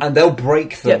break them. Yeah, they'll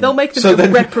make them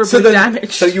irreparably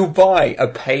damaged. So you'll buy a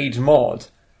paid mod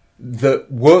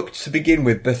that worked to begin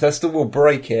with, Bethesda will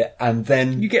break it, and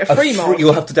then you get a free mod.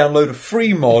 You'll have to download a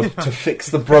free mod to fix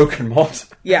the broken mod.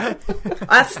 Yeah.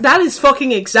 That is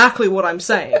fucking exactly what I'm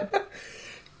saying.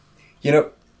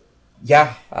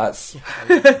 Yeah, that's...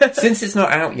 Since it's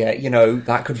not out yet,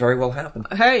 that could very well happen.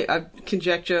 Hey, I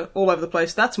conjecture all over the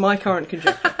place. That's my current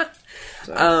conjecture.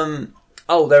 So.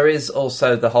 There is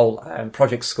also the whole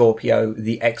Project Scorpio,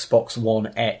 the Xbox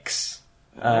One X,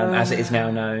 as it is now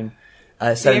known. The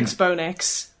Xbone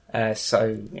X. Or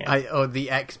the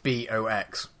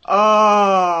XBOX.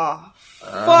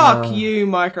 Fuck you,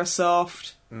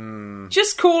 Microsoft.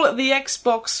 Just call it the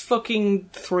Xbox fucking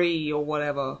 3 or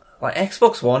whatever. Like,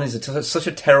 Xbox One is such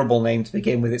a terrible name to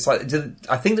begin with. It's like,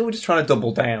 I think they were just trying to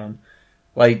double down.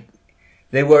 Like,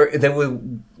 they were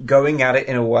going at it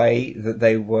in a way that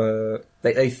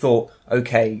they thought,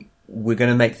 okay, we're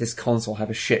going to make this console have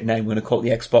a shit name, we're going to call it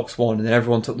the Xbox One, and then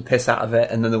everyone took the piss out of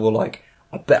it, and then they were like,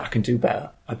 I bet I can do better.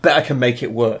 I bet I can make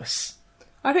it worse.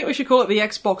 I think we should call it the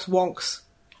Xbox Wonks.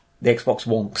 The Xbox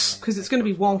Wonks. Because it's going to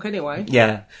be wonk anyway.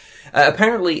 Yeah.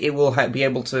 Apparently it will be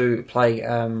able to play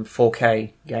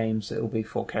 4K games. It will be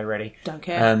 4K ready. Don't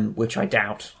care. Which I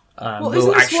doubt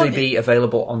will actually be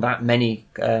available on that many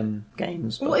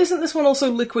games. But... Well, isn't this one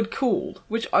also liquid cooled?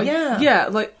 Yeah,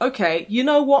 like, okay, you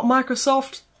know what,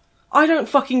 Microsoft? I don't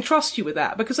fucking trust you with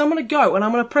that, because I'm going to go and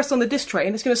I'm going to press on the disc tray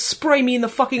and it's going to spray me in the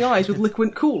fucking eyes with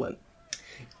liquid coolant.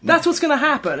 That's what's going to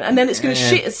happen, and then it's going to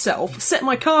shit itself, set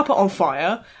my carpet on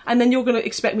fire, and then you're going to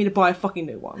expect me to buy a fucking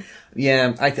new one.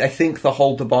 Yeah, I think the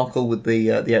whole debacle with the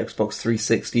Xbox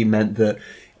 360 meant that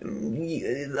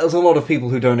there's a lot of people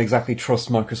who don't exactly trust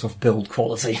Microsoft build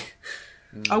quality.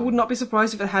 I would not be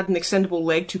surprised if it had an extendable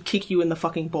leg to kick you in the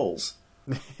fucking balls.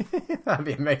 That'd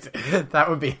be amazing. That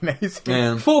would be amazing.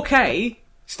 Yeah. 4K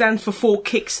stands for 4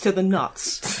 kicks to the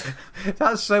nuts.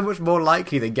 That's so much more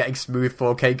likely than getting smooth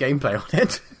 4K gameplay on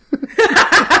it.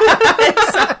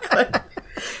 Exactly.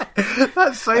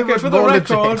 That's so much more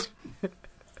legit.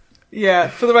 Yeah,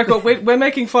 for the record, we're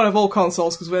making fun of all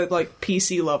consoles because we're, like,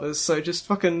 PC lovers, so just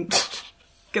fucking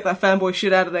get that fanboy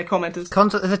shit out of their commenters.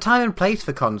 There's a time and place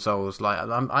for consoles. Like,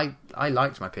 I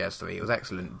liked my PS3, it was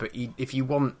excellent, but if you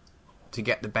want to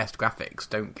get the best graphics,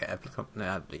 don't get a...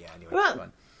 anyway,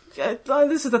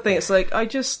 this is the thing, it's like,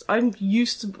 I'm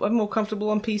more comfortable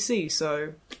on PC,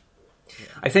 so...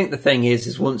 I think the thing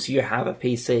is once you have a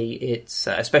PC, it's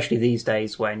especially these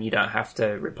days when you don't have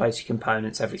to replace your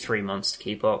components every 3 months to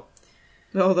keep up.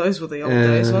 Oh, those were the old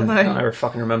days, weren't they? I never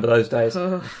fucking remember those days.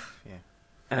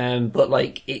 But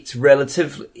like,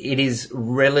 it is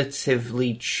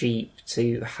relatively cheap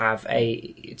to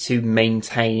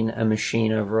maintain a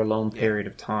machine over a long period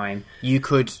of time. You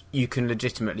can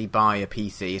legitimately buy a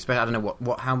PC, especially, I don't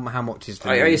know how much is the...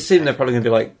 I assume they're probably going to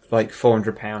be like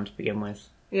 £400 to begin with.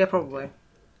 Yeah, probably.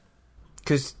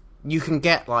 Because you can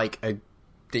get, like, a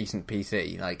decent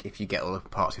PC, like, if you get all the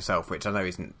parts yourself, which I know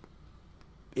isn't...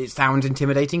 It sounds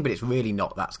intimidating, but it's really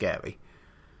not that scary.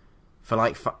 For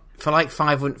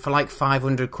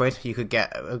 500 quid, you could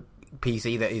get a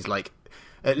PC that is, like,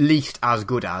 at least as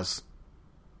good as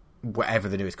whatever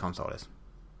the newest console is.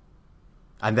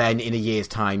 And then in a year's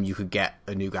time, you could get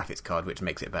a new graphics card, which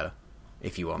makes it better,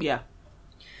 if you want. Yeah.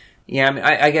 Yeah, I mean,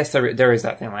 I guess there is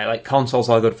that thing, like consoles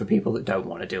are good for people that don't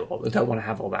want to don't want to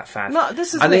have all that faff. No,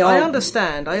 this is I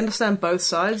understand both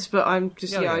sides, but I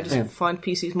just find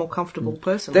PCs more comfortable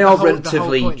personally. They are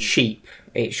relatively cheap.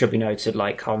 It should be noted,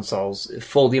 like consoles,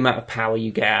 for the amount of power you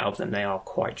get out of them, they are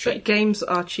quite cheap. But games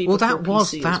are cheap. Well, that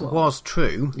was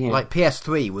true. Yeah. Like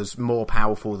PS3 was more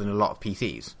powerful than a lot of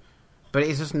PCs, but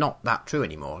it's just not that true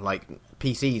anymore. Like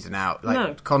PCs are now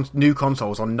new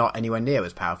consoles are not anywhere near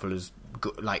as powerful as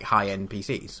like high-end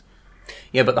PCs.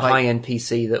 Yeah, but the high-end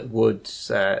PC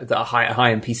a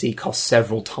high-end PC costs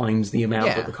several times the amount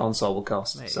that the console will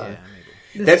cost. So. Yeah,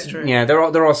 maybe. This is true. Yeah,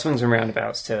 there are swings and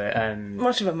roundabouts to it.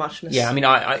 Much of a muchness. Yeah, I mean,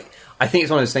 I think it's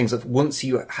one of those things that once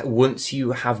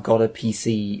you have got a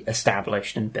PC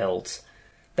established and built,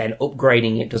 then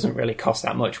upgrading it doesn't really cost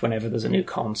that much. Whenever there's a new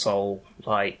console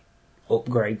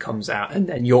upgrade comes out, and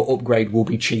then your upgrade will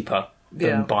be cheaper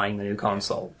than buying the new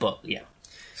console. But yeah.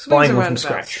 Buying them from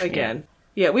scratch again.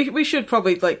 Yeah, we should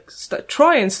probably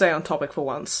try and stay on topic for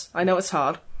once. I know it's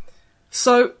hard.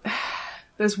 So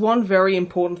there's one very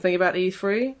important thing about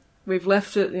E3. We've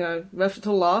left it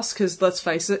till last because let's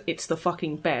face it, it's the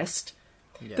fucking best.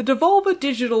 Yeah. The Devolver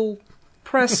Digital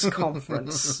press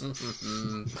conference.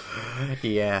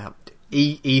 Yeah,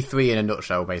 E3 in a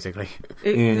nutshell, basically.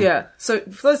 So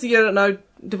for those of you who don't know,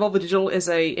 Devolver Digital is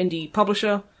a indie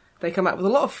publisher. They come out with a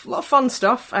lot of fun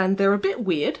stuff, and they're a bit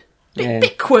weird,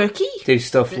 bit quirky. Do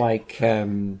stuff like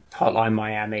Hotline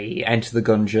Miami, Enter the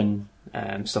Gungeon,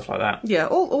 stuff like that. Yeah,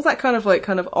 all that kind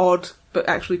of odd but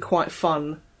actually quite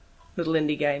fun little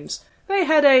indie games. They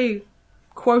had a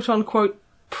quote unquote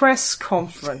press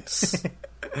conference,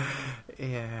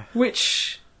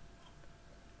 which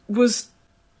was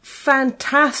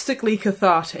fantastically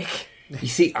cathartic. You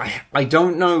see, I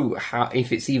don't know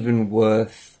if it's even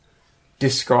worth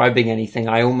describing anything.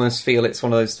 I almost feel it's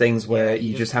one of those things where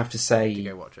you just have to say,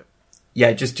 go watch it.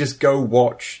 Yeah, just go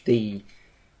watch the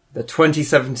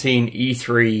 2017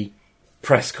 E3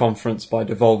 press conference by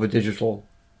Devolver Digital.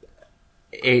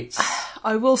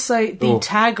 I will say the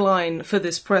tagline for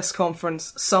this press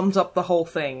conference sums up the whole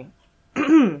thing.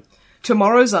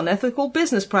 Tomorrow's unethical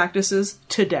business practices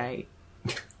today.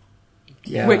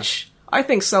 Yeah. Which I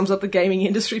think sums up the gaming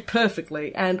industry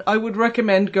perfectly, and I would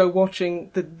recommend go watching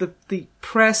the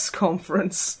press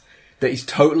conference. That is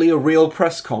totally a real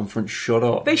press conference, shut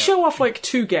up. They show off,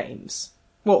 2 games.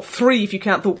 Well, 3 if you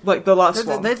count the last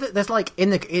one. There's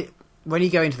when you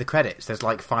go into the credits, there's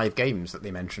 5 games that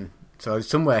they mention. So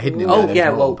somewhere hidden in there. Oh,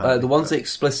 yeah, the ones they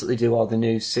explicitly do are the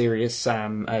new Serious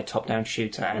Sam top-down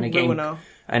shooter and a game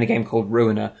called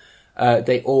Ruiner.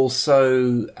 They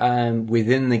also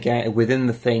within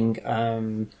the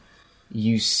thing,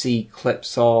 you see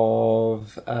clips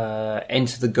of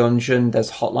Enter the Gungeon. There's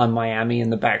Hotline Miami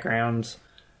in the background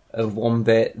of one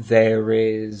bit. There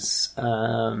is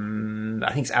I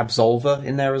think it's Absolver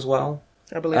in there as well.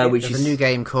 I believe which is a new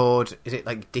game called, is it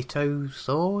Ditto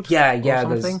Sword? Yeah, or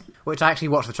something? Which I actually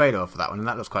watched the trailer for that one, and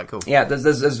that looks quite cool. Yeah,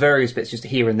 there's various bits just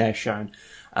here and there shown.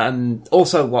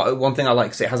 Also, one thing I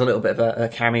like is it has a little bit of a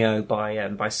cameo by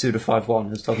Suda51, who I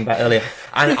was talking about earlier,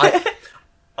 and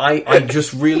I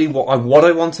just really what I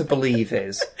want to believe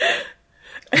is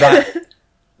that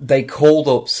they called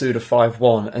up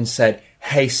Suda51 and said,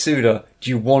 "Hey Suda, do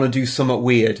you want to do something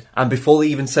weird?" And before they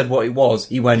even said what it was,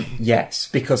 he went, "Yes,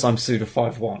 because I'm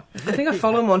Suda51." I think I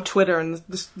follow him on Twitter, and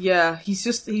he's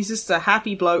just a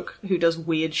happy bloke who does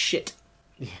weird shit.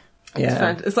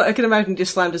 Yeah. It's like I can imagine he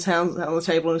just slammed his hands on the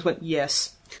table and just went,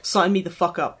 "Yes, sign me the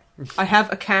fuck up. I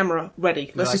have a camera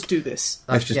ready. Let's just do this.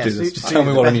 Let's just do this. Just tell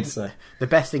me what I need to say." The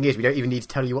best thing is we don't even need to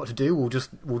tell you what to do. We'll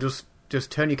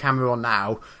just turn your camera on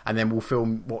now, and then we'll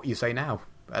film what you say now,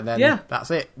 and then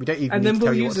that's it. We don't even need to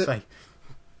tell you what to say.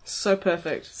 So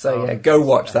perfect. So go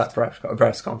watch that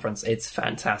press conference. It's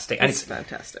fantastic. And it's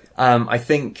fantastic. I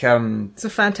think it's a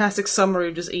fantastic summary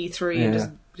of just E3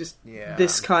 and just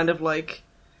this kind of like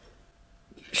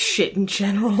shit in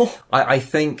general. I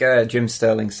think Jim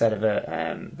Sterling said of it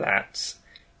that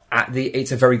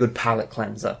it's a very good palate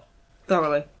cleanser.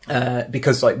 Thoroughly.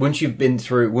 Because like once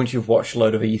you've watched a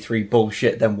load of E3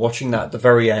 bullshit, then watching that at the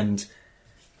very end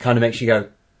kind of makes you go,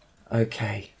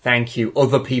 okay, thank you.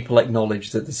 Other people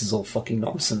acknowledge that this is all fucking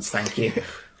nonsense. Thank you.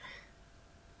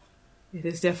 It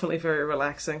is definitely very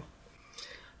relaxing.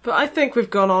 But I think we've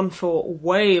gone on for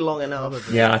way long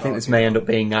enough. Yeah, I think this may end up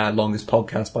being our longest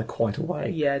podcast by quite a way.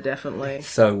 Yeah, definitely.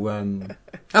 So,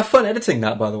 have fun editing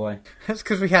that, by the way. That's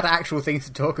because we had actual things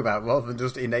to talk about rather than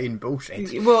just inane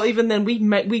bullshit. Well, even then,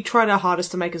 we tried our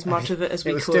hardest to make as much of it as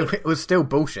we could. It was still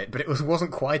bullshit, but it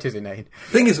wasn't quite as inane.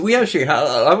 Thing is, we've actually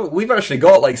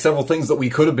got like several things that we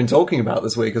could have been talking about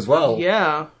this week as well.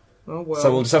 Yeah. Oh, well.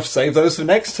 So we'll just have to save those for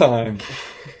next time.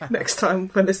 Next time,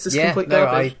 when it's just complete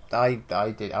garbage. I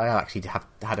actually have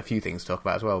had a few things to talk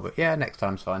about as well, but yeah, next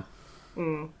time's fine.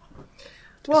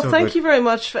 Well, thank you very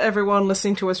much for everyone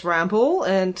listening to us ramble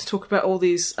and talk about all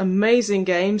these amazing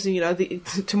games and,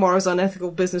 tomorrow's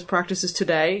unethical business practices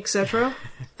today, etc.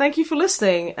 Thank you for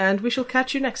listening, and we shall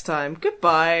catch you next time.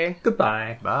 Goodbye.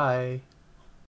 Goodbye. Bye.